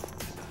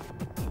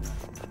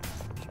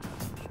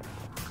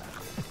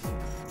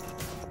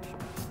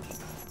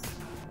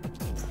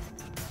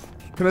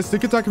 Can I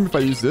sneak attack him if I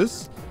use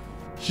this?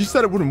 She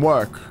said it wouldn't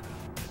work.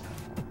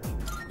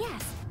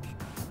 Yes.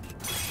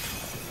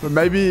 But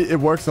maybe it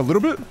works a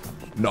little bit?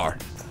 No.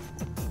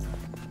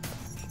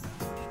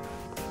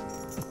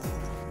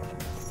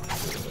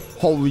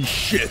 Holy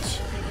shit. It's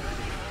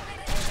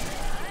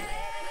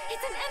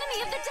an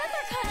enemy of the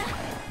Desert Kana.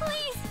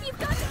 Please, you've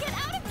got to get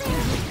out of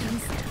there.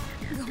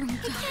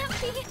 It can't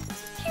be.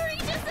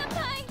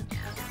 Kirito-senpai.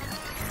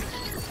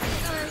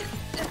 Sorry,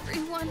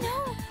 everyone. No,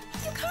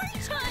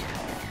 Yukari-chan.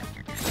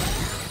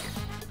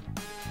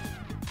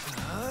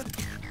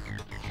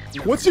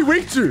 What's he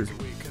weak to?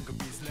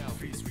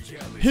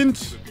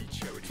 Hint.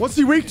 What's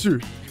he weak to?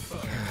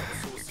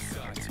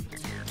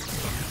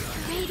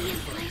 Radiant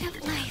light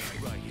of life.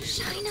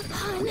 Shine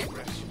upon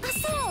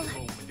us all.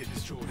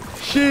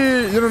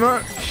 Shit, you don't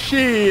know?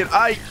 Shit,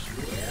 I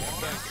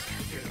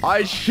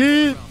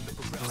shit.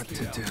 What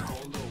to do?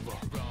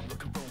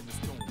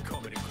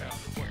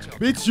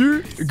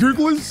 Mitsuru,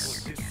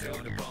 Googlers.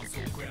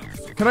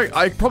 Can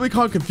I probably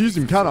can't confuse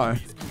him, can I?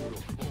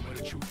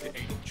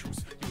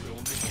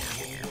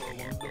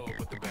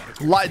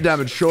 Light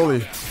damage,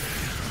 surely.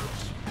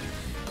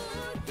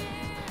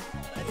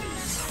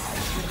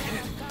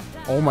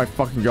 Oh my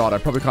fucking god, I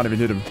probably can't even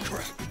hit him.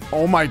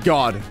 Oh my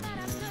god.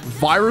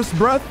 Virus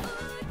breath?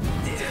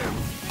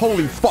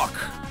 Holy fuck.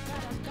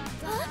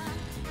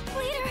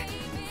 Leader,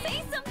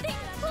 say something,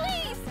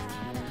 please.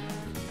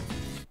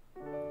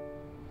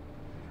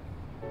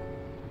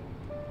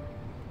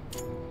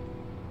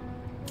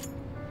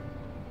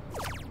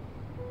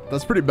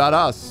 That's pretty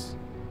badass.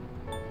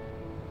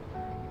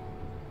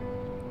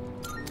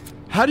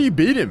 How do you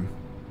beat him?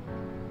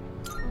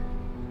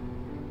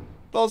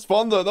 That was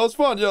fun though. That was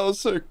fun. Yeah, that was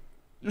sick.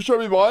 You show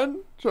me mine?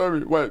 Show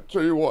me. Wait,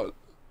 show you what?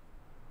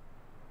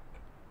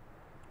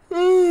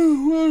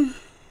 Oh,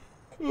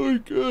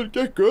 good.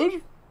 Get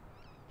good?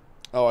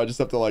 Oh, I just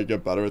have to like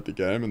get better at the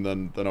game and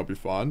then I'll be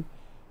fine.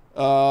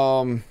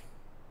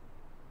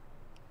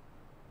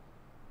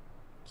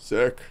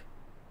 Sick.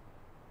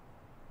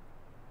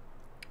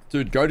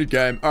 Dude, go to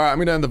game. Alright, I'm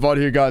gonna end the VOD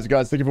here, guys.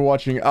 Thank you for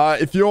watching.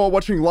 If you're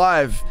watching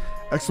live, !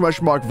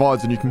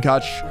 VODs, and you can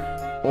catch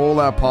all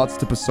our parts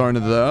to Persona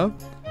there.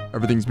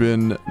 Everything's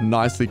been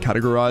nicely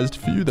categorized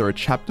for you. There are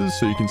chapters,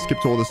 so you can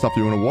skip to all the stuff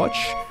you want to watch.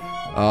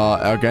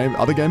 Other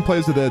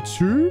gameplays are there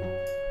too.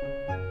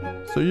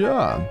 So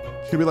yeah,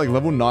 it's gonna be like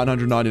level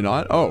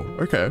 999. Oh,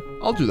 okay,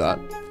 I'll do that.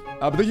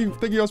 But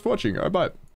thank you guys for watching. Alright, bye.